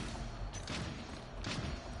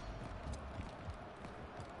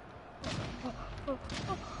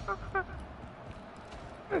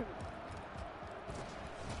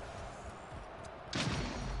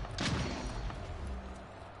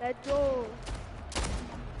 Let's go.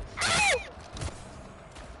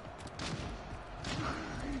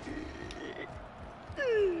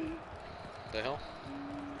 The hell?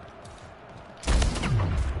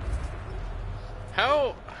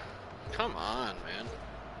 How? Come on, man.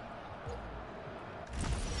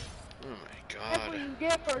 Oh my That's what god. you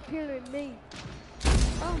get for killing me.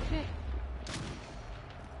 Oh, shit.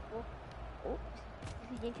 Oh.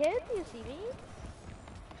 Is he kid? Do you see me?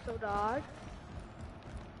 So dog.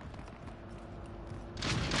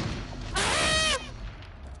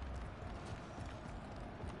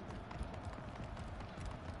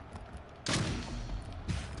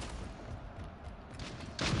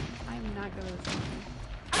 I'm not good with sniping.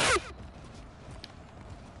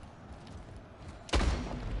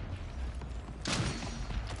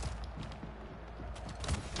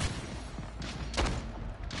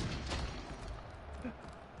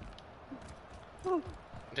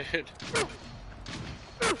 Dude.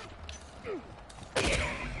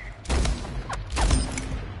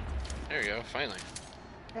 There we go, finally.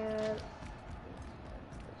 There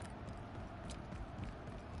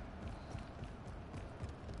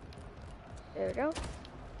we go.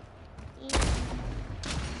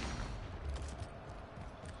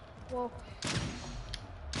 Whoa.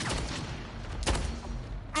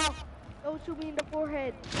 Ow! Don't shoot me in the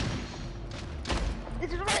forehead.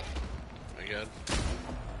 This is right. Oh my god.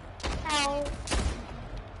 Ow.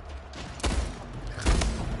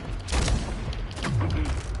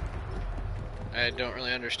 I don't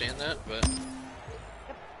really understand that, but...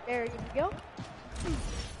 Yep, there you go.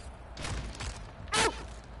 Ow!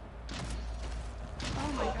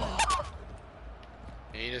 Oh my god.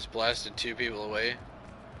 And you just blasted 2 people away.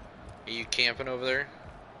 Are you camping over there?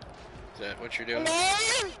 Is that what you're doing?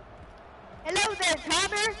 Hello? Hello there,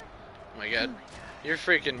 Connor. Oh my god. You're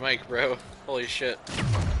freaking Mike, bro. Holy shit.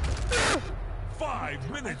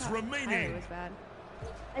 5 minutes Fire remaining. was bad.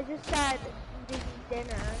 I just had eating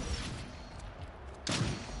dinner.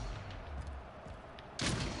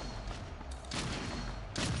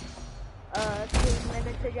 2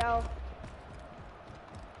 minutes ago.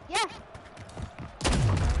 Yeah.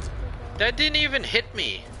 That didn't even hit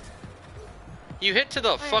me. You hit to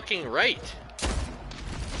the fucking right.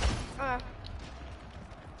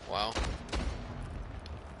 Wow.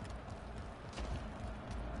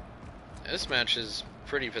 This match is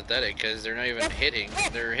pretty pathetic because they're not even hitting.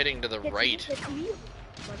 They're hitting to the right.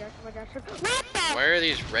 Why are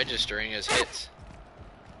these registering as hits?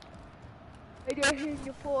 I got hit in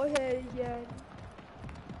your forehead again.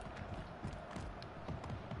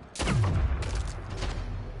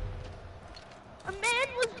 A man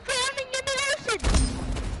was drowning in the ocean!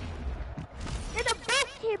 And a boat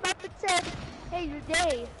came up and said, hey, you're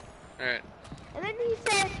gay. Alright. And then he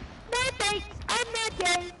said, no thanks, I'm not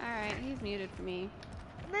gay. Alright, he's muted for me.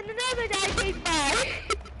 And then another guy came by.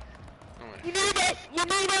 Oh my You know that, you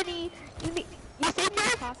see It's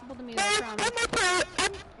this? possible to mute, I promise.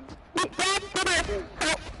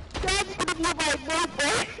 Dad's gonna be my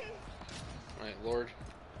boyfriend. Alright, Lord.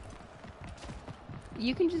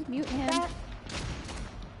 You can just mute him.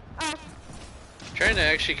 Trying to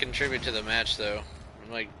actually contribute to the match though.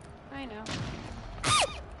 I'm like, I know.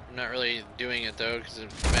 I'm not really doing it though because the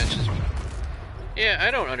match is. Yeah,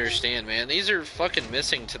 I don't understand, man. These are fucking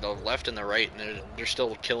missing to the left and the right, and they're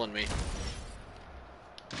still killing me.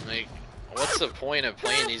 Like, what's the point of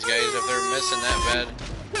playing these guys if they're missing that bad?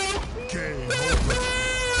 Game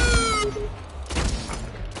over.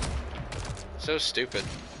 So stupid.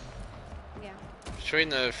 Yeah. Between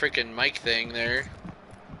the freaking mic thing there,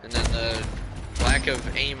 and then the lack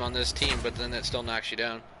of aim on this team, but then it still knocks you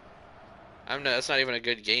down. That's not even a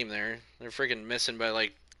good game there. They're freaking missing by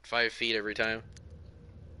like 5 feet every time.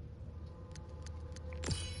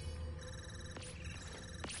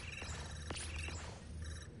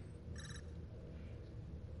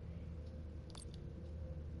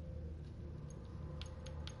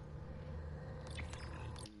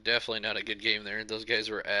 Definitely not a good game there. Those guys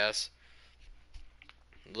were ass.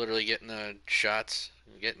 Literally getting the shots,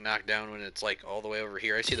 getting knocked down when it's like all the way over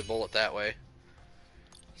here. I see the bullet that way.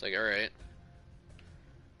 It's like, alright.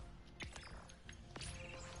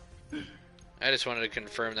 I just wanted to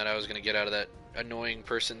confirm that I was going to get out of that annoying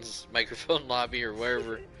person's microphone lobby or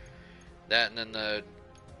wherever. That, and then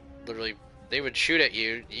literally, they would shoot at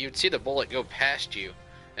you. You'd see the bullet go past you,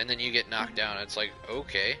 and then you get knocked down. It's like,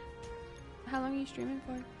 okay. How long are you streaming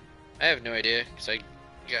for? I have no idea, because I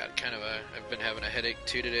got kind of I've been having a headache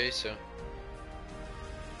too today, so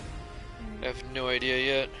I have no idea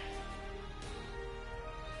yet.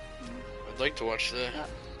 I'd like to watch the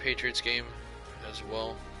Patriots game as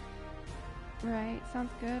well. Right,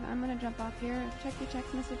 sounds good. I'm gonna jump off here. Check your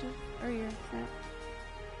text messages or your snap.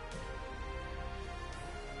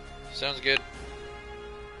 Sounds good.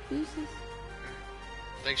 Deuces.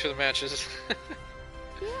 Thanks for the matches.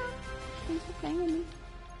 Yeah, thanks for playing with me.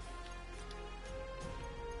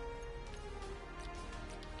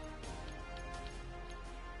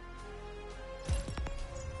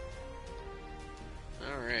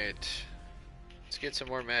 Alright. Let's get some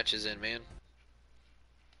more matches in, man.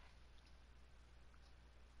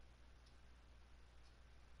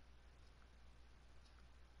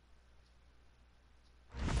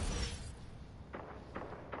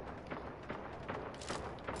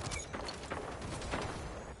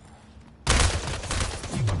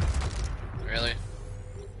 Really?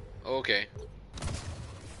 Okay.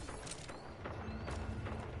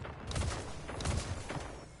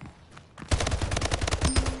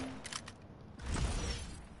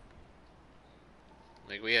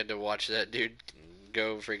 Like, we had to watch that dude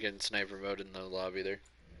go freaking sniper mode in the lobby there.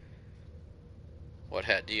 What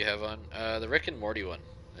hat do you have on? The Rick and Morty one.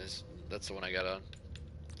 That's the one I got on.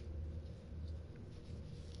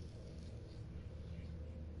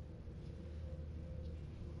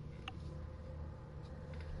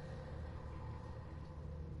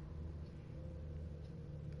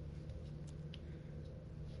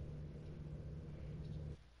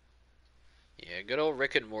 Yeah, good old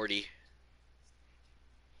Rick and Morty.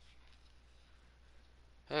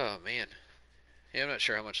 Oh, man. Yeah, I'm not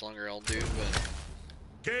sure how much longer I'll do, but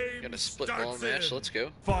Game got a split ball starts match. in Let's go.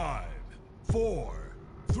 5, 4,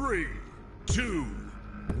 3, 2,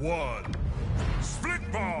 1.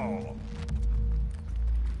 Split ball.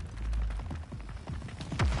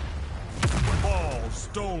 Ball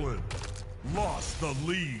stolen. Lost the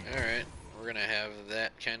lead. Alright, we're gonna have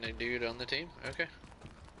that kind of dude on the team. Okay.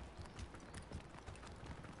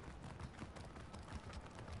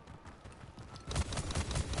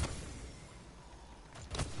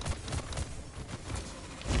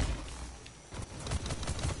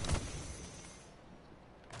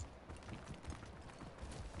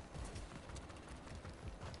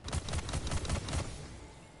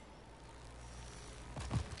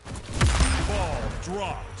 Ball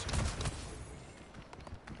dropped.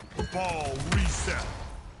 Ball reset.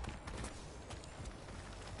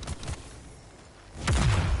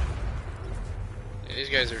 Yeah, these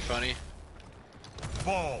guys are funny.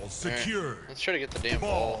 Ball secured. Right, let's try to get the damn Ball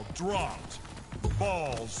ball. dropped.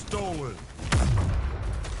 Ball stolen.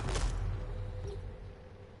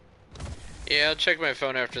 Yeah, I'll check my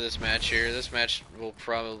phone after this match here. This match will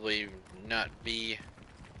probably not be...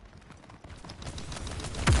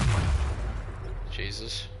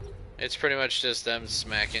 Jesus. It's pretty much just them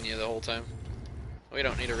smacking you the whole time. We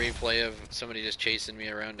don't need a replay of somebody just chasing me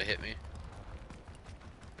around to hit me.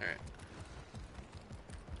 Alright.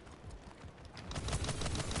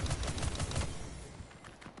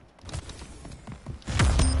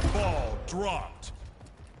 Ball dropped.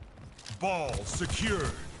 Ball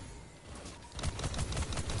secured.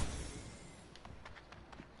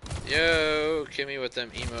 Yo, Kimmy with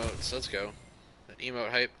them emotes. Let's go. That emote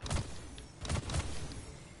hype.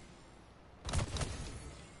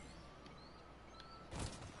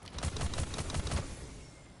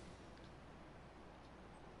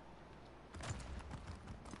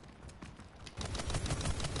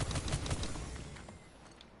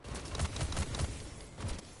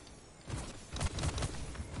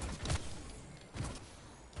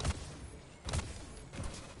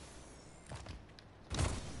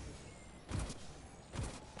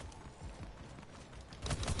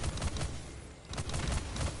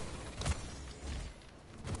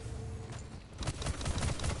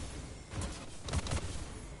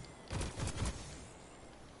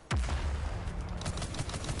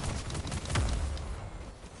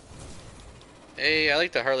 Hey, I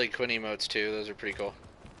like the Harley Quinn emotes too. Those are pretty cool.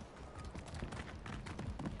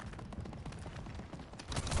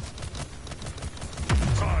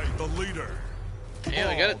 Tie the leader. Yeah,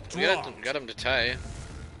 we got it. Ball Got him to tie.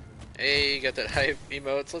 Hey, got that hype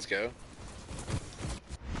emotes. Let's go.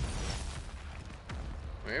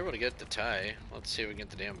 We're able to get the tie. Let's see if we can get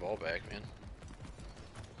the damn ball back, man.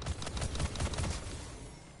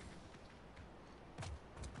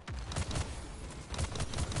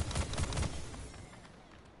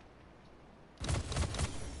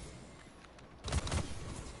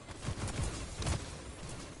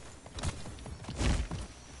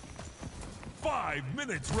 5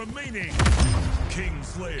 minutes remaining.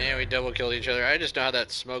 Kingslayer. And we double killed each other. I just know how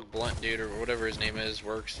that smoke blunt dude or whatever his name is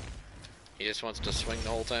works. He just wants to swing the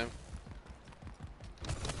whole time.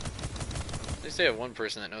 At least they have one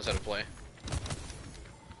person that knows how to play.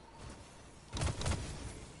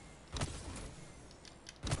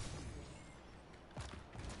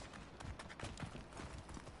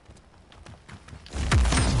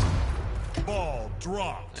 Ball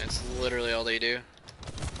dropped. That's literally all they do.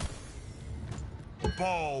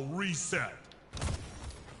 Ball reset.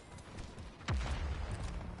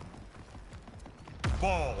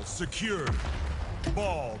 Ball secured.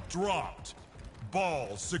 Ball dropped.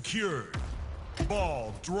 Ball secured.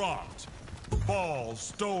 Ball dropped. Ball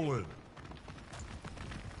stolen.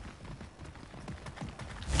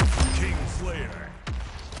 Kingslayer.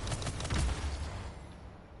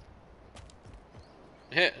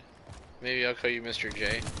 Hit. Maybe I'll call you Mr.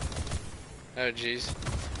 J. Oh jeez.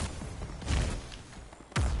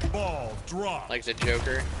 Ball dropped. Like the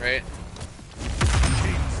Joker, right?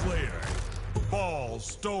 Kingslayer. Ball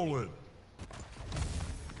stolen.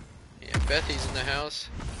 Yeah, Bethy's in the house.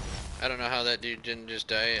 I don't know how that dude didn't just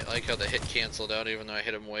die. I like how the hit canceled out even though I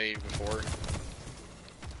hit him way before.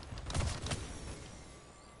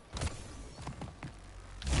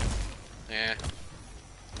 Yeah.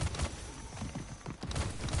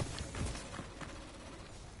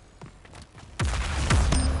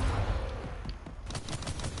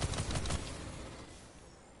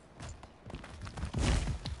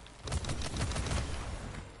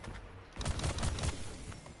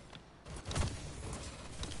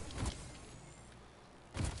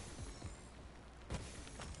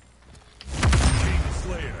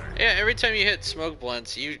 Yeah, every time you hit smoke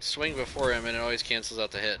blunts, you swing before him and it always cancels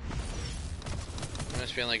out the hit. It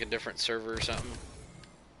must be on like a different server or something.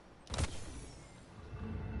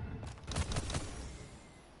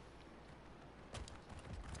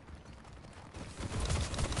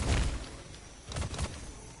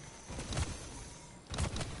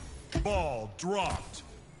 Ball dropped.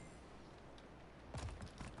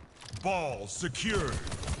 Ball secured.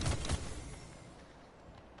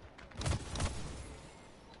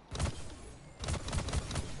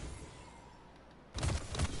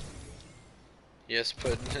 Yes,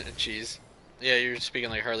 pudding. Cheese. Yeah, you're speaking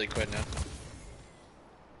like Harley Quinn now.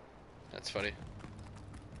 That's funny.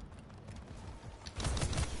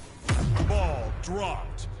 Ball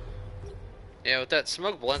dropped. Yeah, with that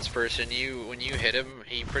smoke blunts person, when you hit him,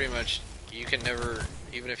 he pretty much, you can never,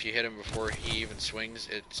 even if you hit him before he even swings,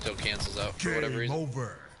 it still cancels out for whatever reason.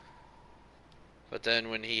 Over. But then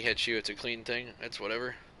when he hits you, it's a clean thing. It's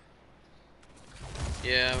whatever.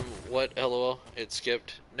 Yeah, what? LOL. It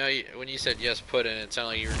skipped. No, when you said yes, pudding, it sounded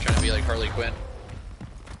like you were trying to be like Harley Quinn.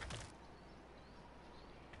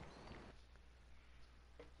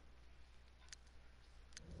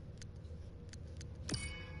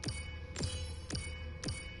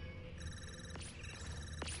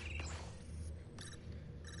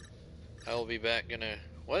 I will be back.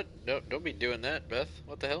 What? No, don't be doing that, Beth.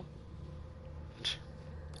 What the hell?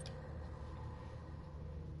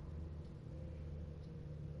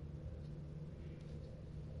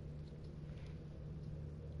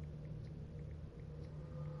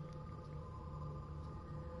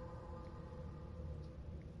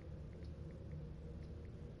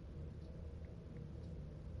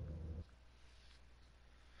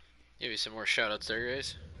 Give you some more shoutouts there,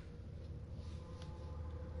 guys.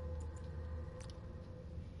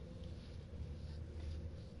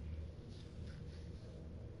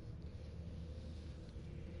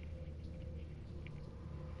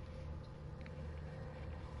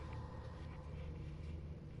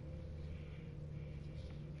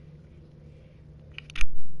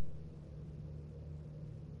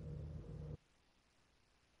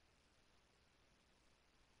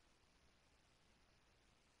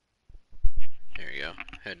 There you go.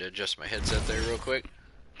 Had to adjust my headset there real quick.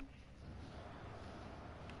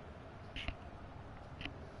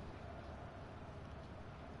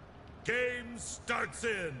 Game starts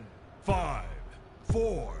in 5,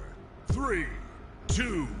 4, 3,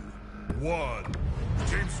 2, 1.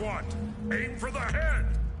 Team SWAT, aim for the head.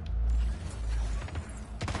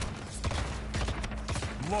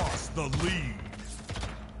 Lost the lead.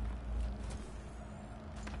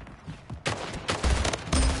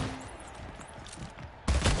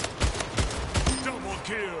 Double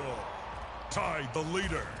kill. Tied the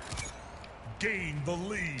leader. Gained the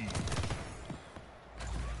lead.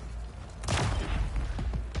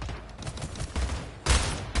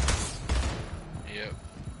 Yep.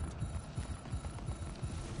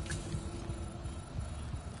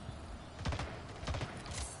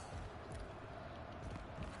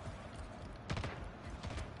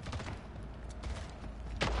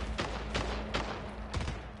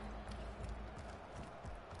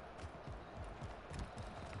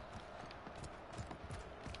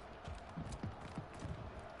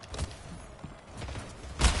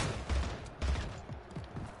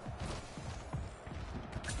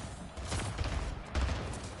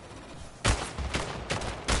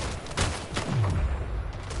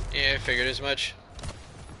 Yeah, I figured as much.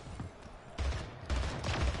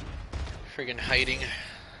 Friggin' hiding.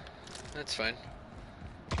 That's fine.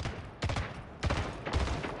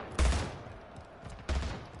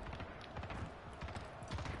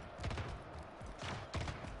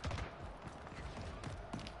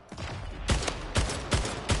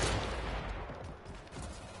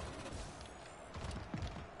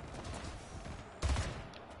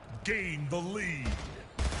 Gain the lead.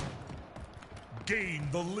 Gain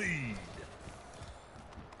the lead.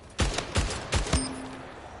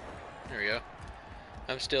 There we go.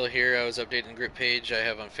 I'm still here. I was updating the group page I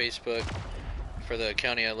have on Facebook for the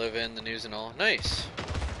county I live in, the news and all. Nice.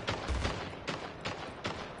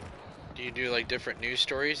 Do you do like different news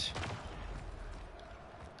stories?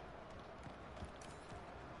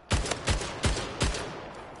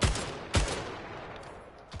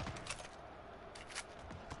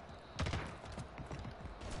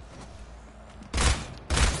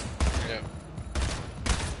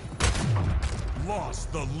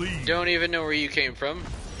 Lost the lead. Don't even know where you came from,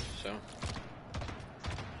 so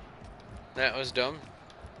that was dumb.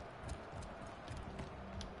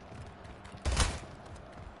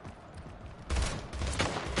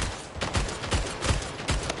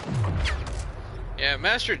 Yeah,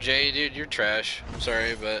 Master J, dude, you're trash. I'm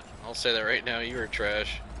sorry, but I'll say that right now, you are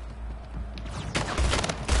trash.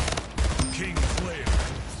 King Slayer.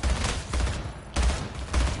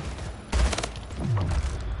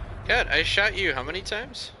 God, I shot you how many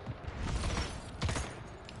times?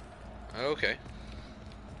 Okay.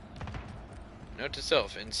 Note to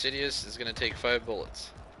self, Insidious is gonna take 5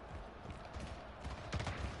 bullets.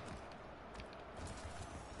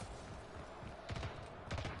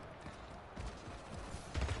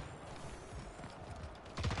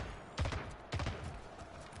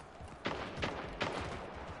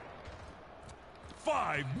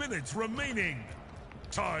 Five minutes remaining.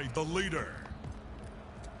 Tied the leader.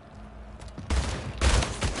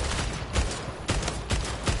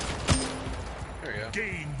 There we go.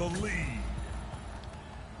 Gain the lead.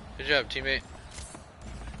 Good job, teammate.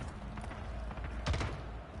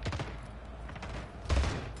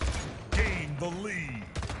 Gain the lead.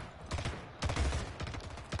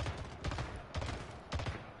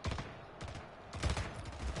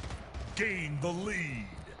 Gain the lead.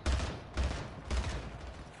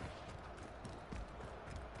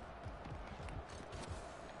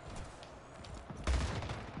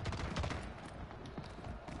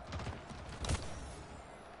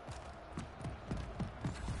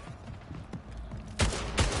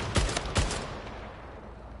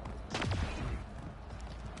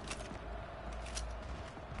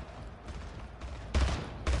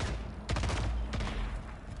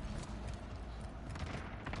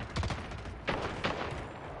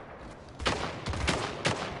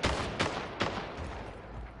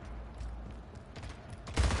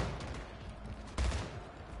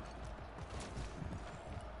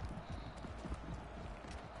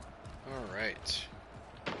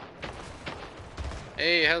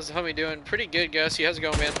 Hey, how's the homie doing? Pretty good, Gussie. How's it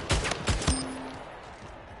going, man?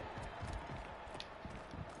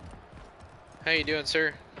 How you doing,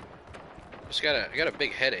 sir? I got a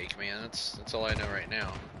big headache, man. That's all I know right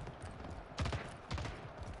now.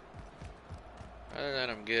 Other than that,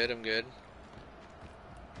 I'm good. I'm good.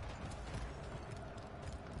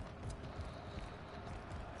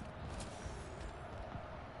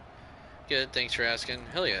 Good. Thanks for asking.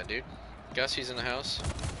 Hell yeah, dude. Gussie's in the house.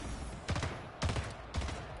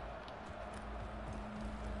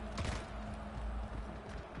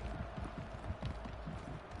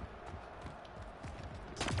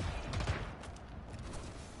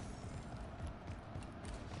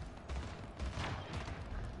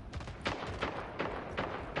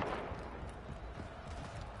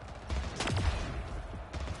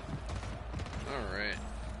 Alright.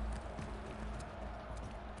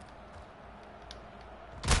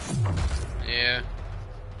 Yeah.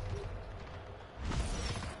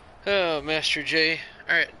 Oh, Master J.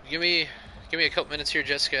 Alright, give me a couple minutes here,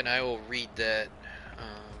 Jessica, and I will read that.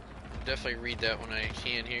 Definitely read that when I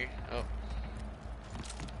can here. Oh.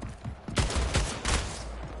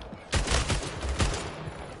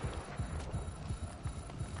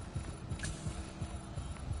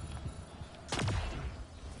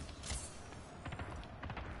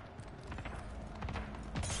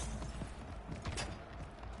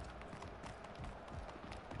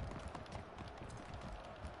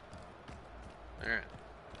 Alright.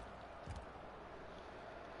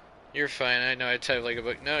 You're fine. I know I type like a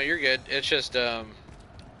book. No, you're good. It's just, I want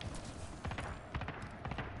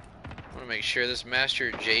to make sure this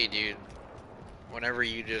Master J dude, whenever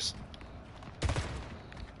you just,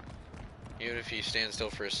 even if you stand still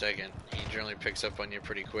for a second, he generally picks up on you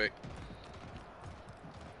pretty quick.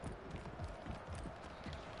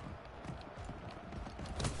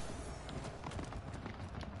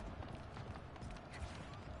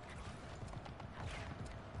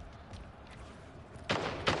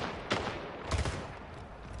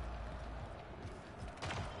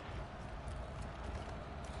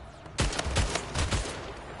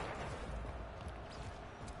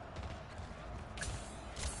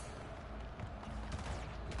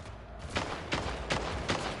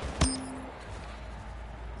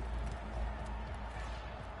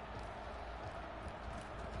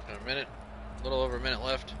 A minute, a little over a minute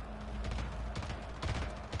left.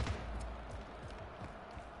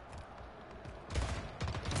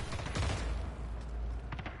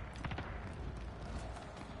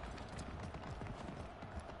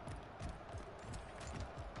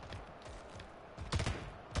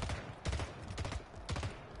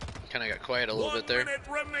 Kind of got quiet a little bit there. 1 minute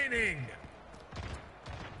remaining.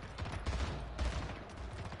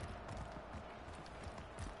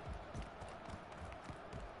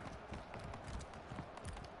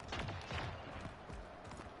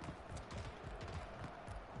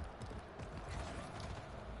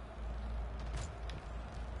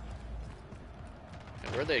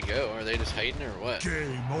 Where'd they go? Are they just hiding or what?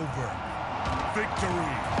 Game over. Victory.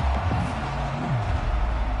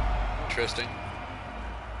 Interesting.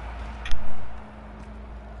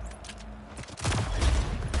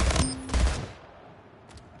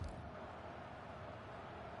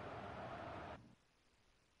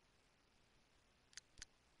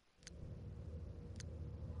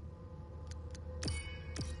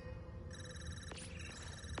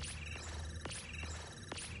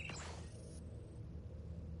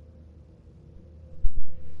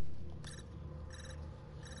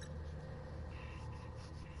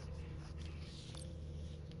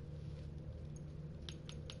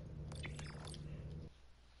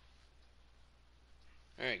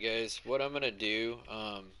 Alright guys, what I'm gonna do,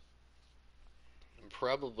 I'm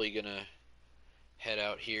probably gonna head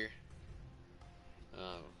out here.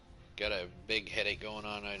 Got a big headache going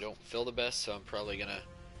on, I don't feel the best, so I'm probably gonna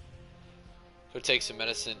go take some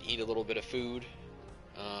medicine, eat a little bit of food.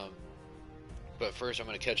 But first I'm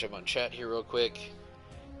gonna catch up on chat here real quick.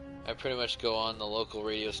 I pretty much go on the local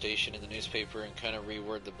radio station and the newspaper and kind of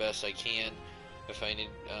reword the best I can if I need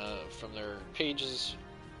from their pages.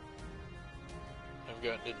 I've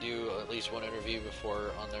gotten to do at least one interview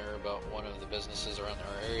before on there about one of the businesses around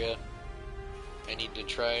our area. I need to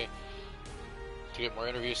try to get more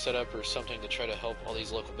interviews set up or something to try to help all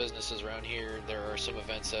these local businesses around here. There are some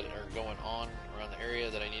events that are going on around the area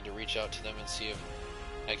that I need to reach out to them and see if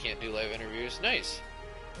I can't do live interviews. Nice.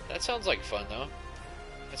 That sounds like fun though.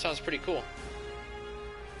 That sounds pretty cool.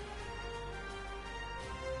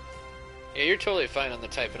 Yeah, you're totally fine on the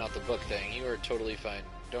typing out the book thing. You are totally fine.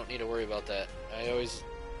 Don't need to worry about that. I always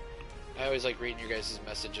like reading your guys'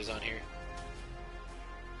 messages on here.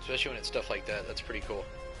 Especially when it's stuff like that. That's pretty cool.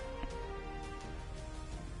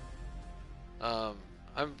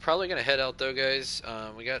 I'm probably gonna head out though, guys.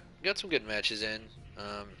 We got some good matches in,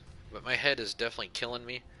 but my head is definitely killing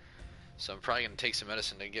me, so I'm probably gonna take some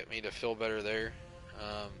medicine to get me to feel better there.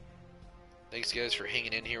 Thanks guys for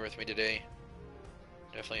hanging in here with me today.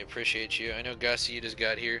 Definitely appreciate you. I know Gus, you just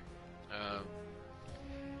got here.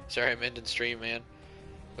 Sorry I'm ending stream, man,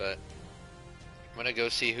 but I'm gonna go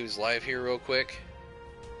see who's live here real quick.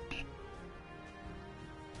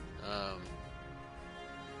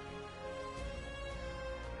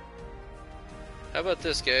 How about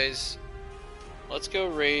this, guys? Let's go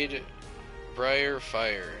raid Briar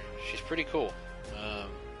Fire. She's pretty cool.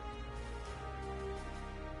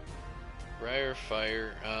 Briar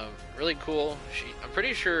Fire, really cool. I'm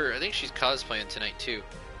pretty sure, I think she's cosplaying tonight too,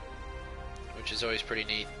 which is always pretty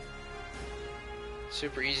neat.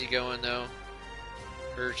 Super easy going though.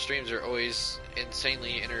 Her streams are always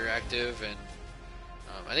insanely interactive, and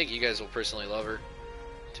I think you guys will personally love her,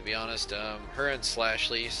 to be honest. Her and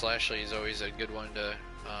Slashly is always a good one to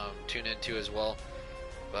tune into as well.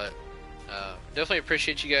 But definitely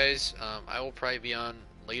appreciate you guys. I will probably be on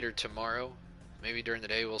later tomorrow, maybe during the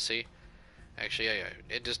day, we'll see. Actually,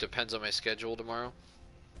 it just depends on my schedule tomorrow.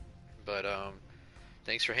 But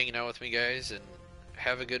thanks for hanging out with me, guys, and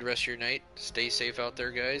have a good rest of your night. Stay safe out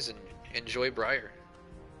there, guys, and enjoy Briar.